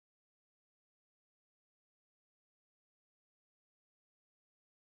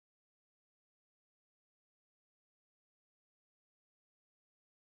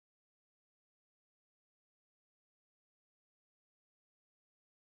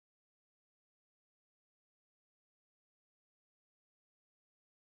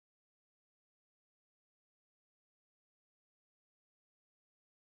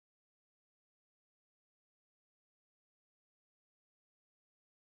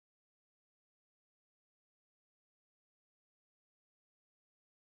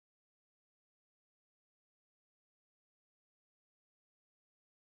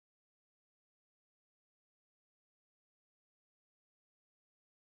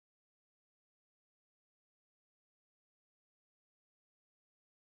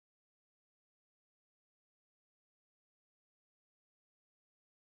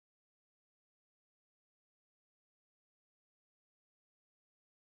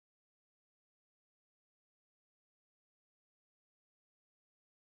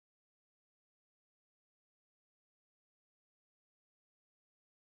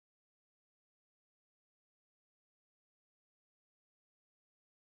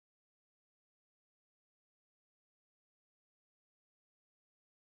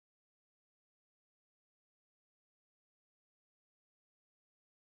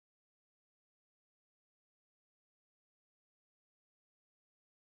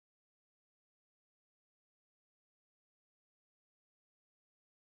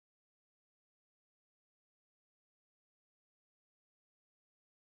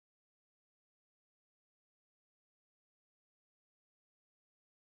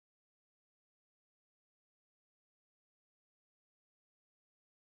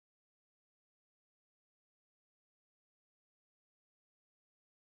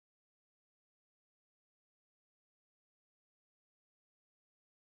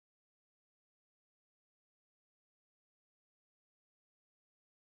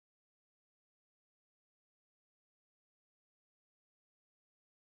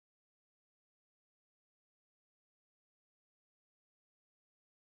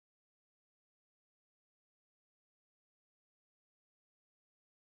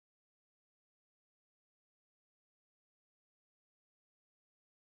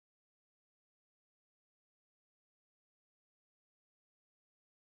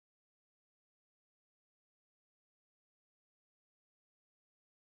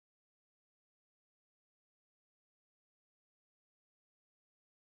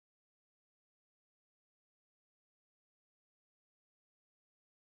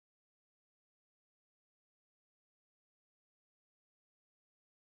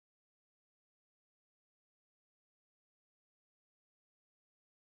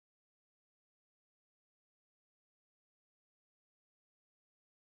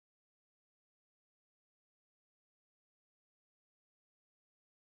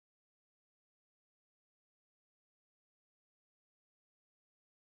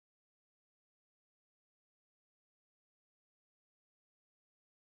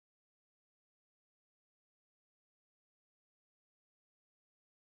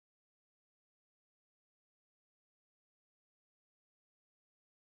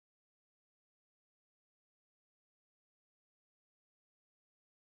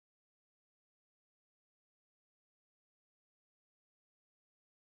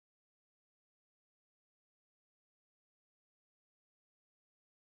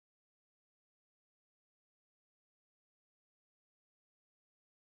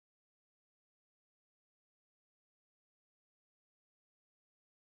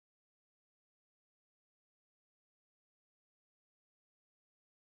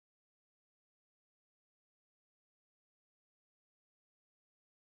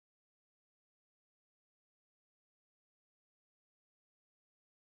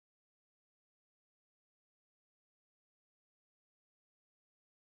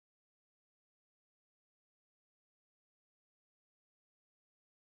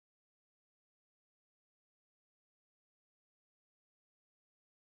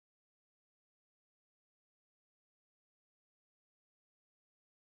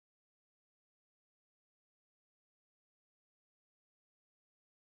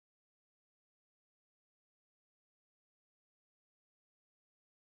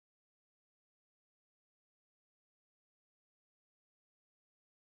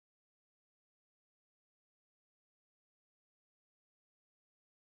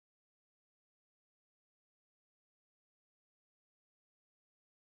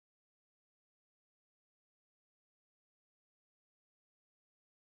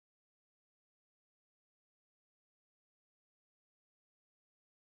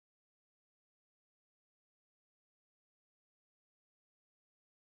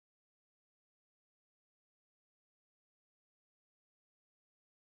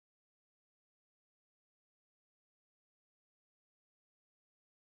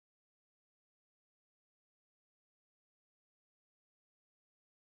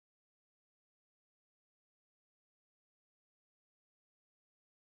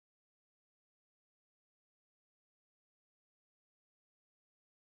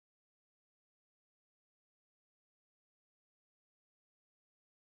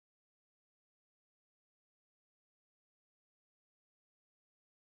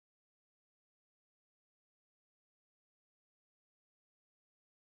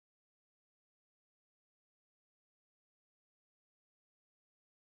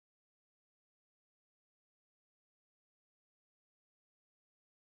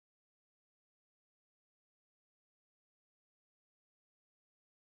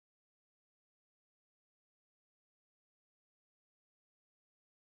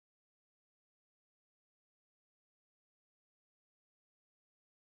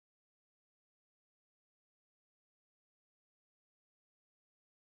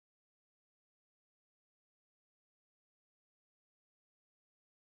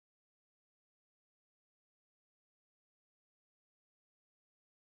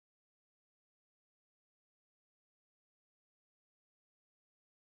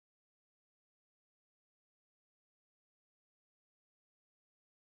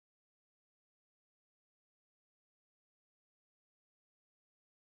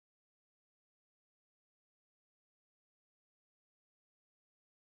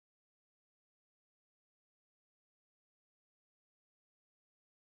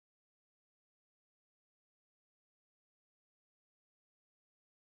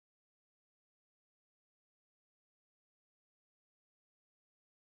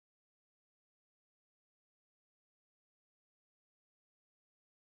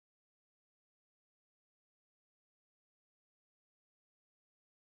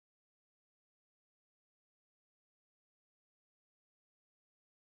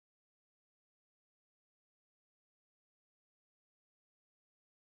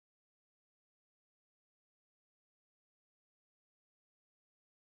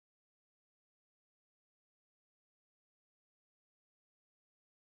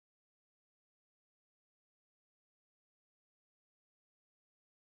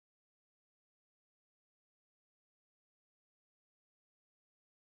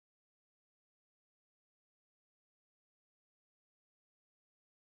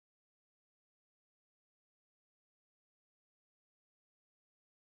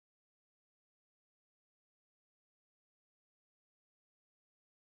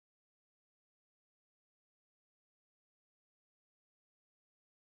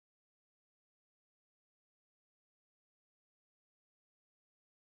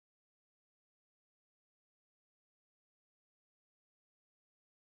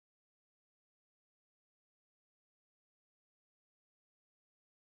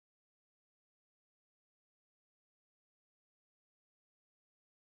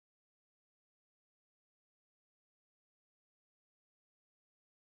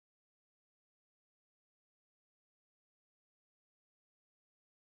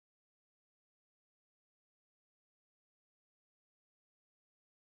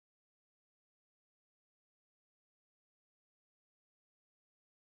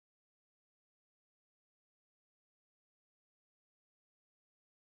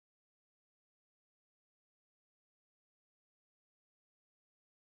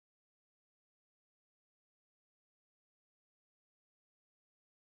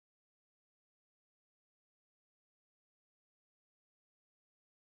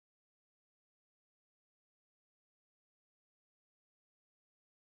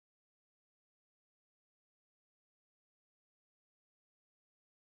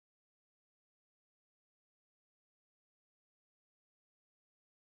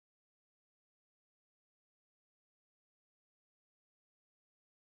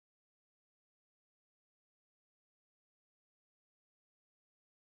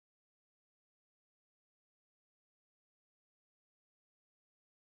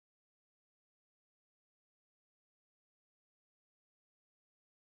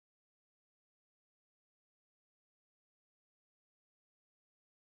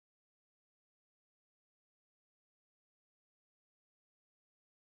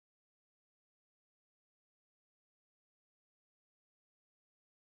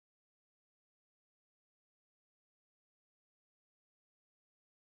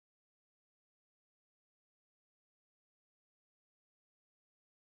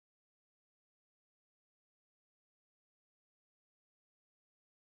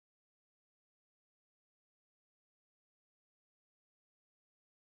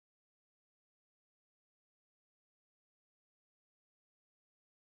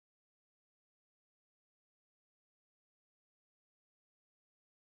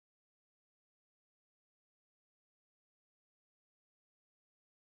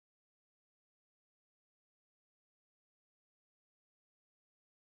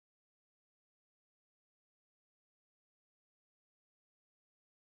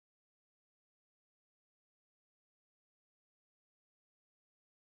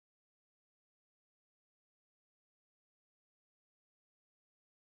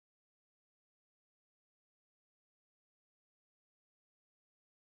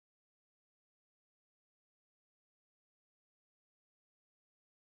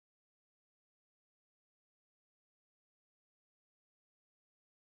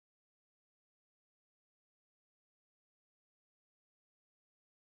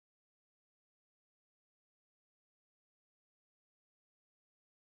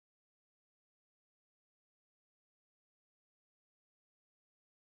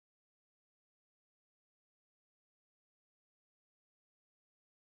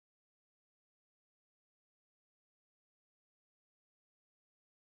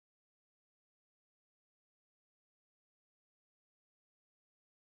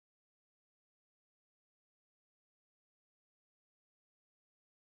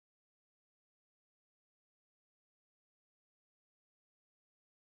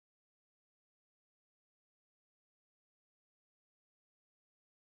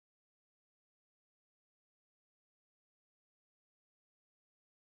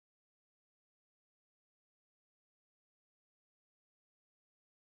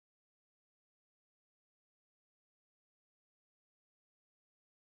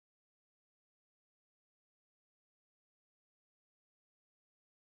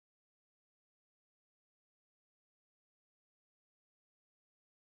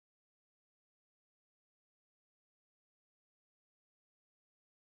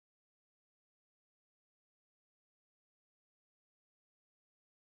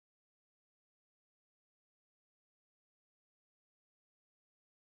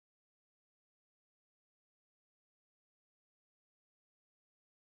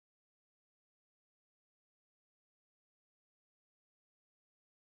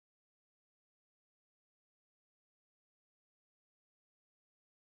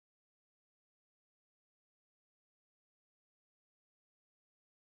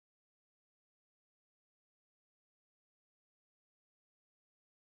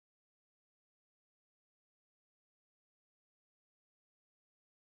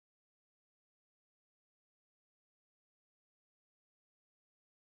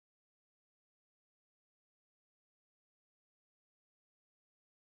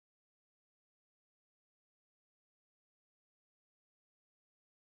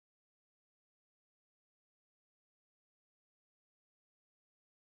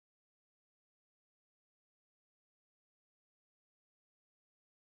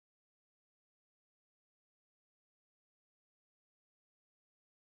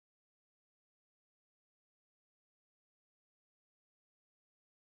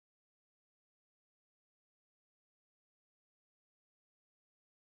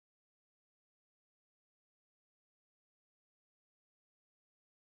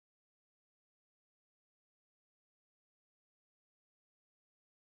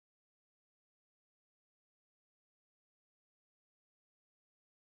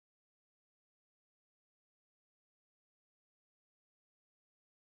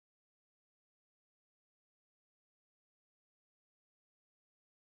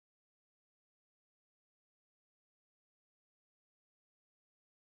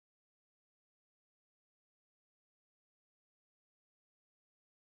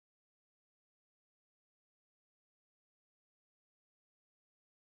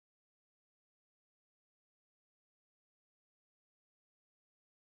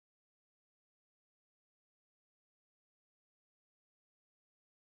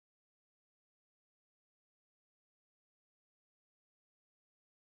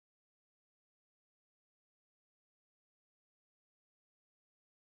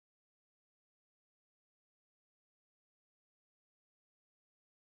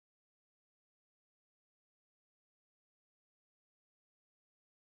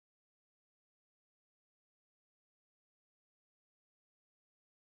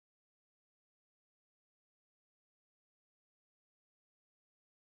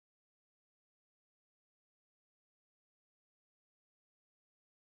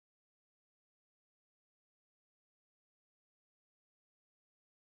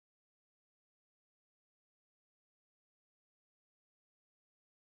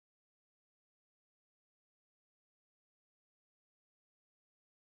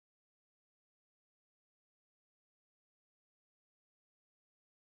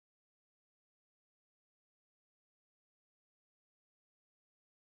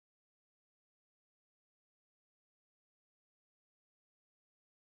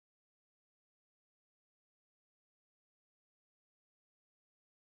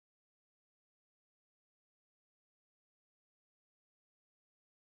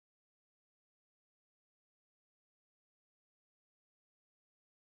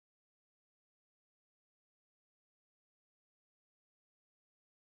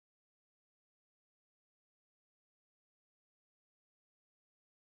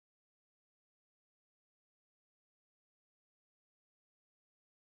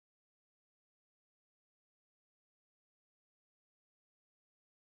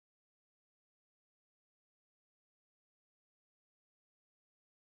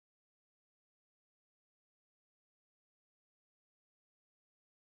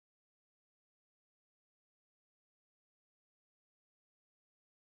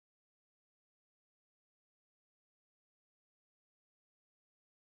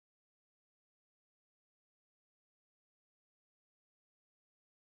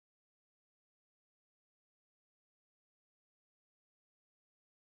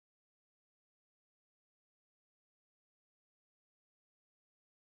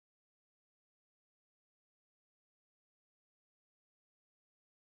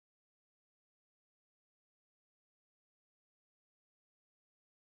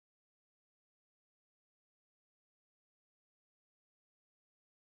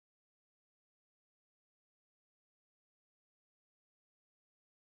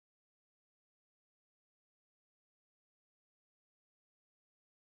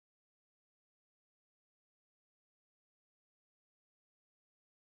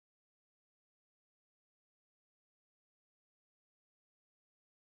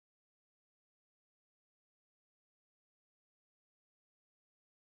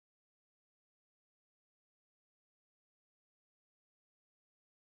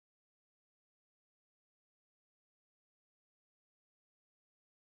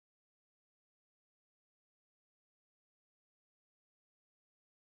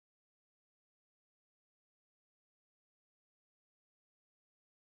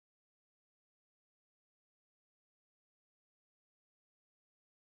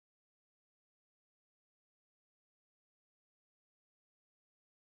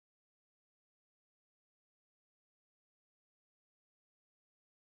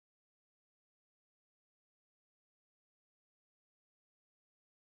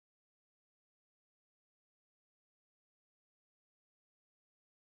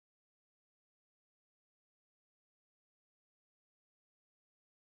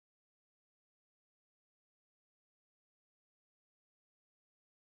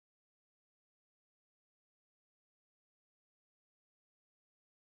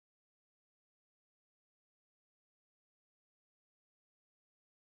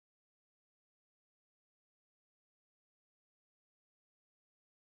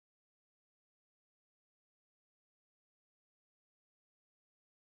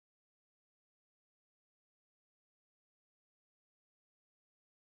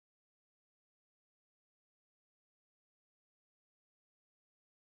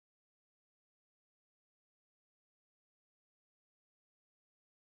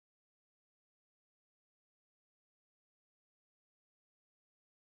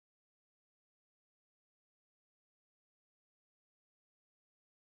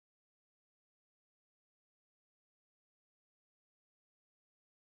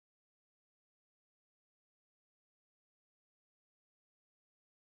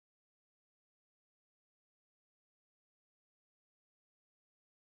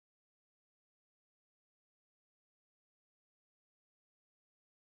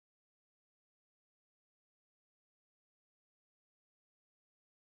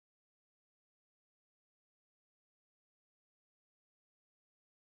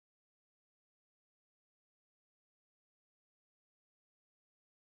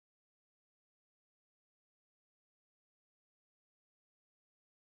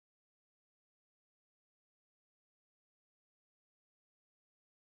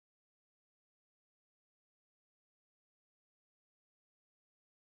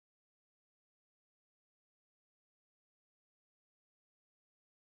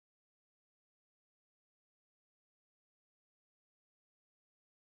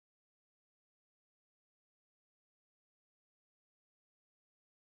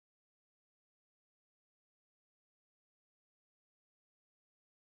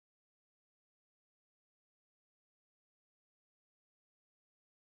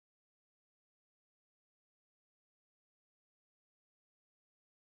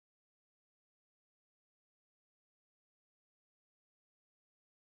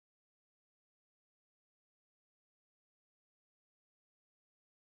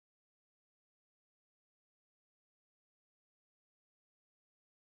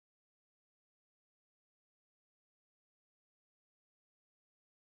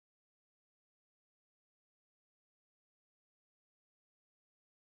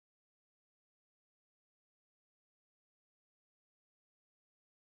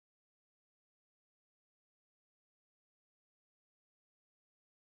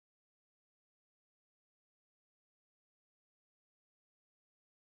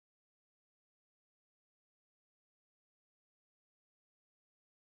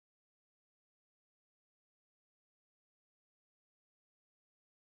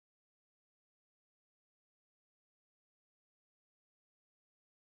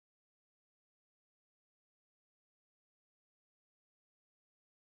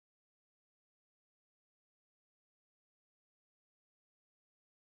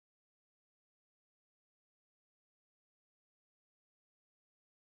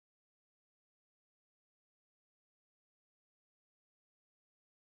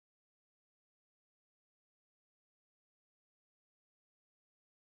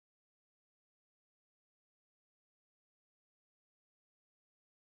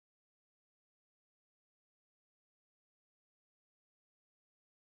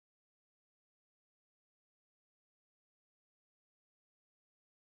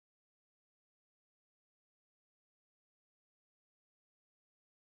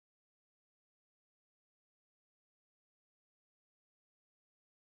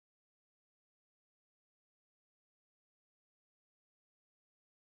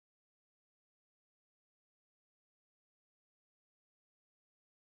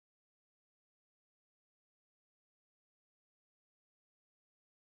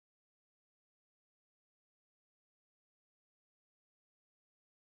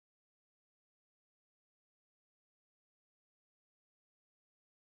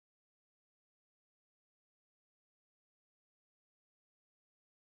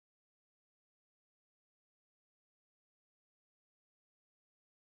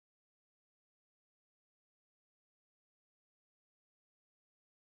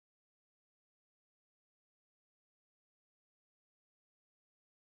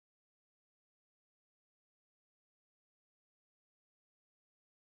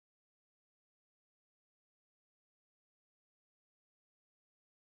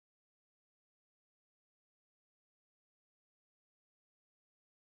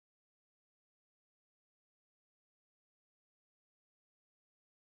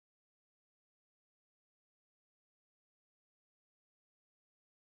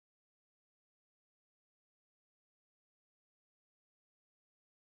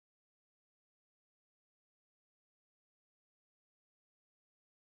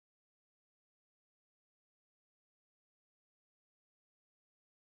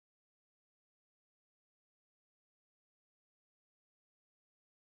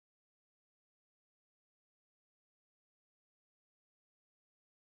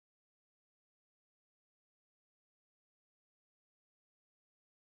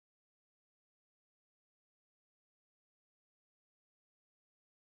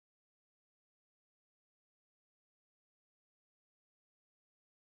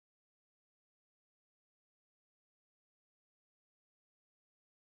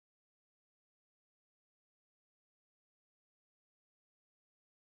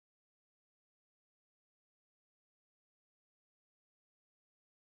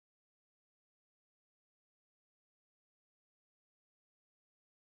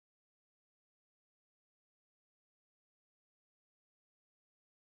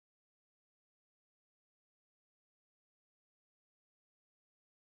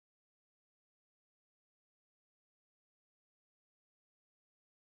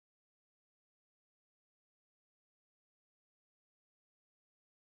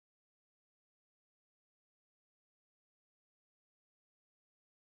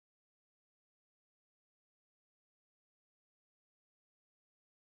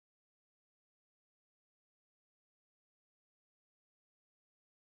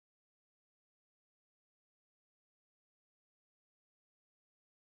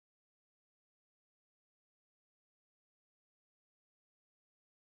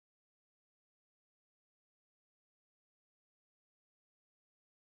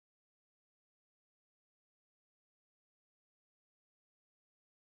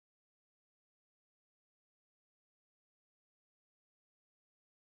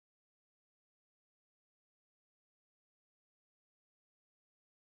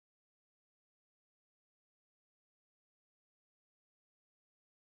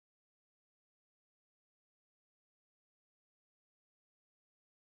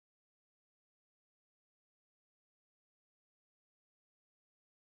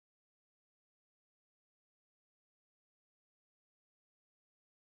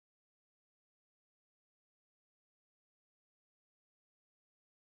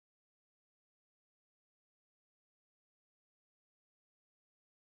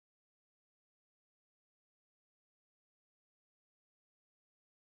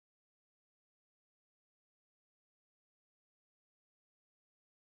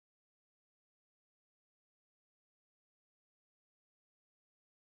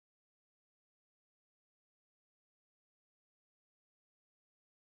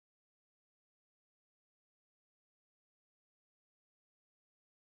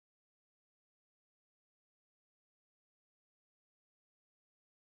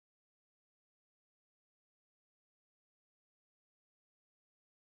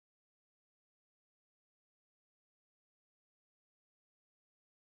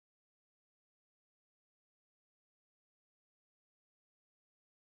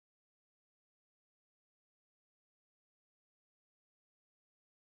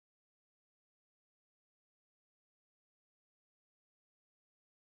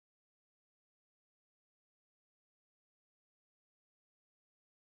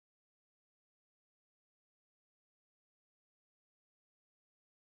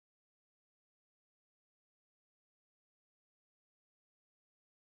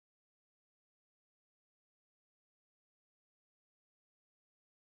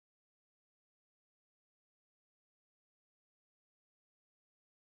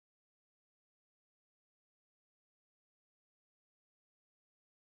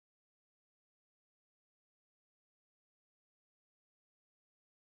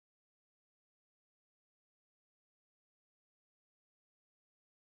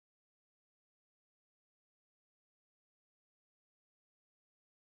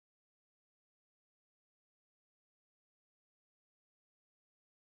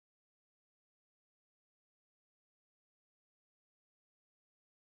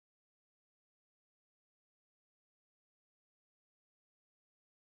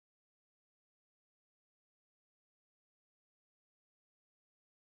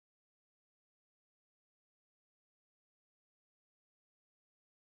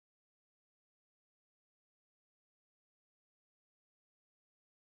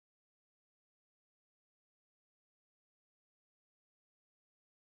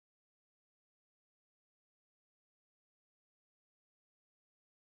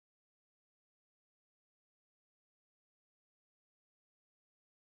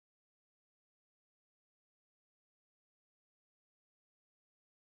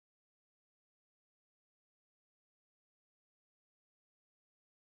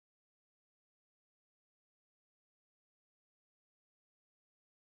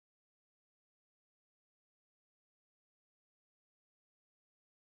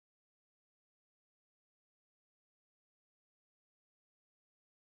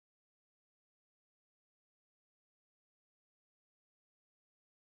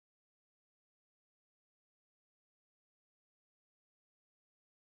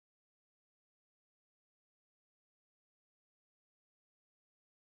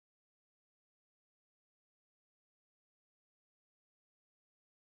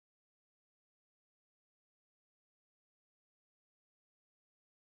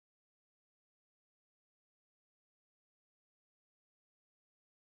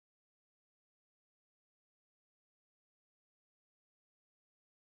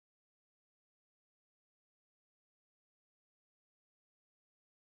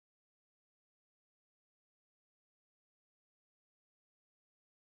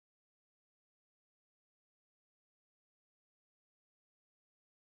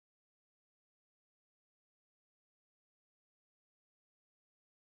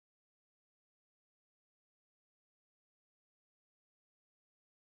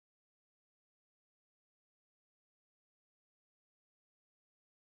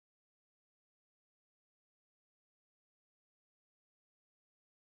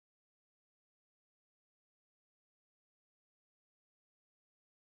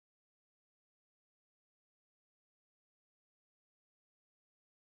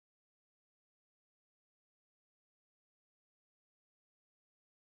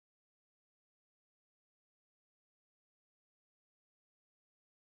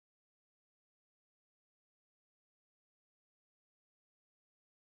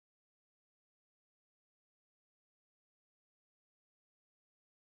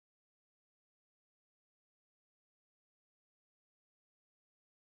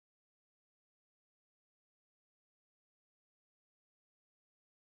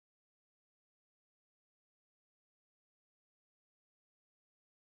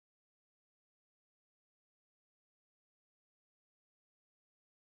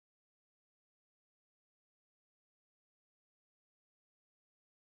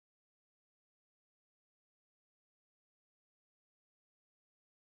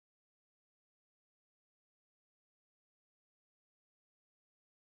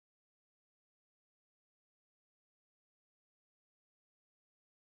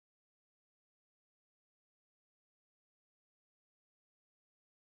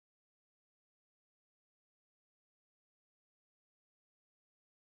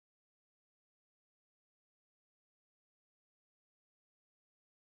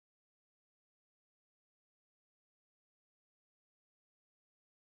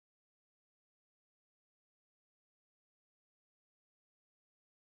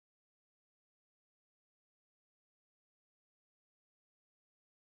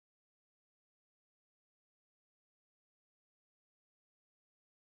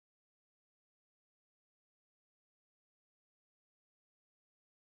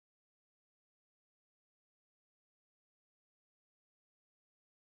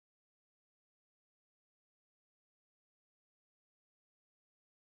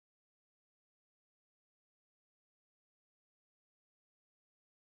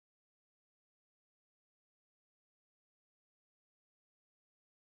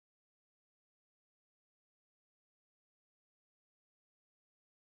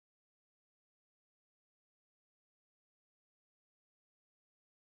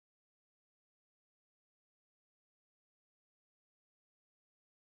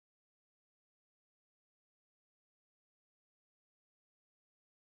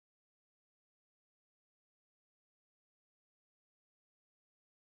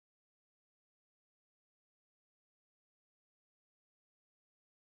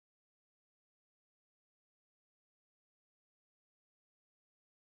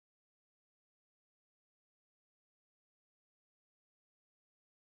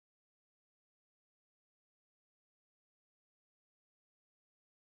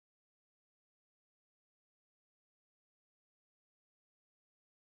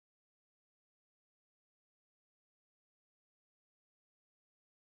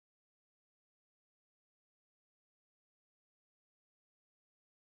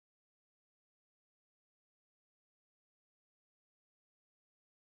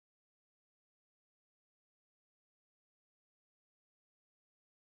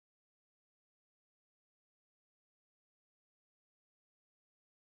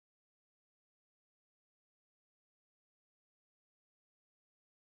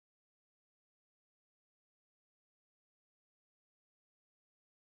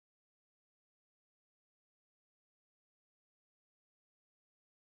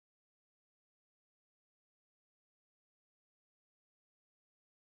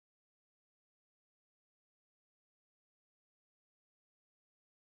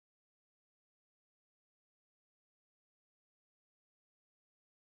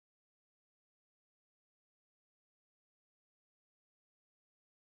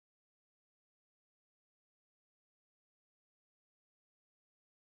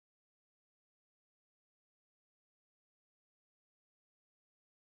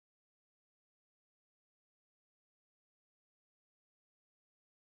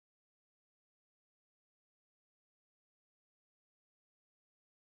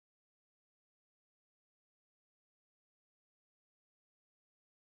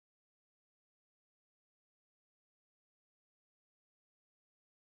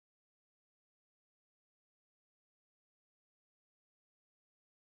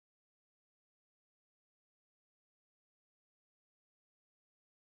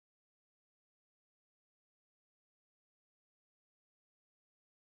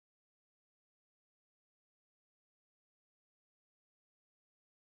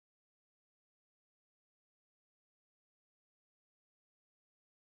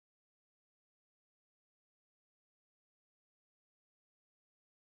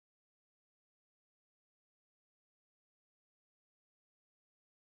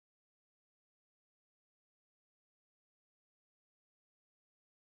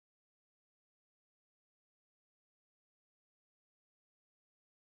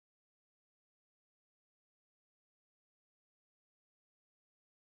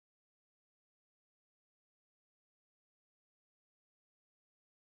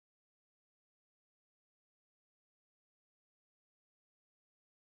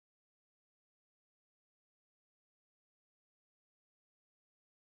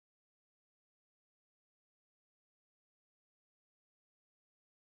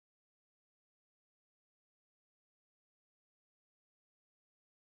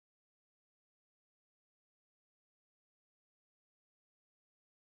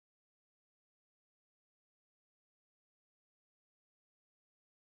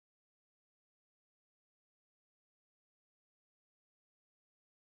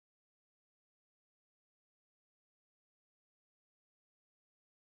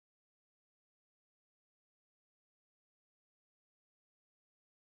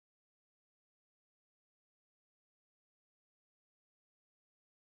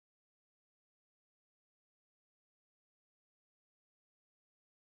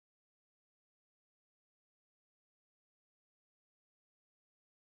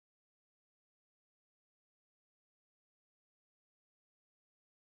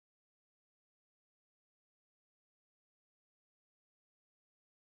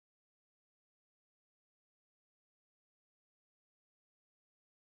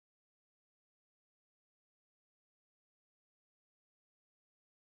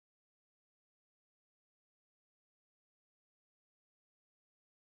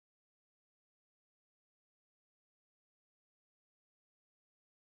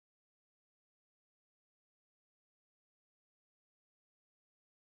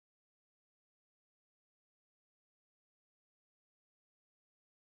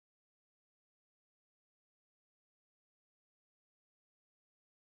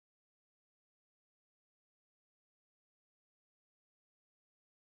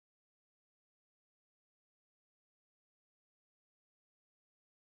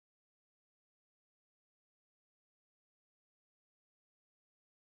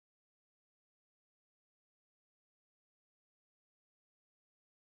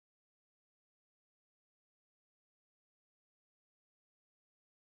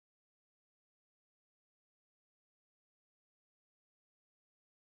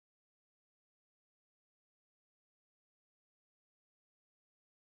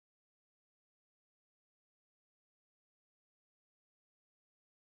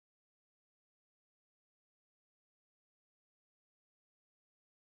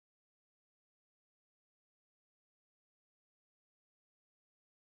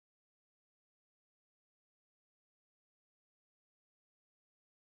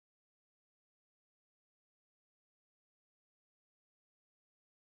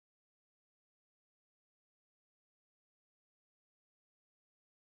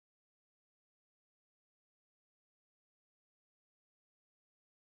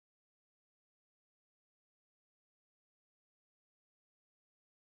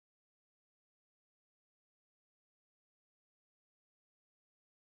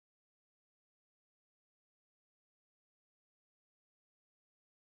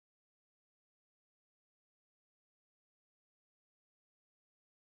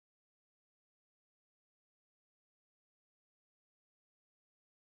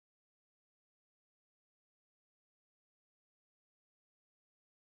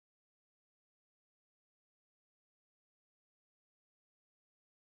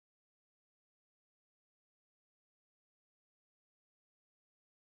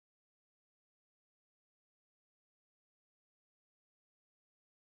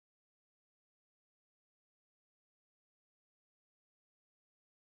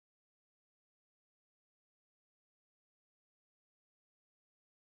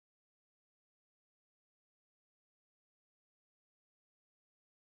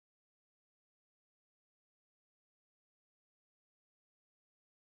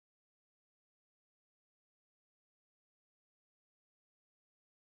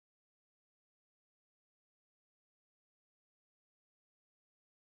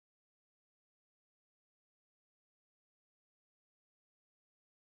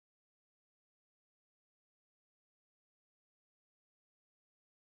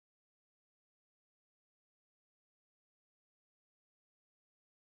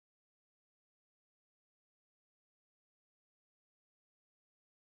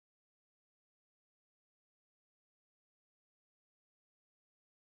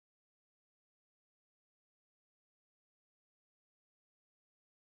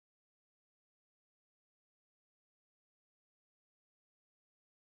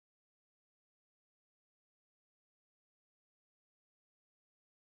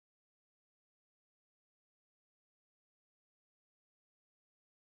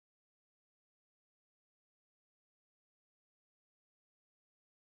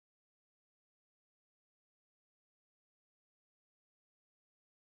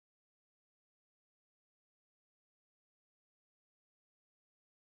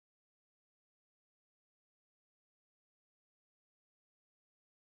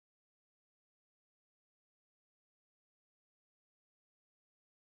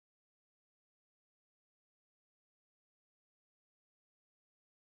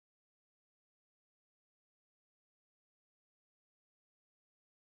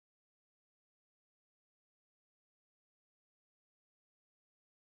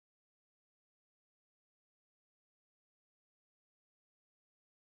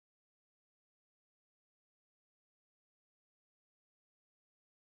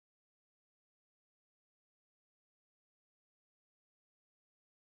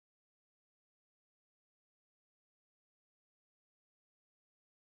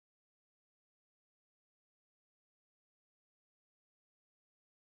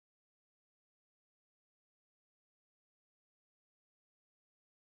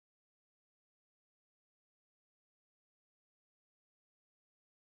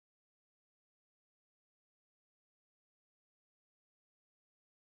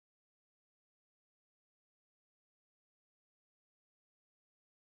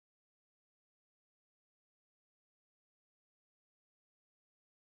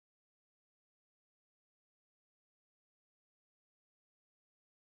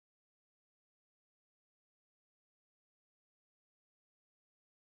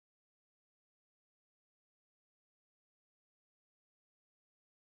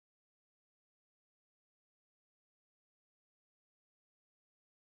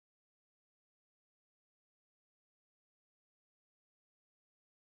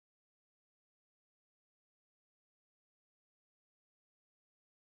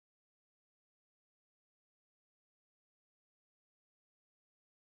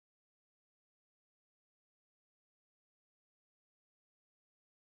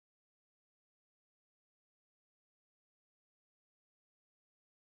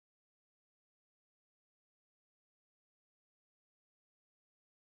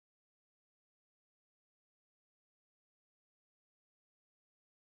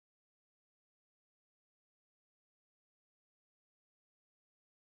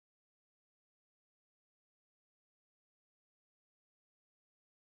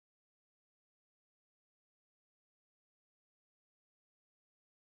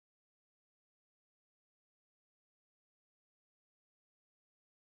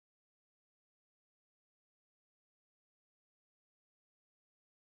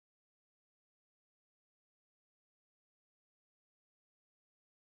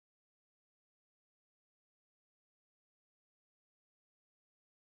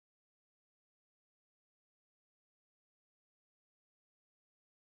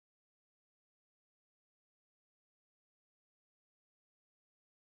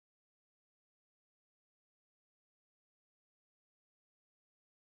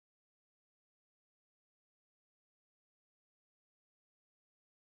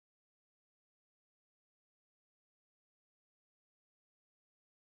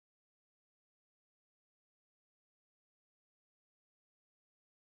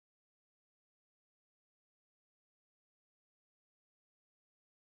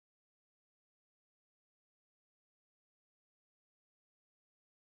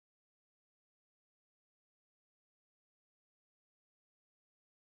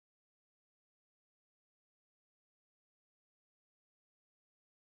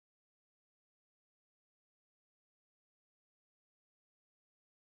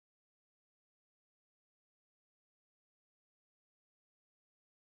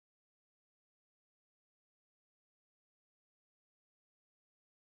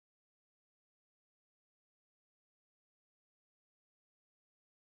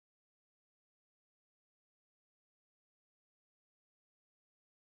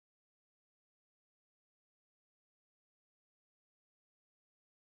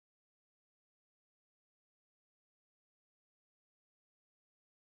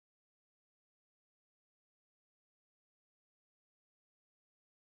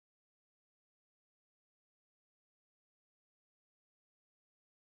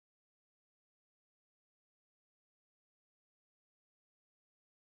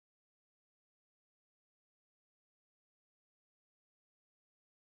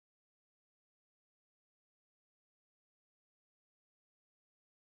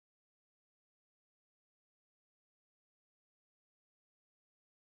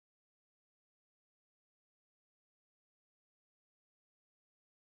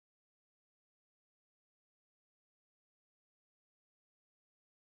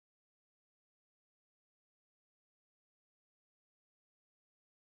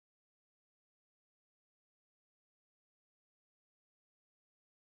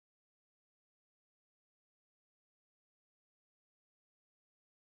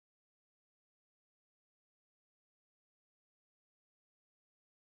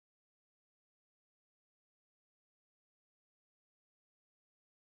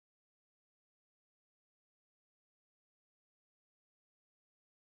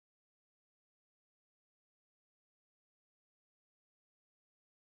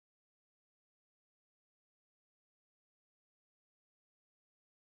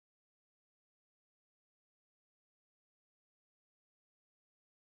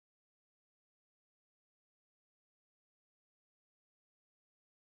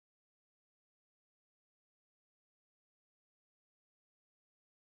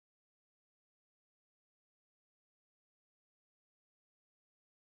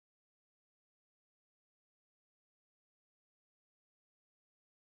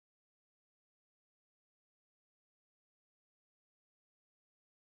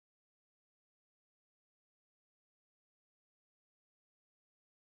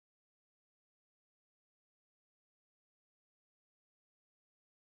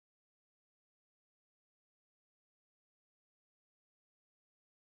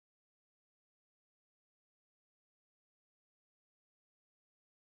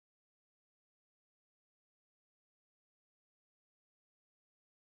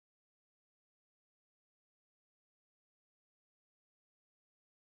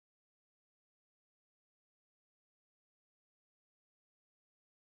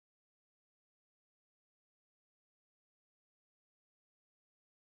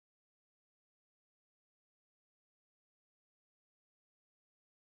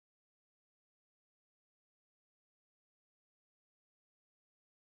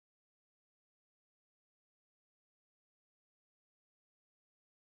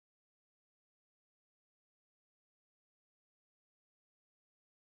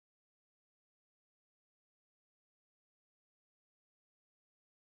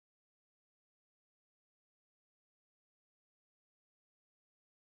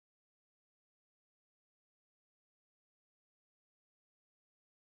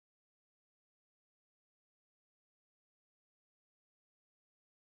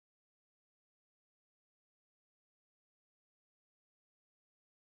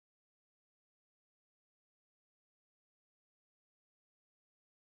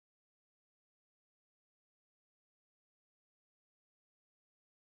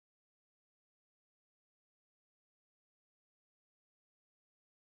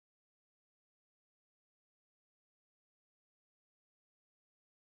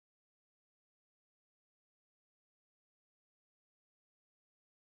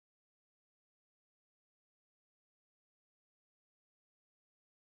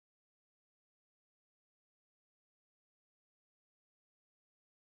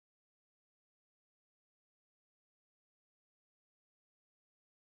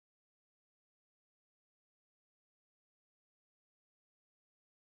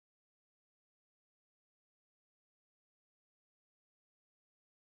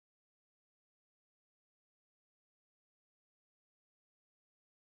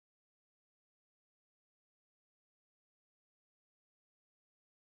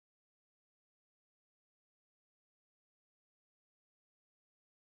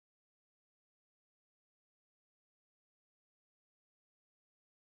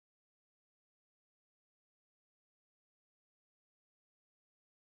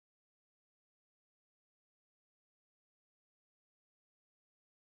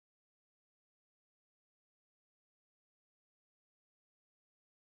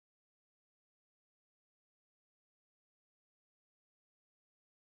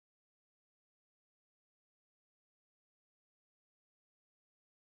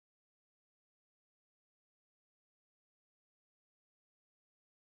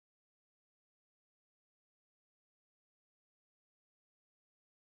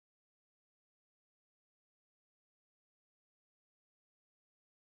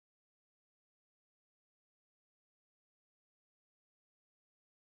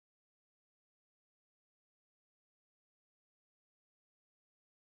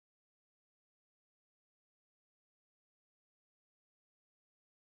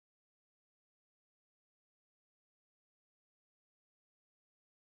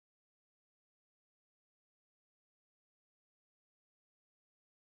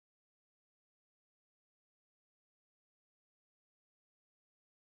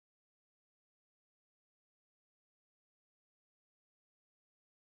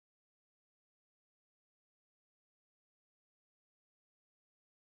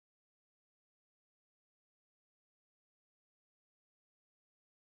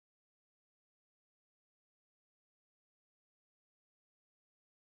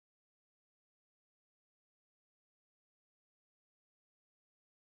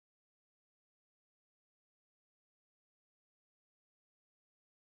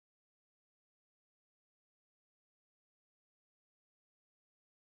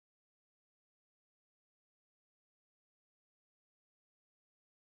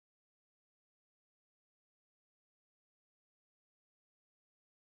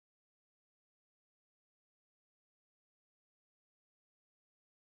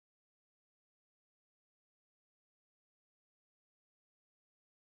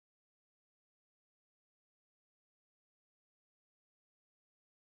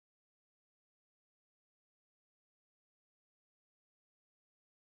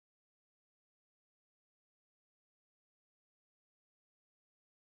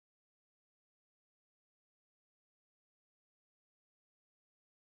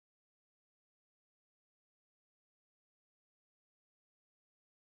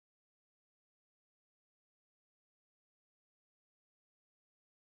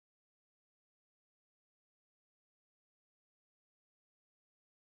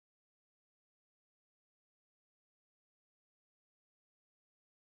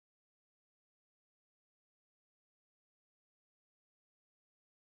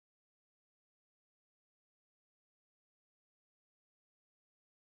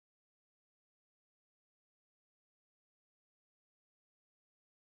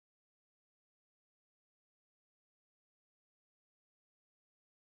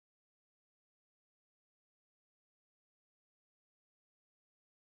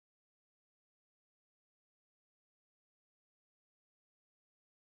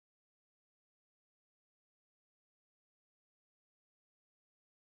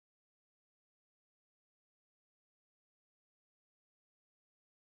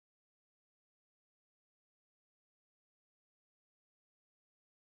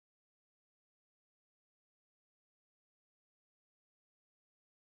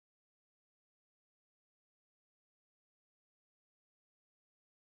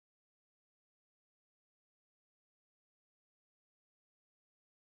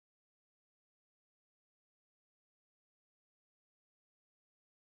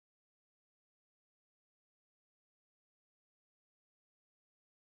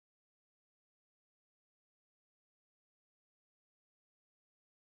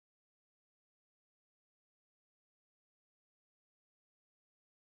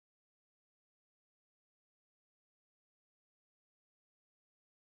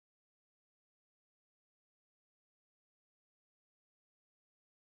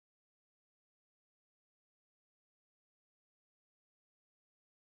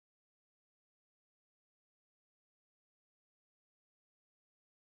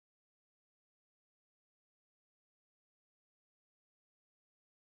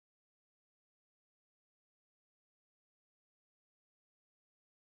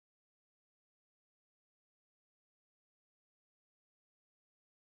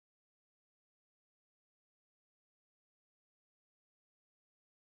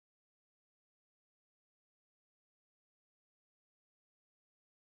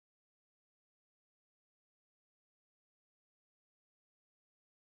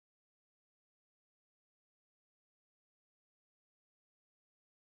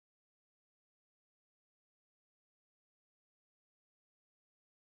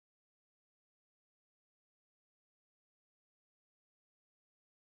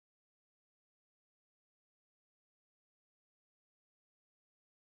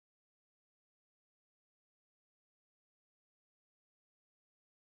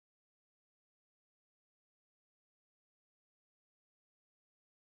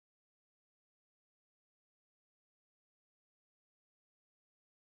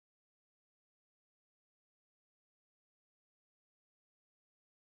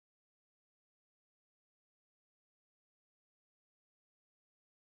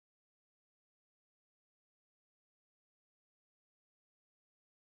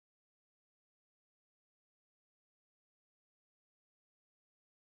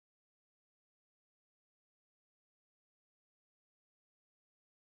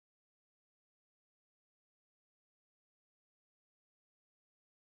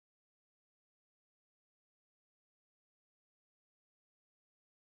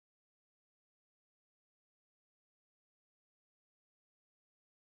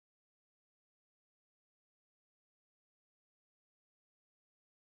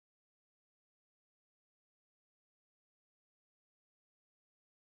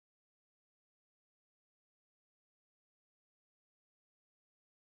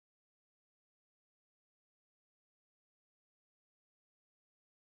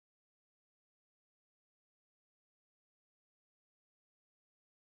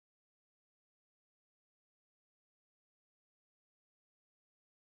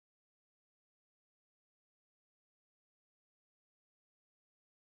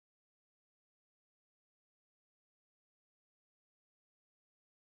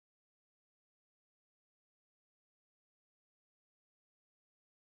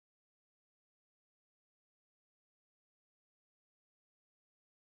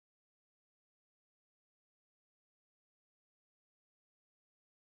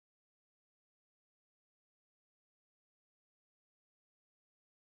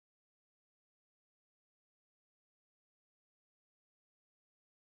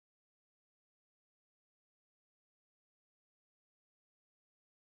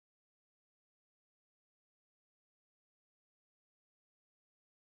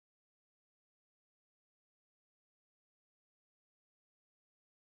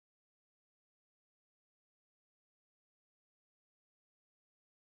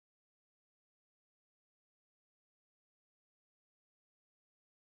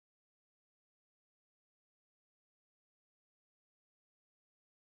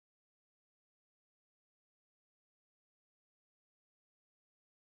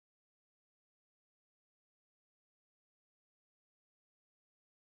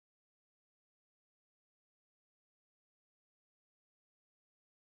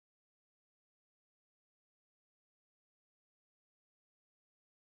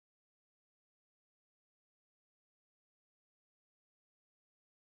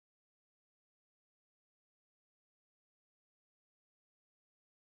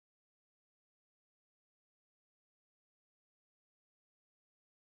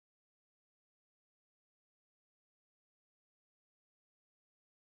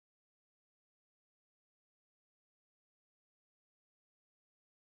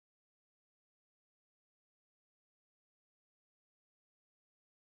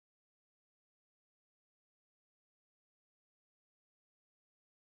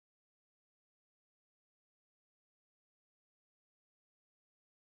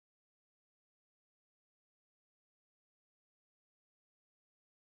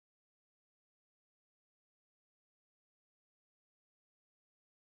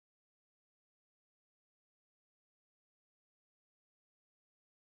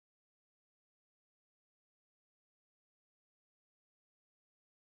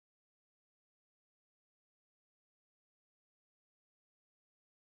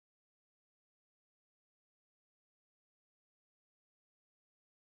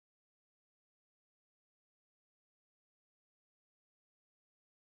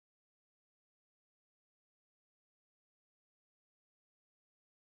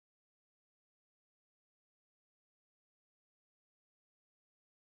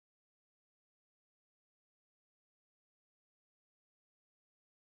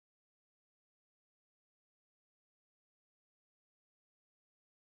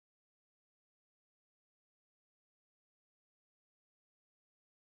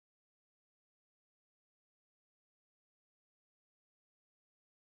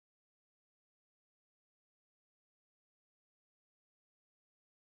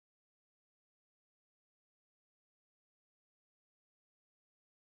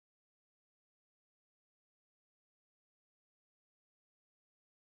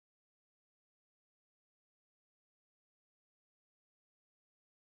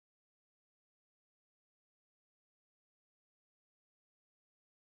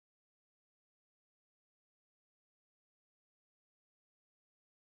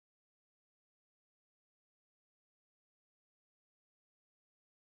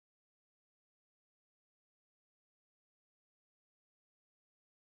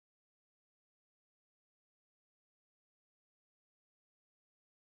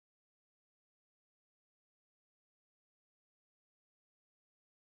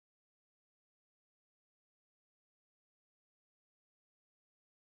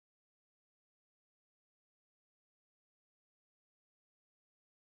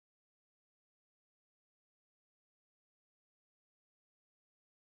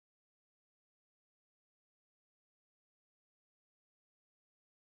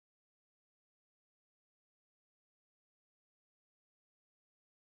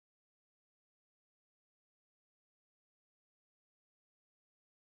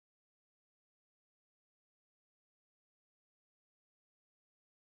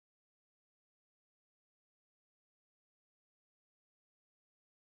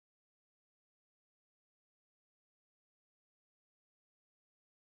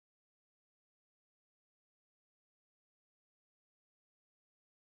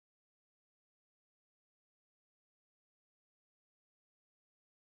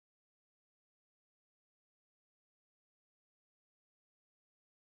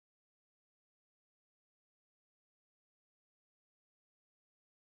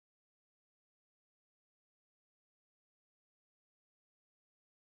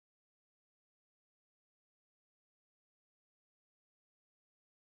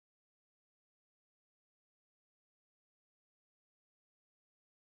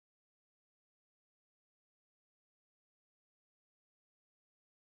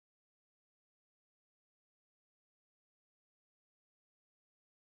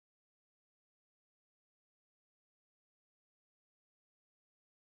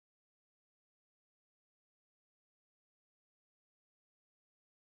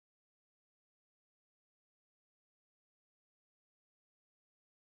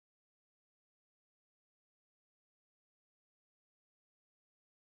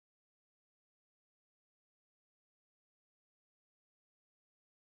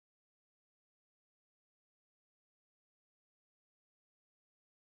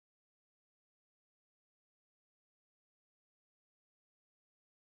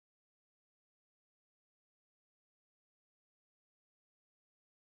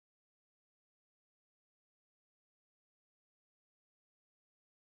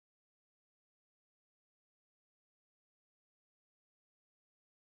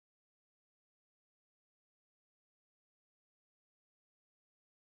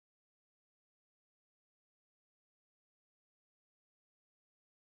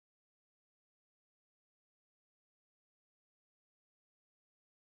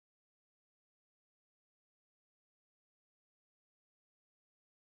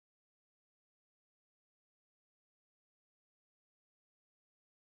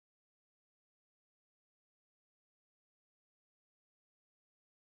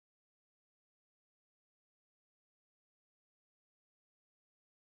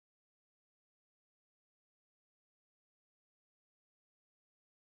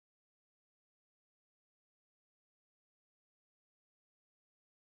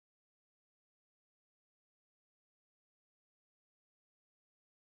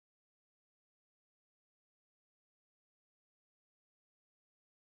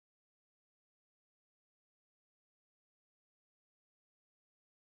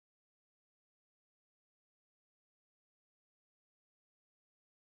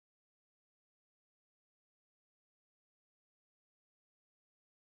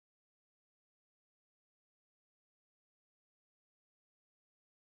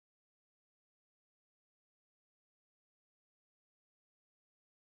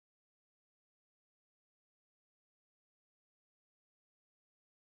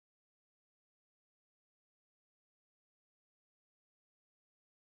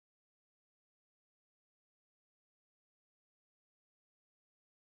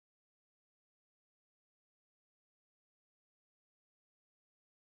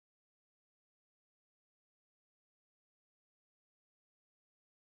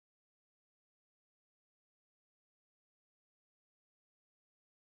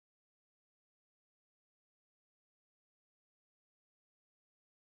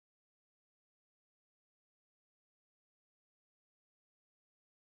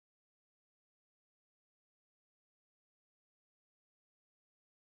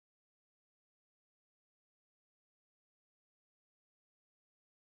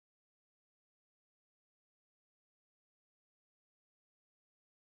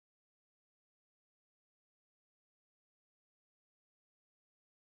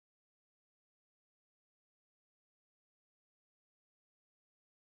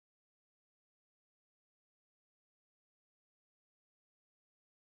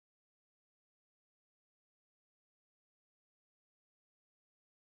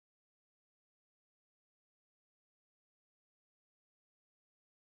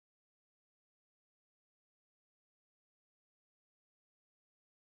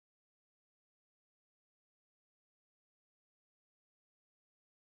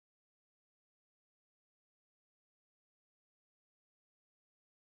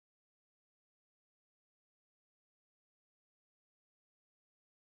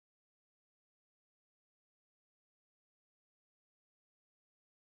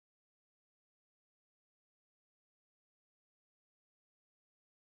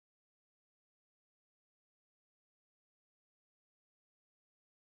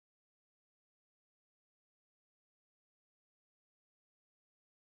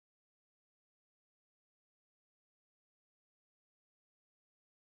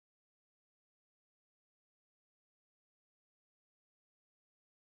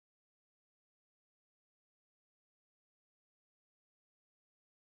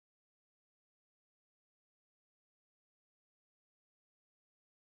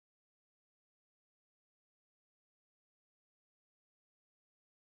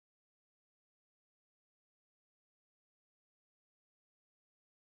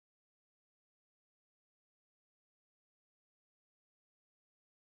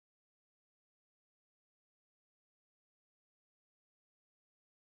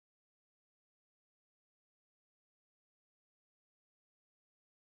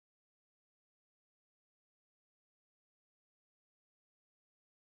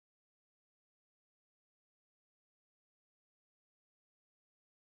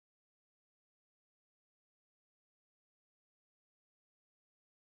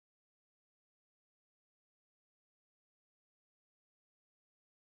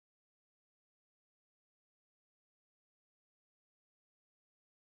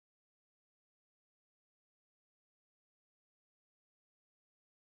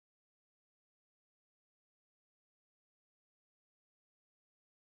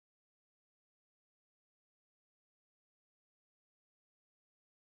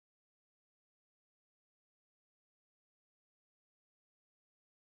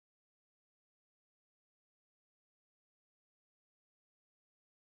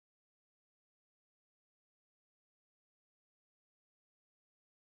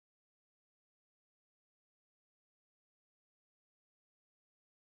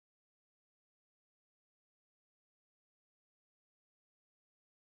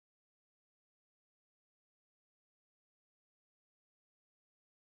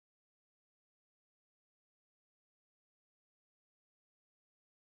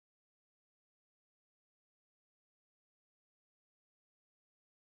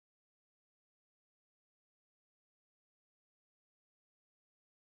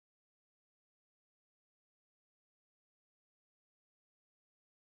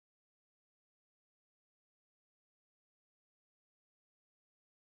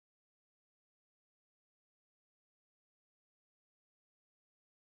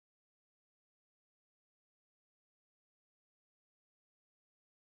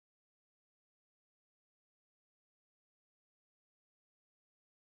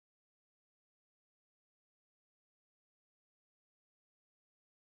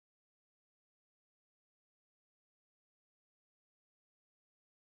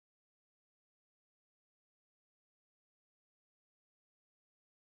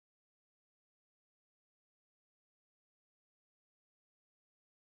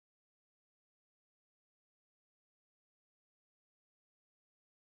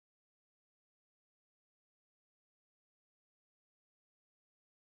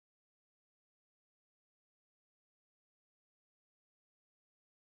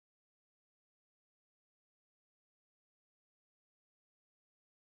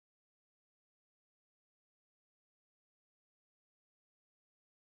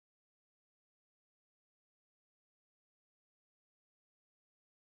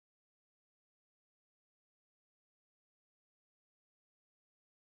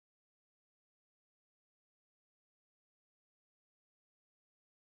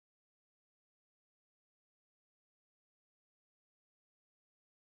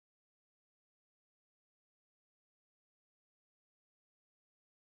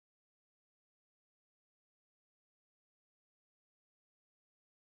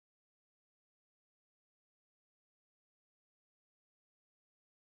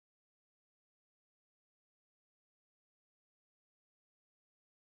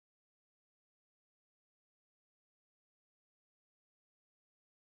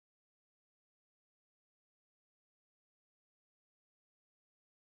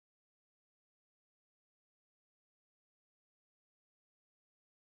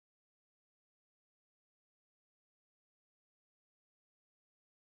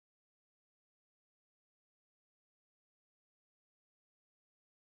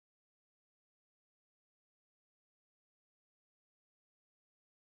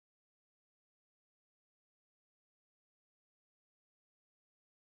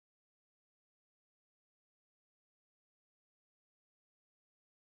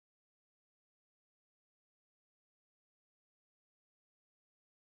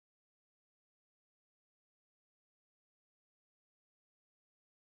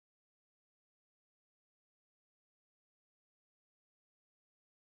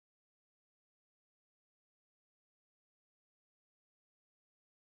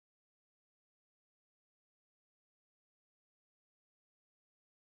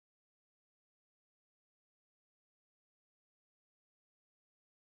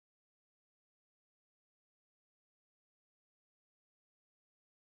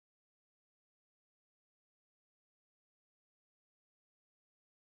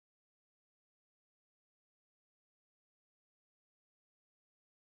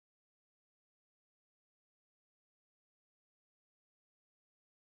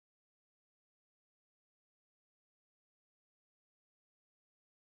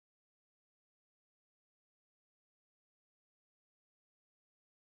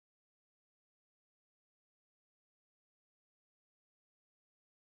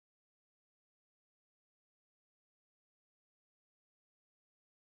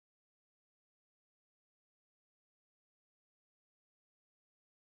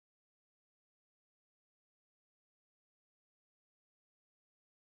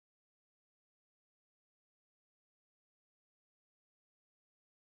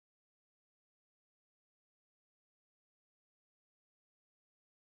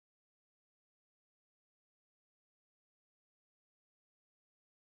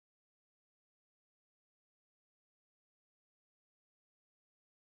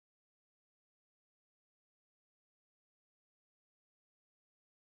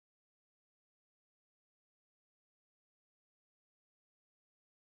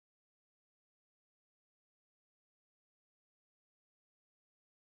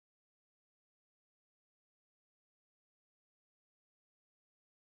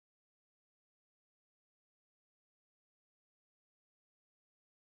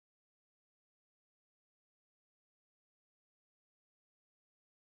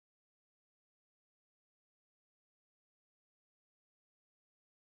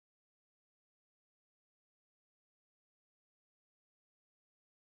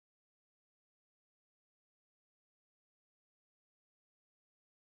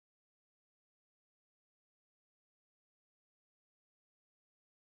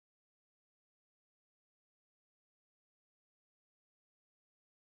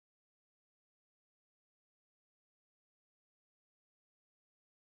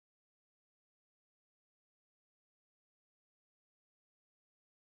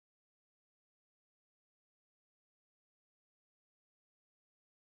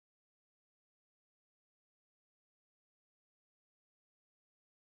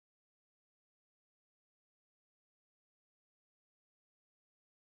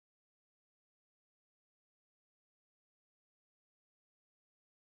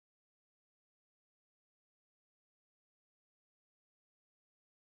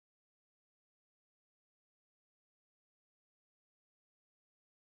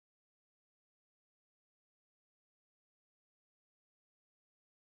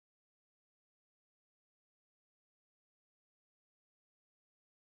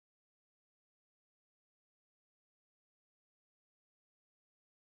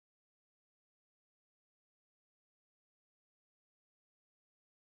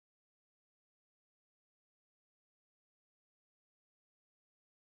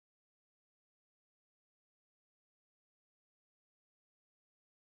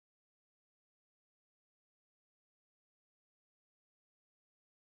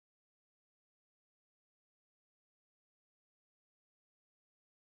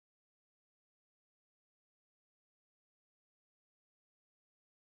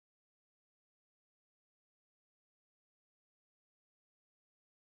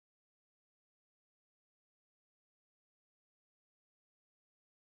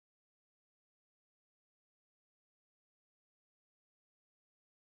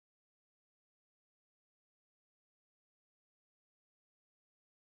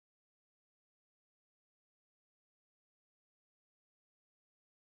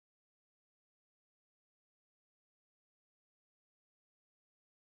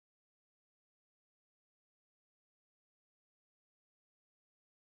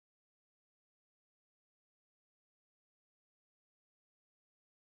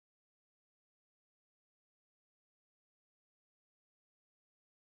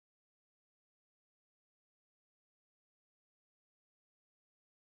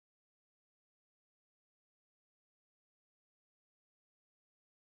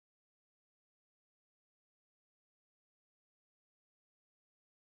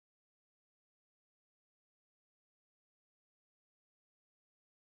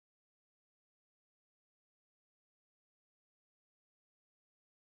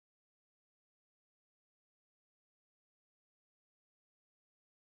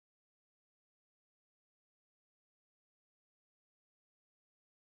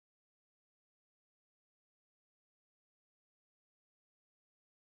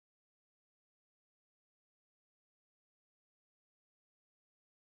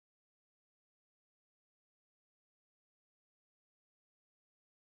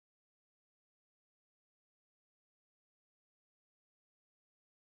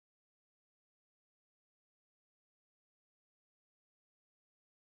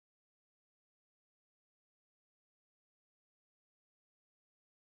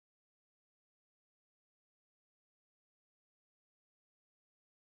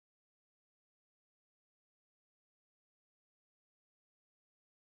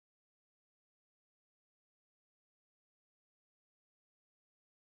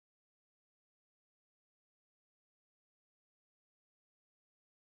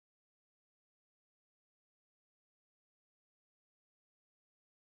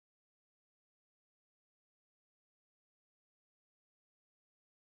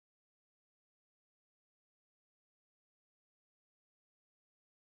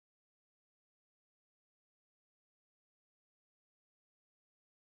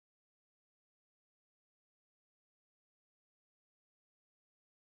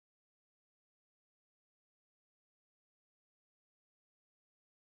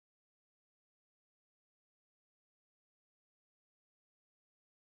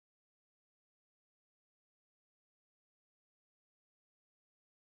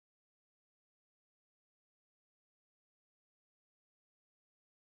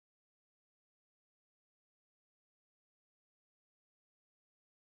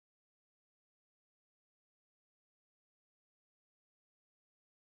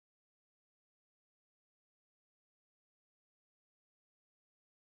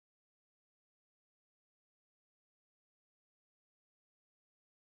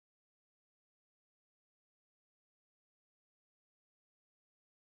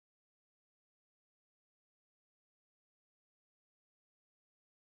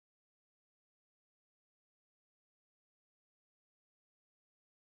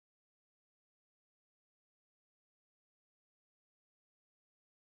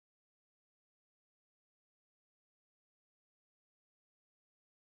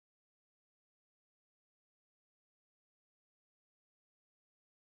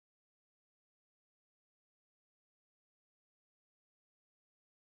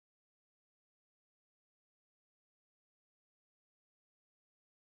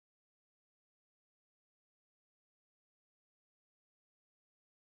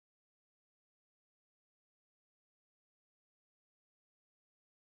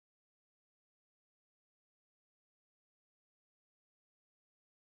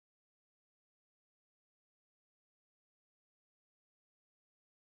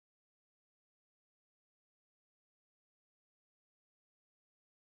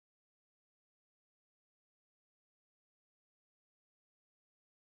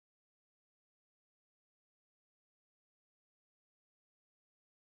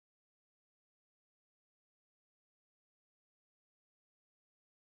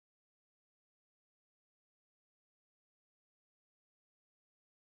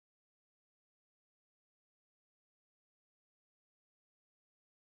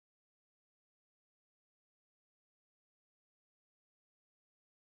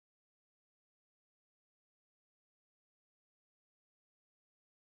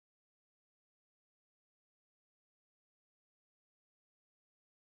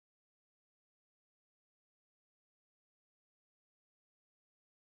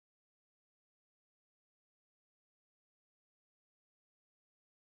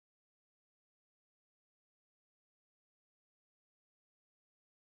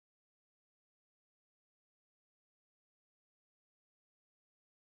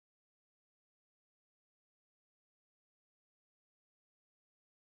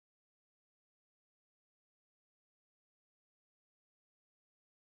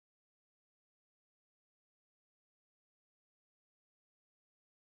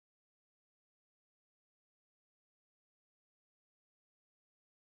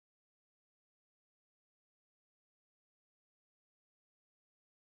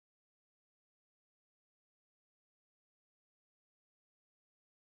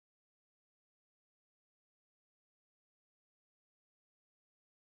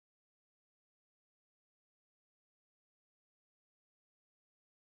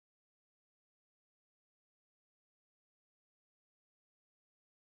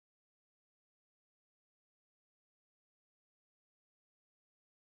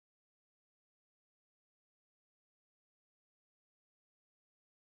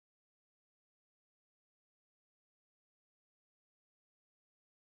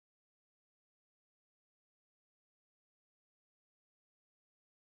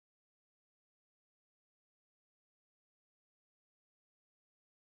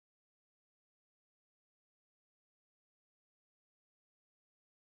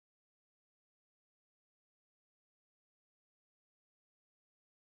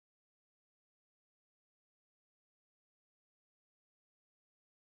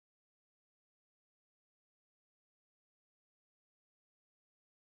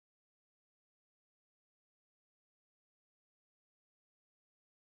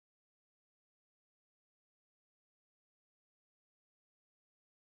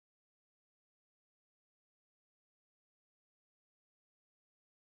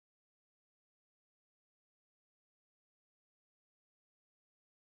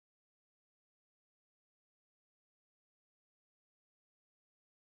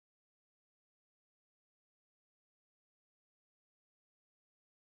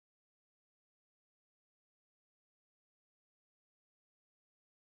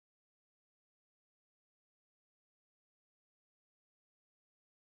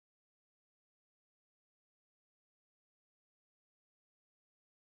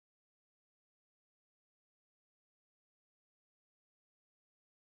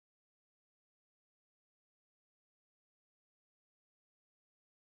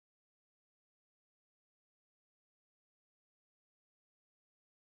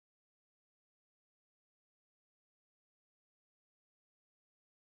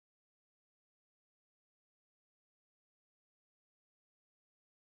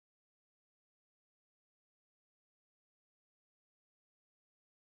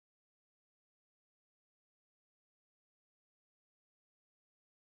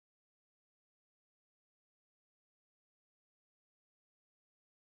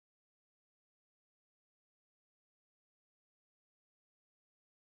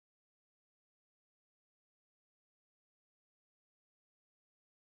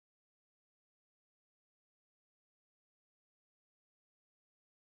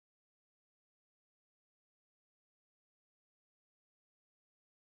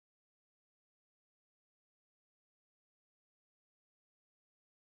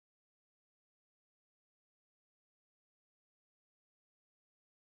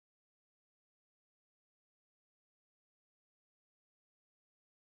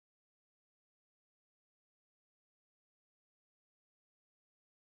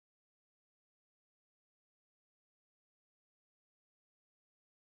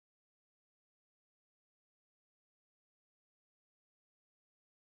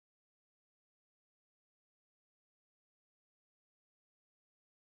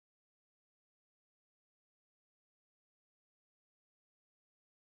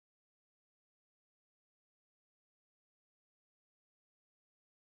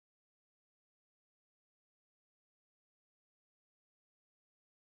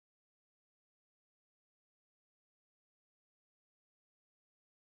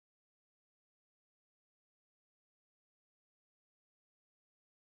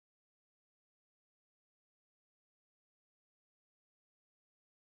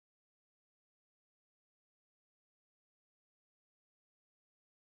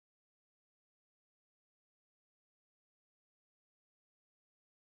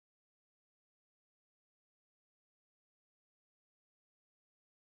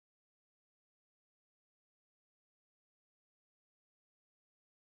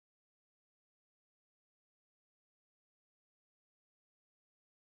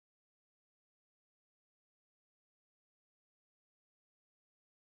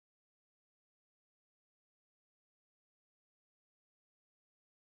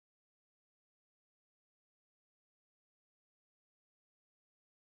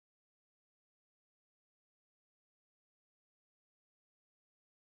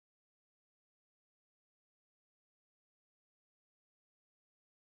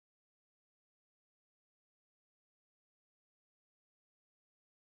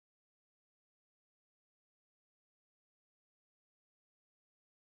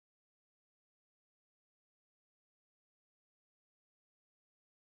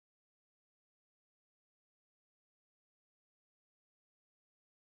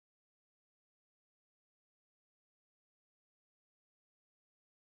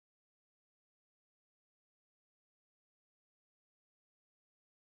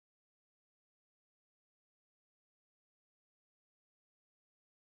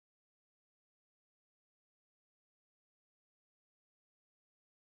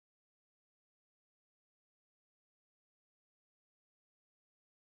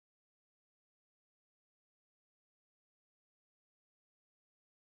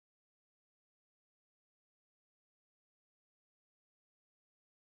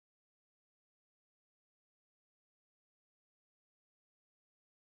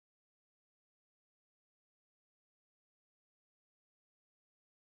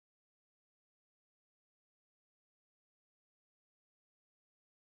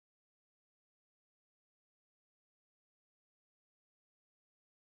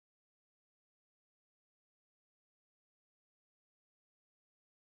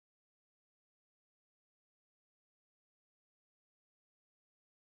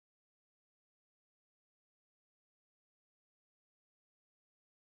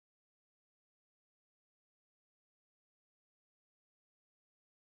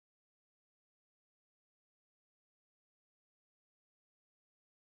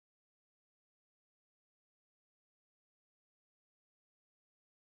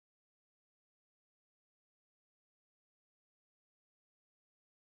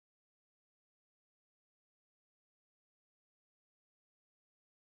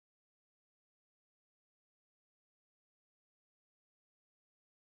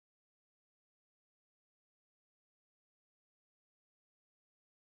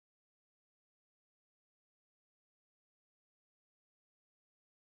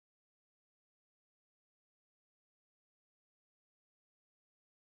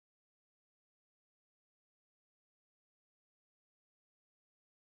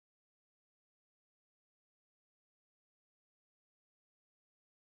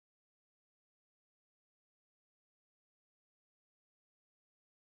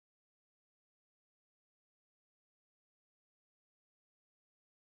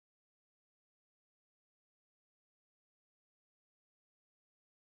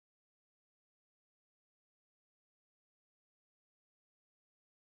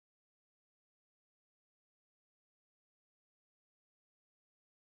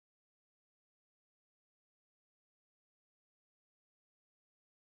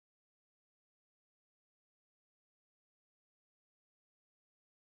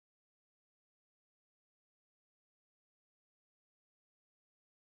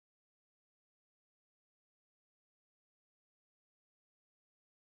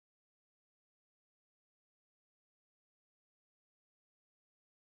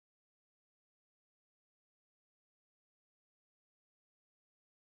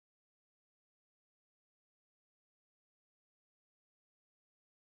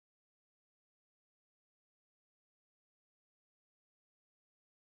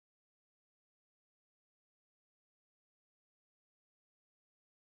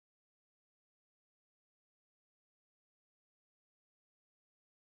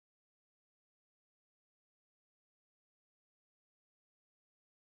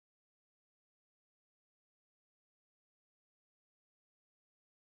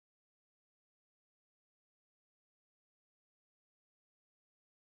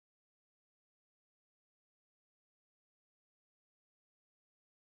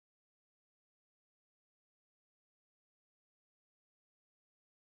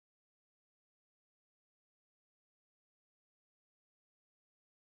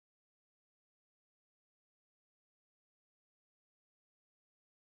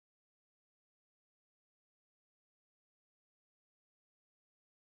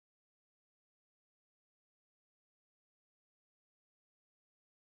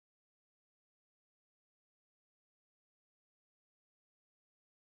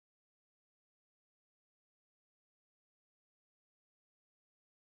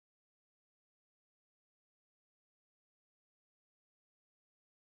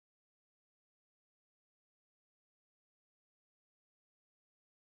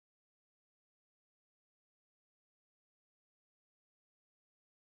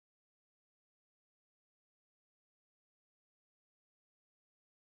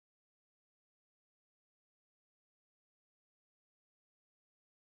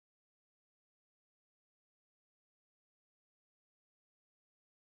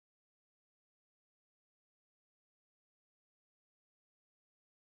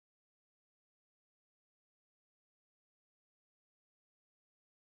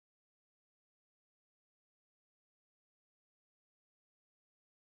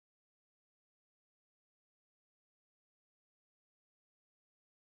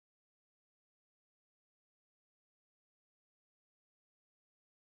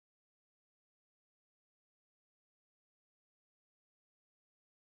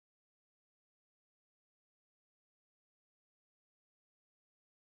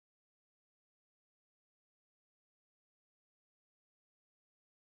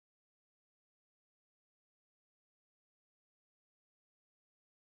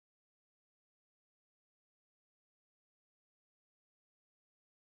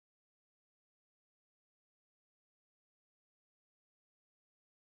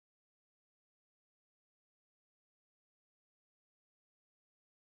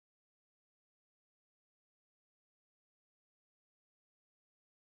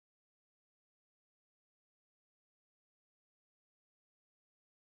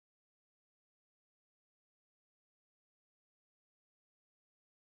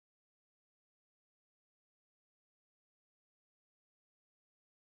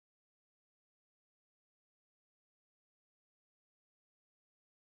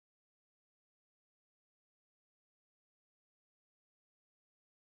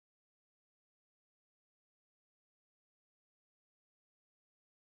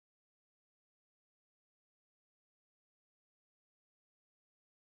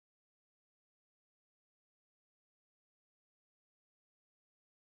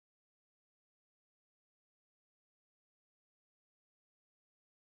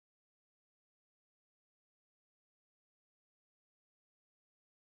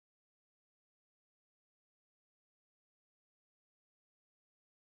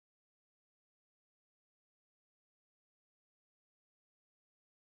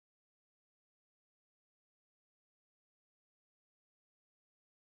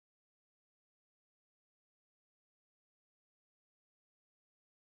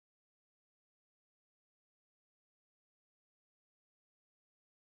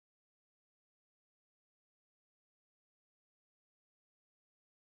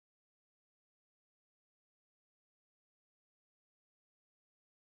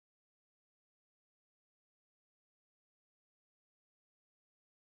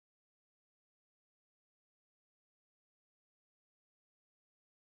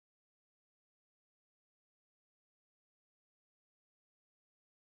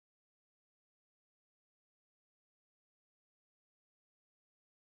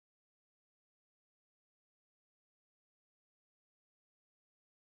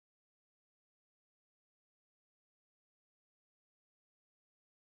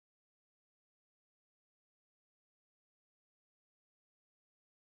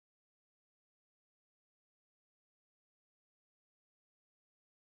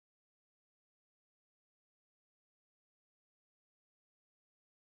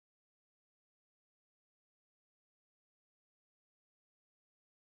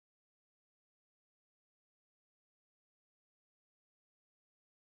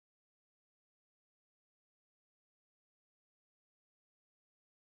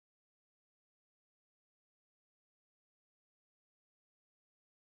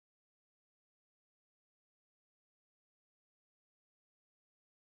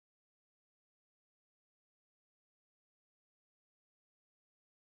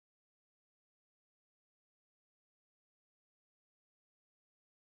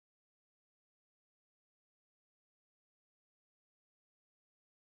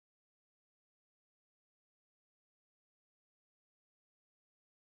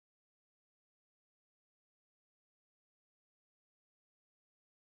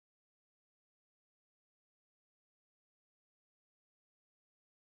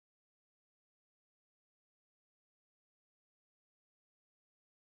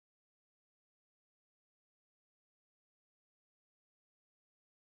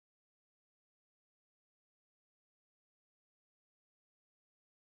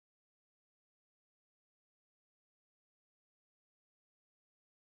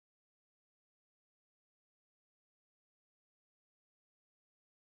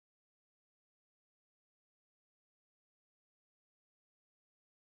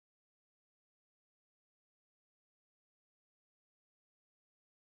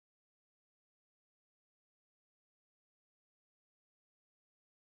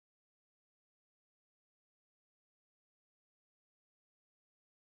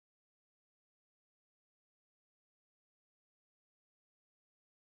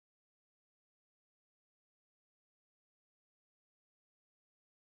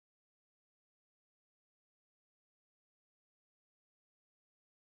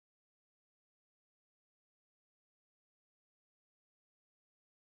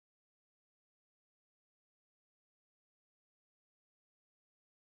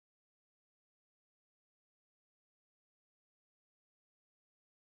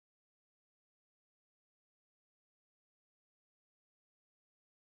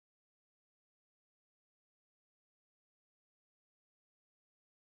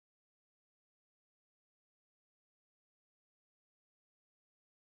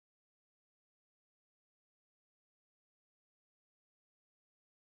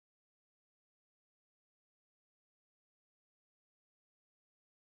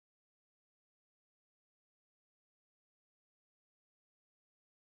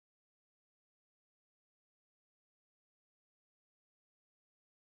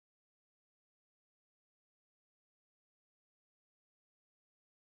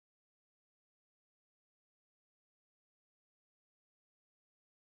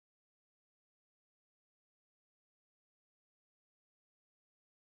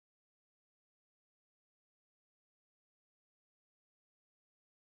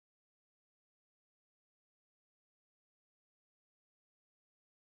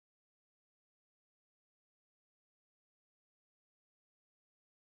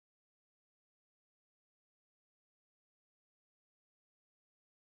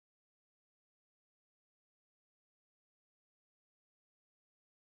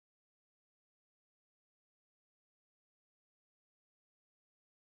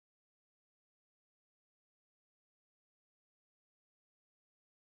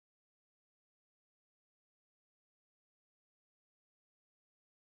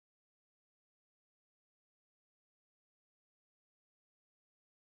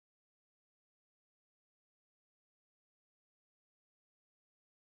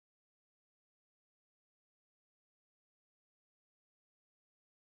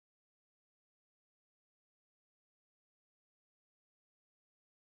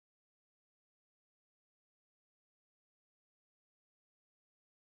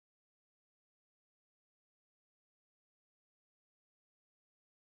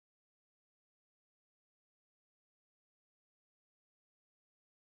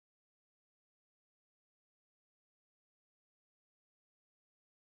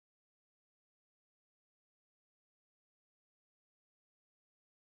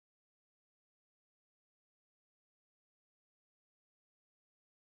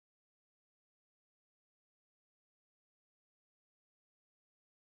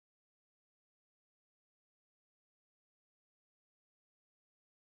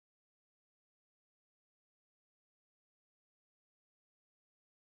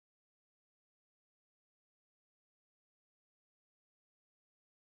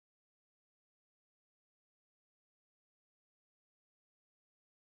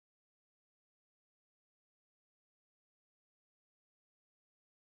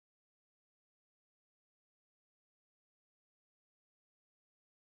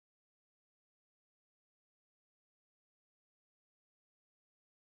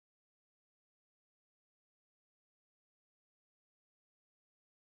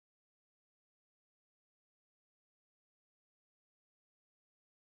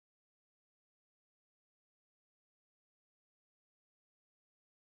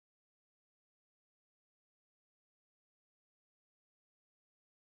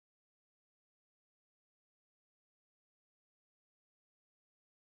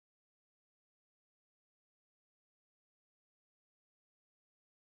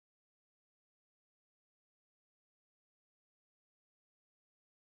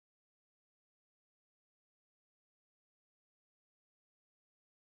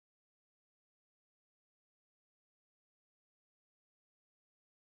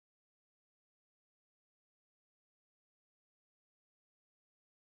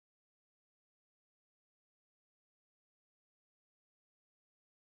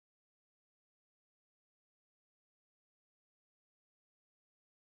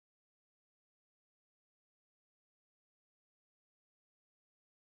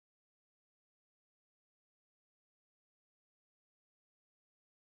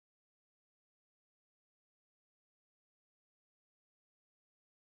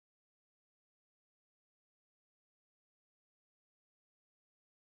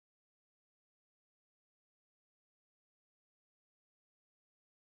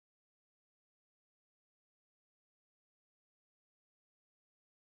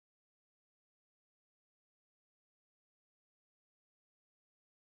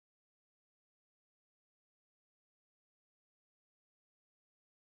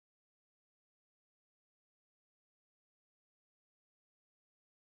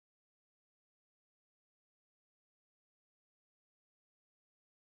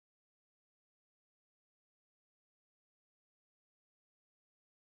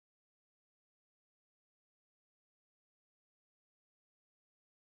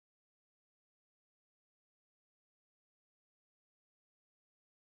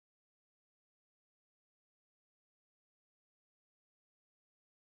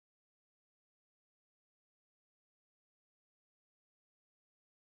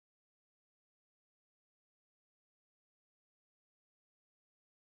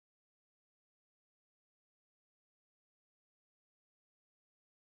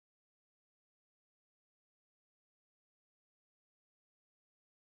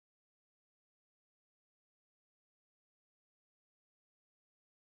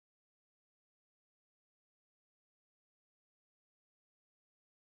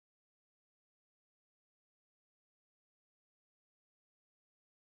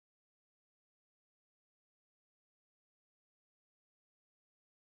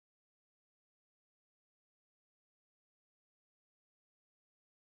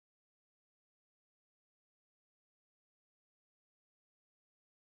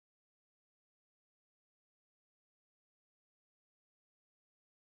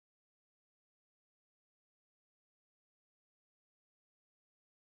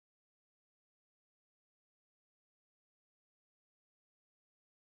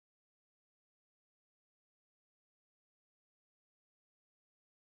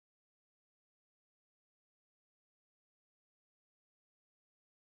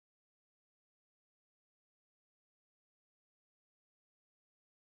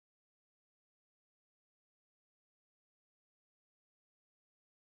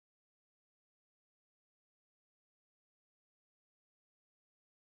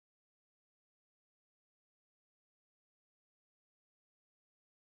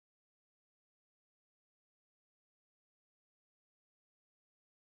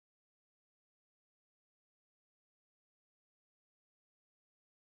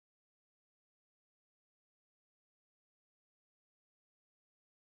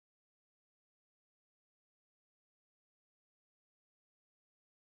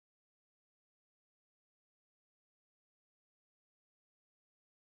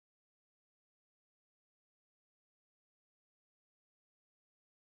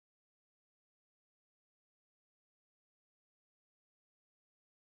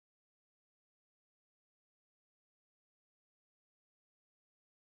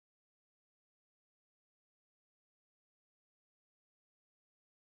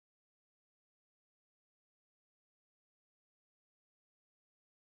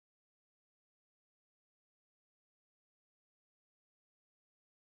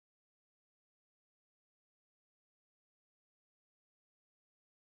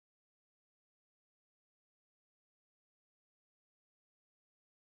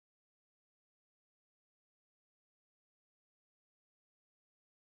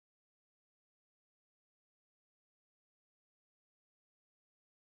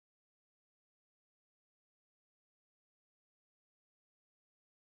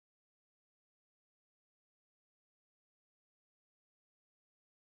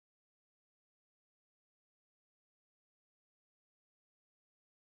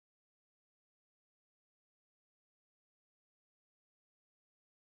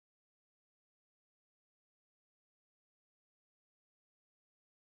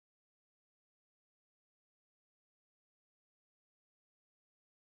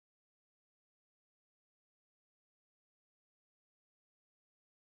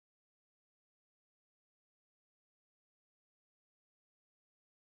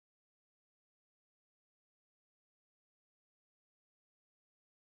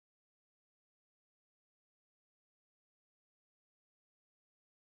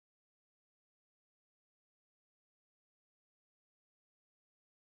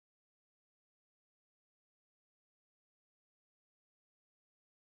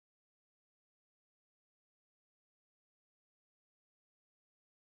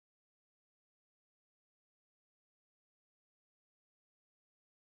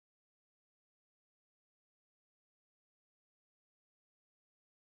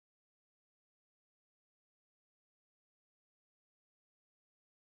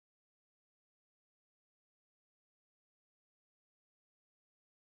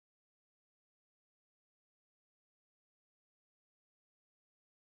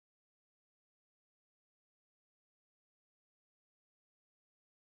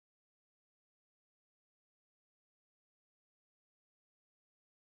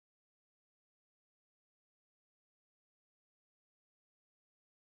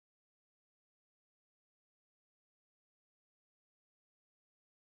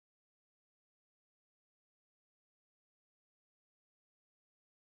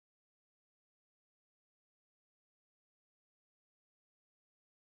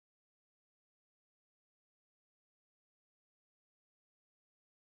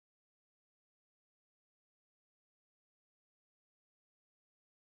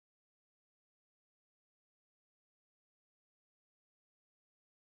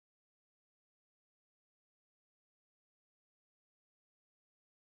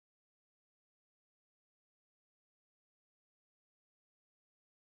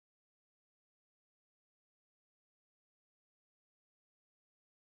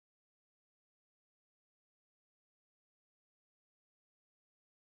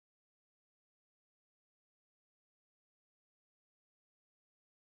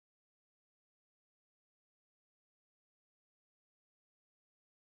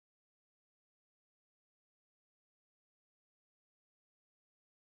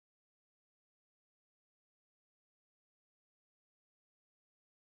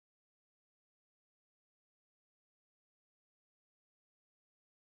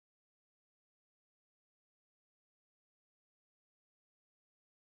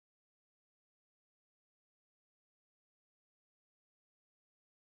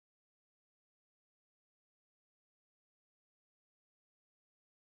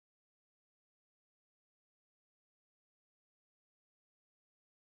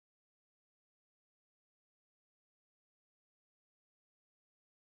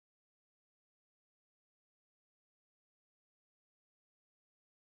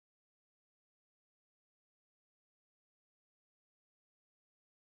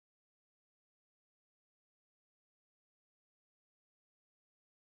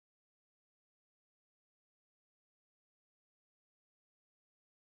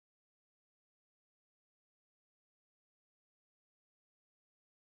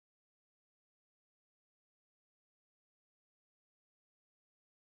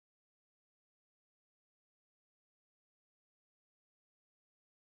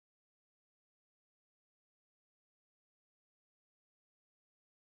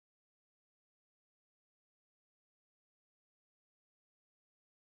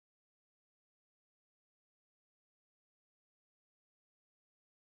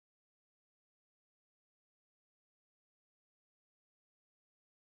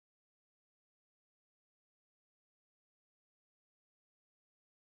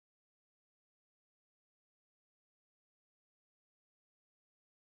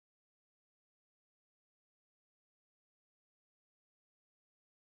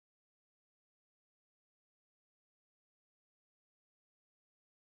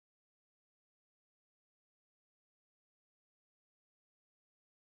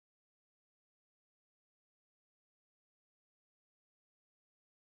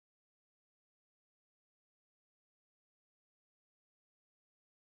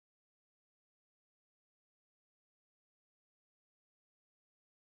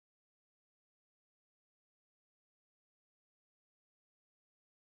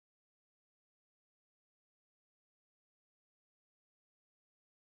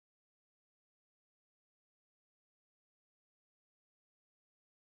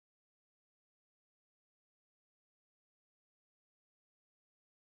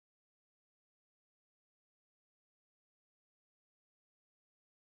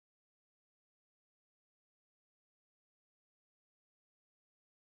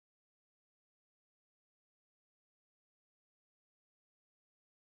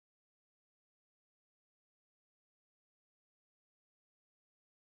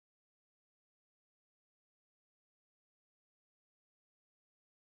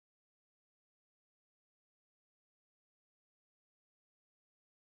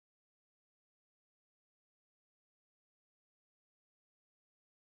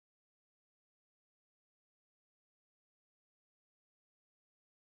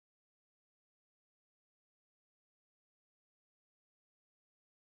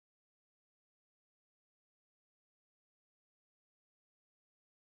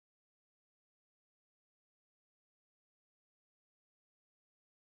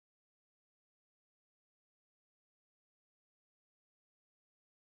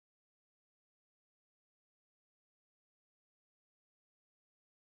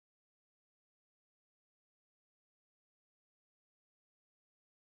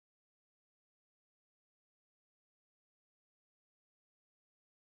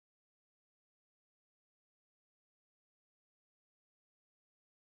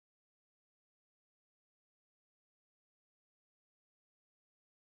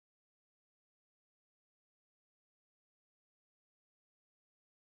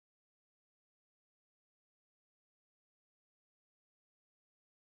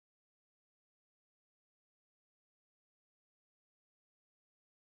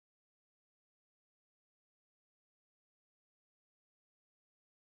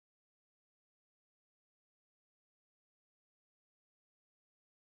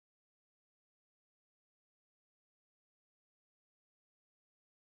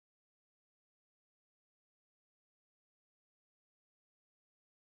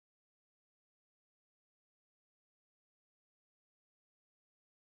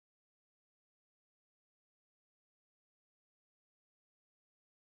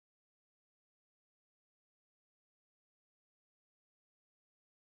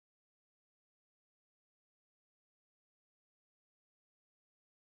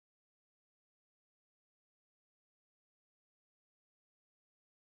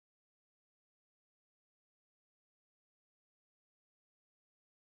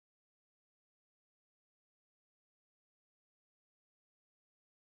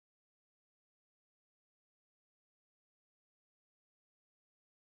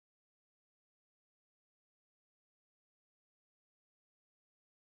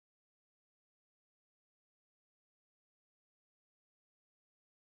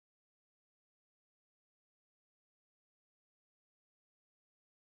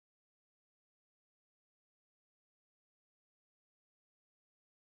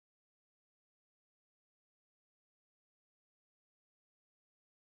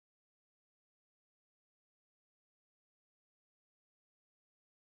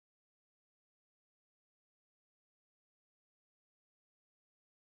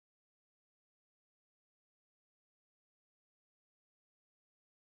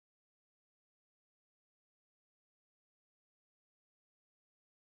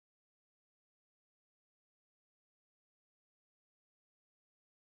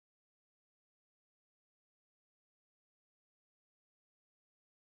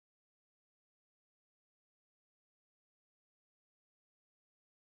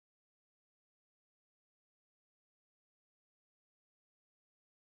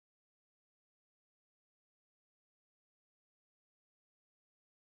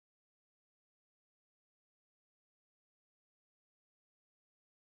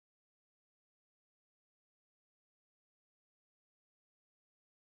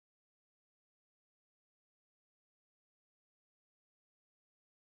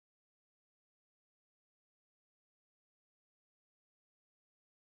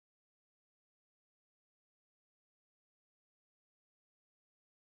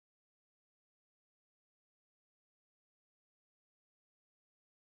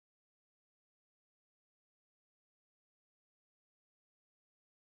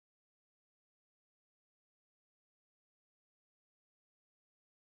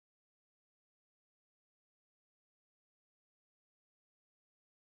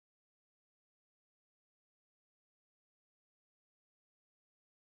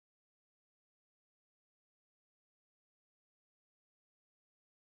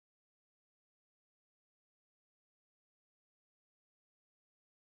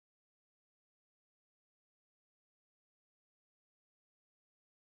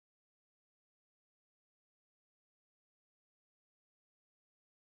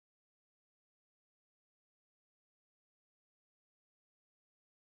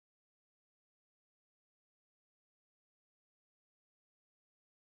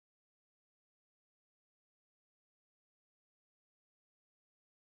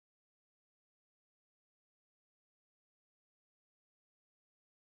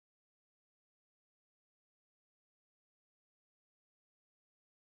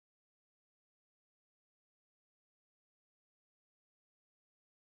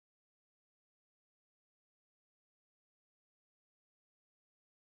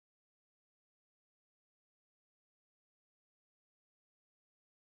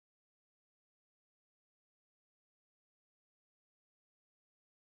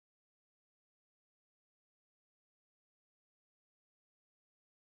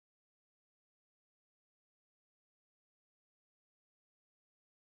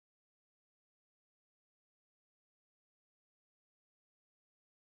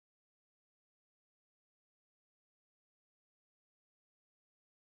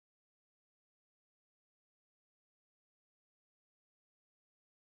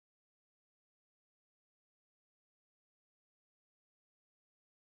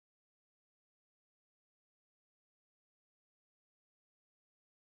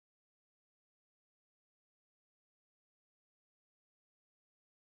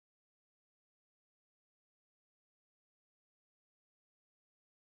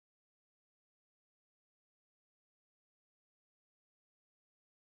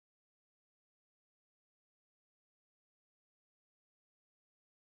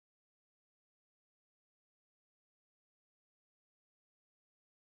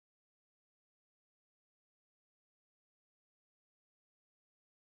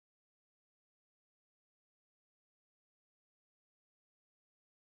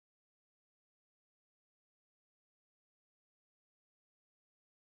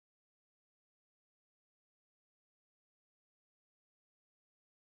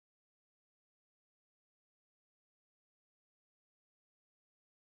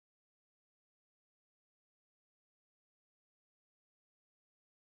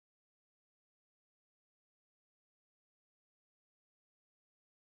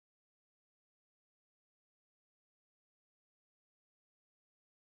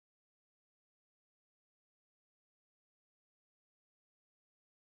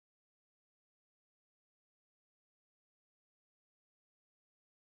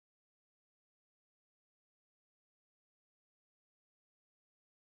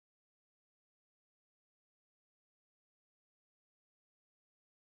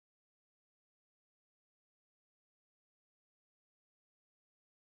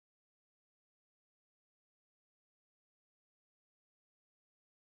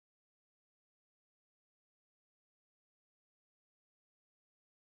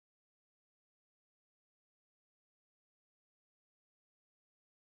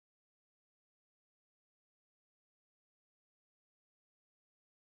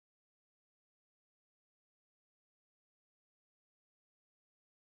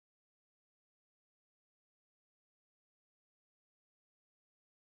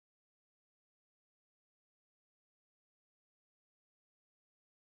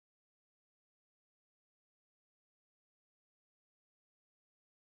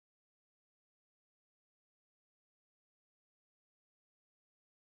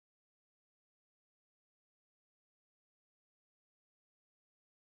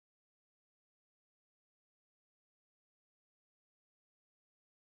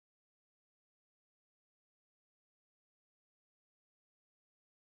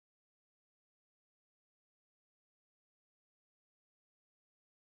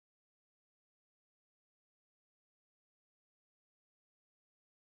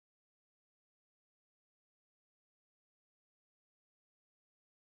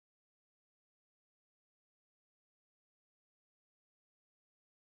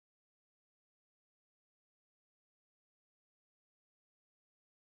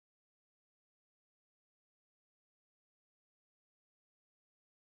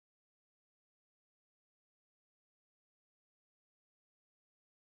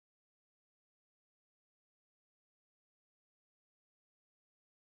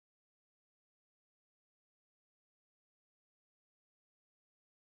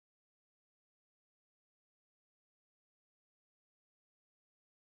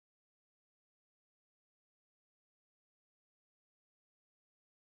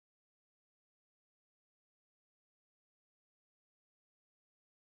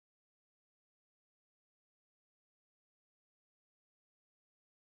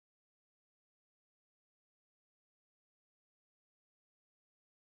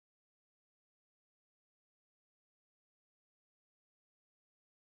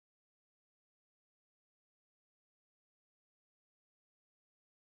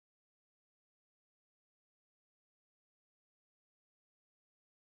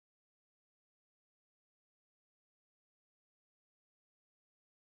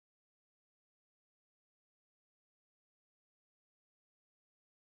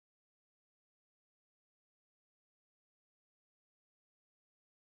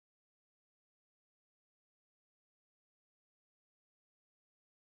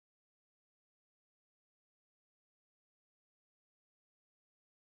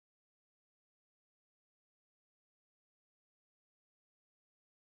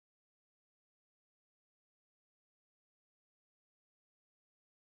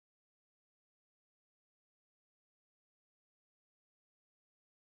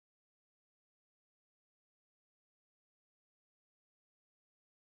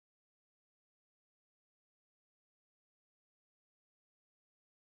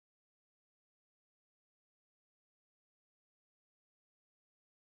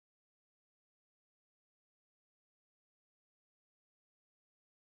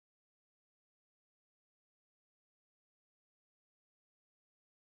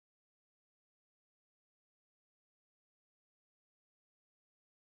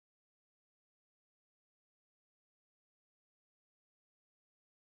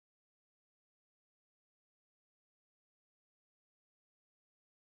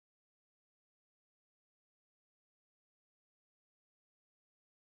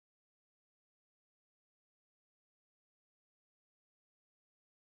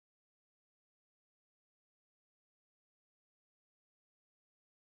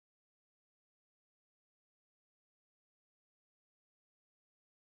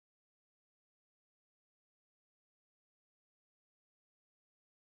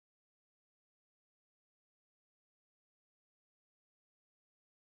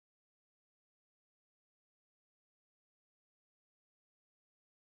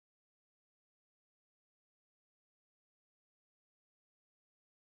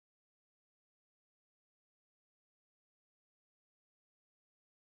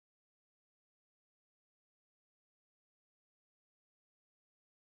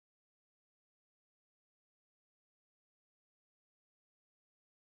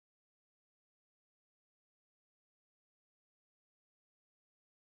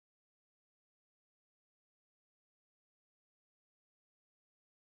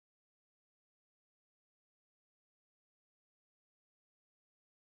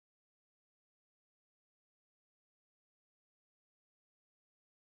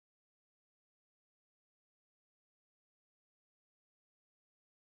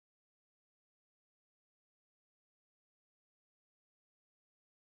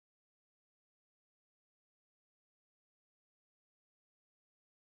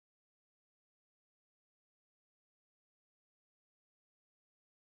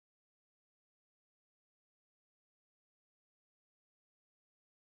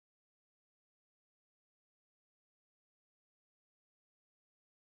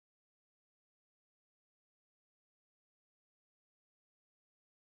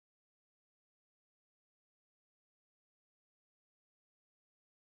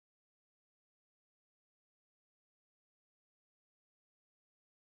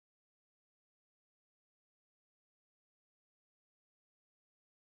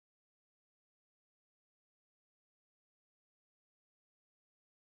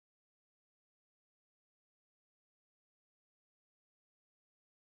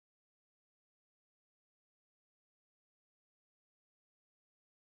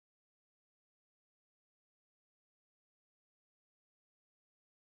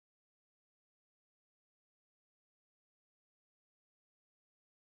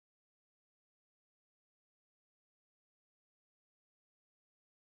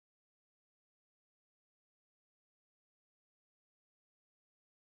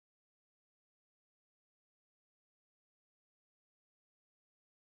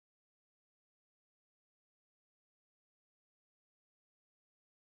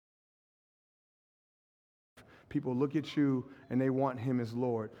 people look at you and they want him as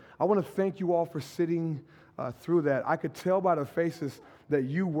Lord. I want to thank you all for sitting through that. I could tell by the faces that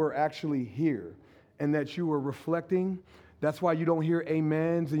you were actually here and that you were reflecting. That's why you don't hear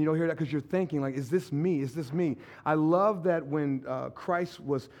amens and you don't hear that, because you're thinking, like, is this me? Is this me? I love that when Christ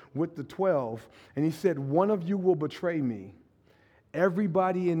was with the 12 and he said, one of you will betray me.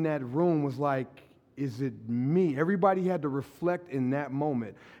 Everybody in that room was like, is it me? Everybody had to reflect in that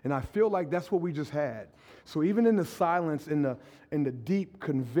moment. And I feel like that's what we just had. So even in the silence, in the deep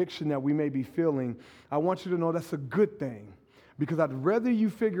conviction that we may be feeling, I want you to know that's a good thing. Because I'd rather you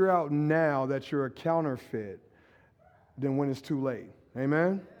figure out now that you're a counterfeit than when it's too late.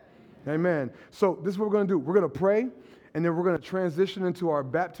 Amen? Amen. So this is what we're going to do. We're going to pray, and then we're going to transition into our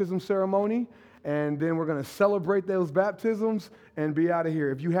baptism ceremony, and then we're going to celebrate those baptisms and be out of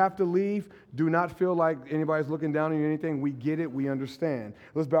here. If you have to leave, do not feel like anybody's looking down on you or anything. We get it. We understand.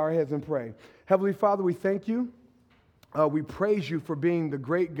 Let's bow our heads and pray. Heavenly Father, we thank you. We praise you for being the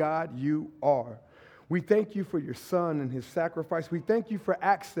great God you are. We thank you for your Son and his sacrifice. We thank you for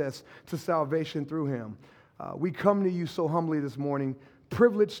access to salvation through him. We come to you so humbly this morning,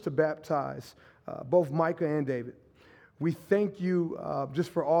 privileged to baptize both Micah and David. We thank you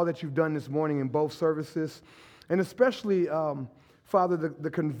just for all that you've done this morning in both services, and especially, Father, the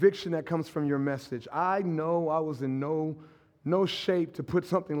conviction that comes from your message. I know I was in no shape to put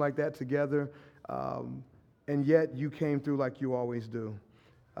something like that together, and yet you came through like you always do.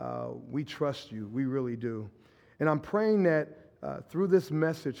 We trust you. We really do. And I'm praying that through this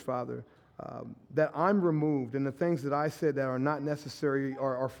message, Father, that I'm removed and the things that I said that are not necessary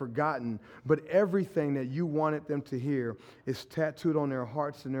are forgotten, but everything that you wanted them to hear is tattooed on their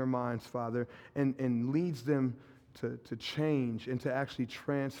hearts and their minds, Father, and leads them to change and to actually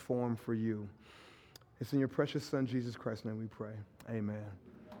transform for you. It's in your precious Son, Jesus Christ's name we pray. Amen.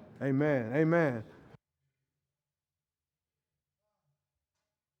 Amen. Amen.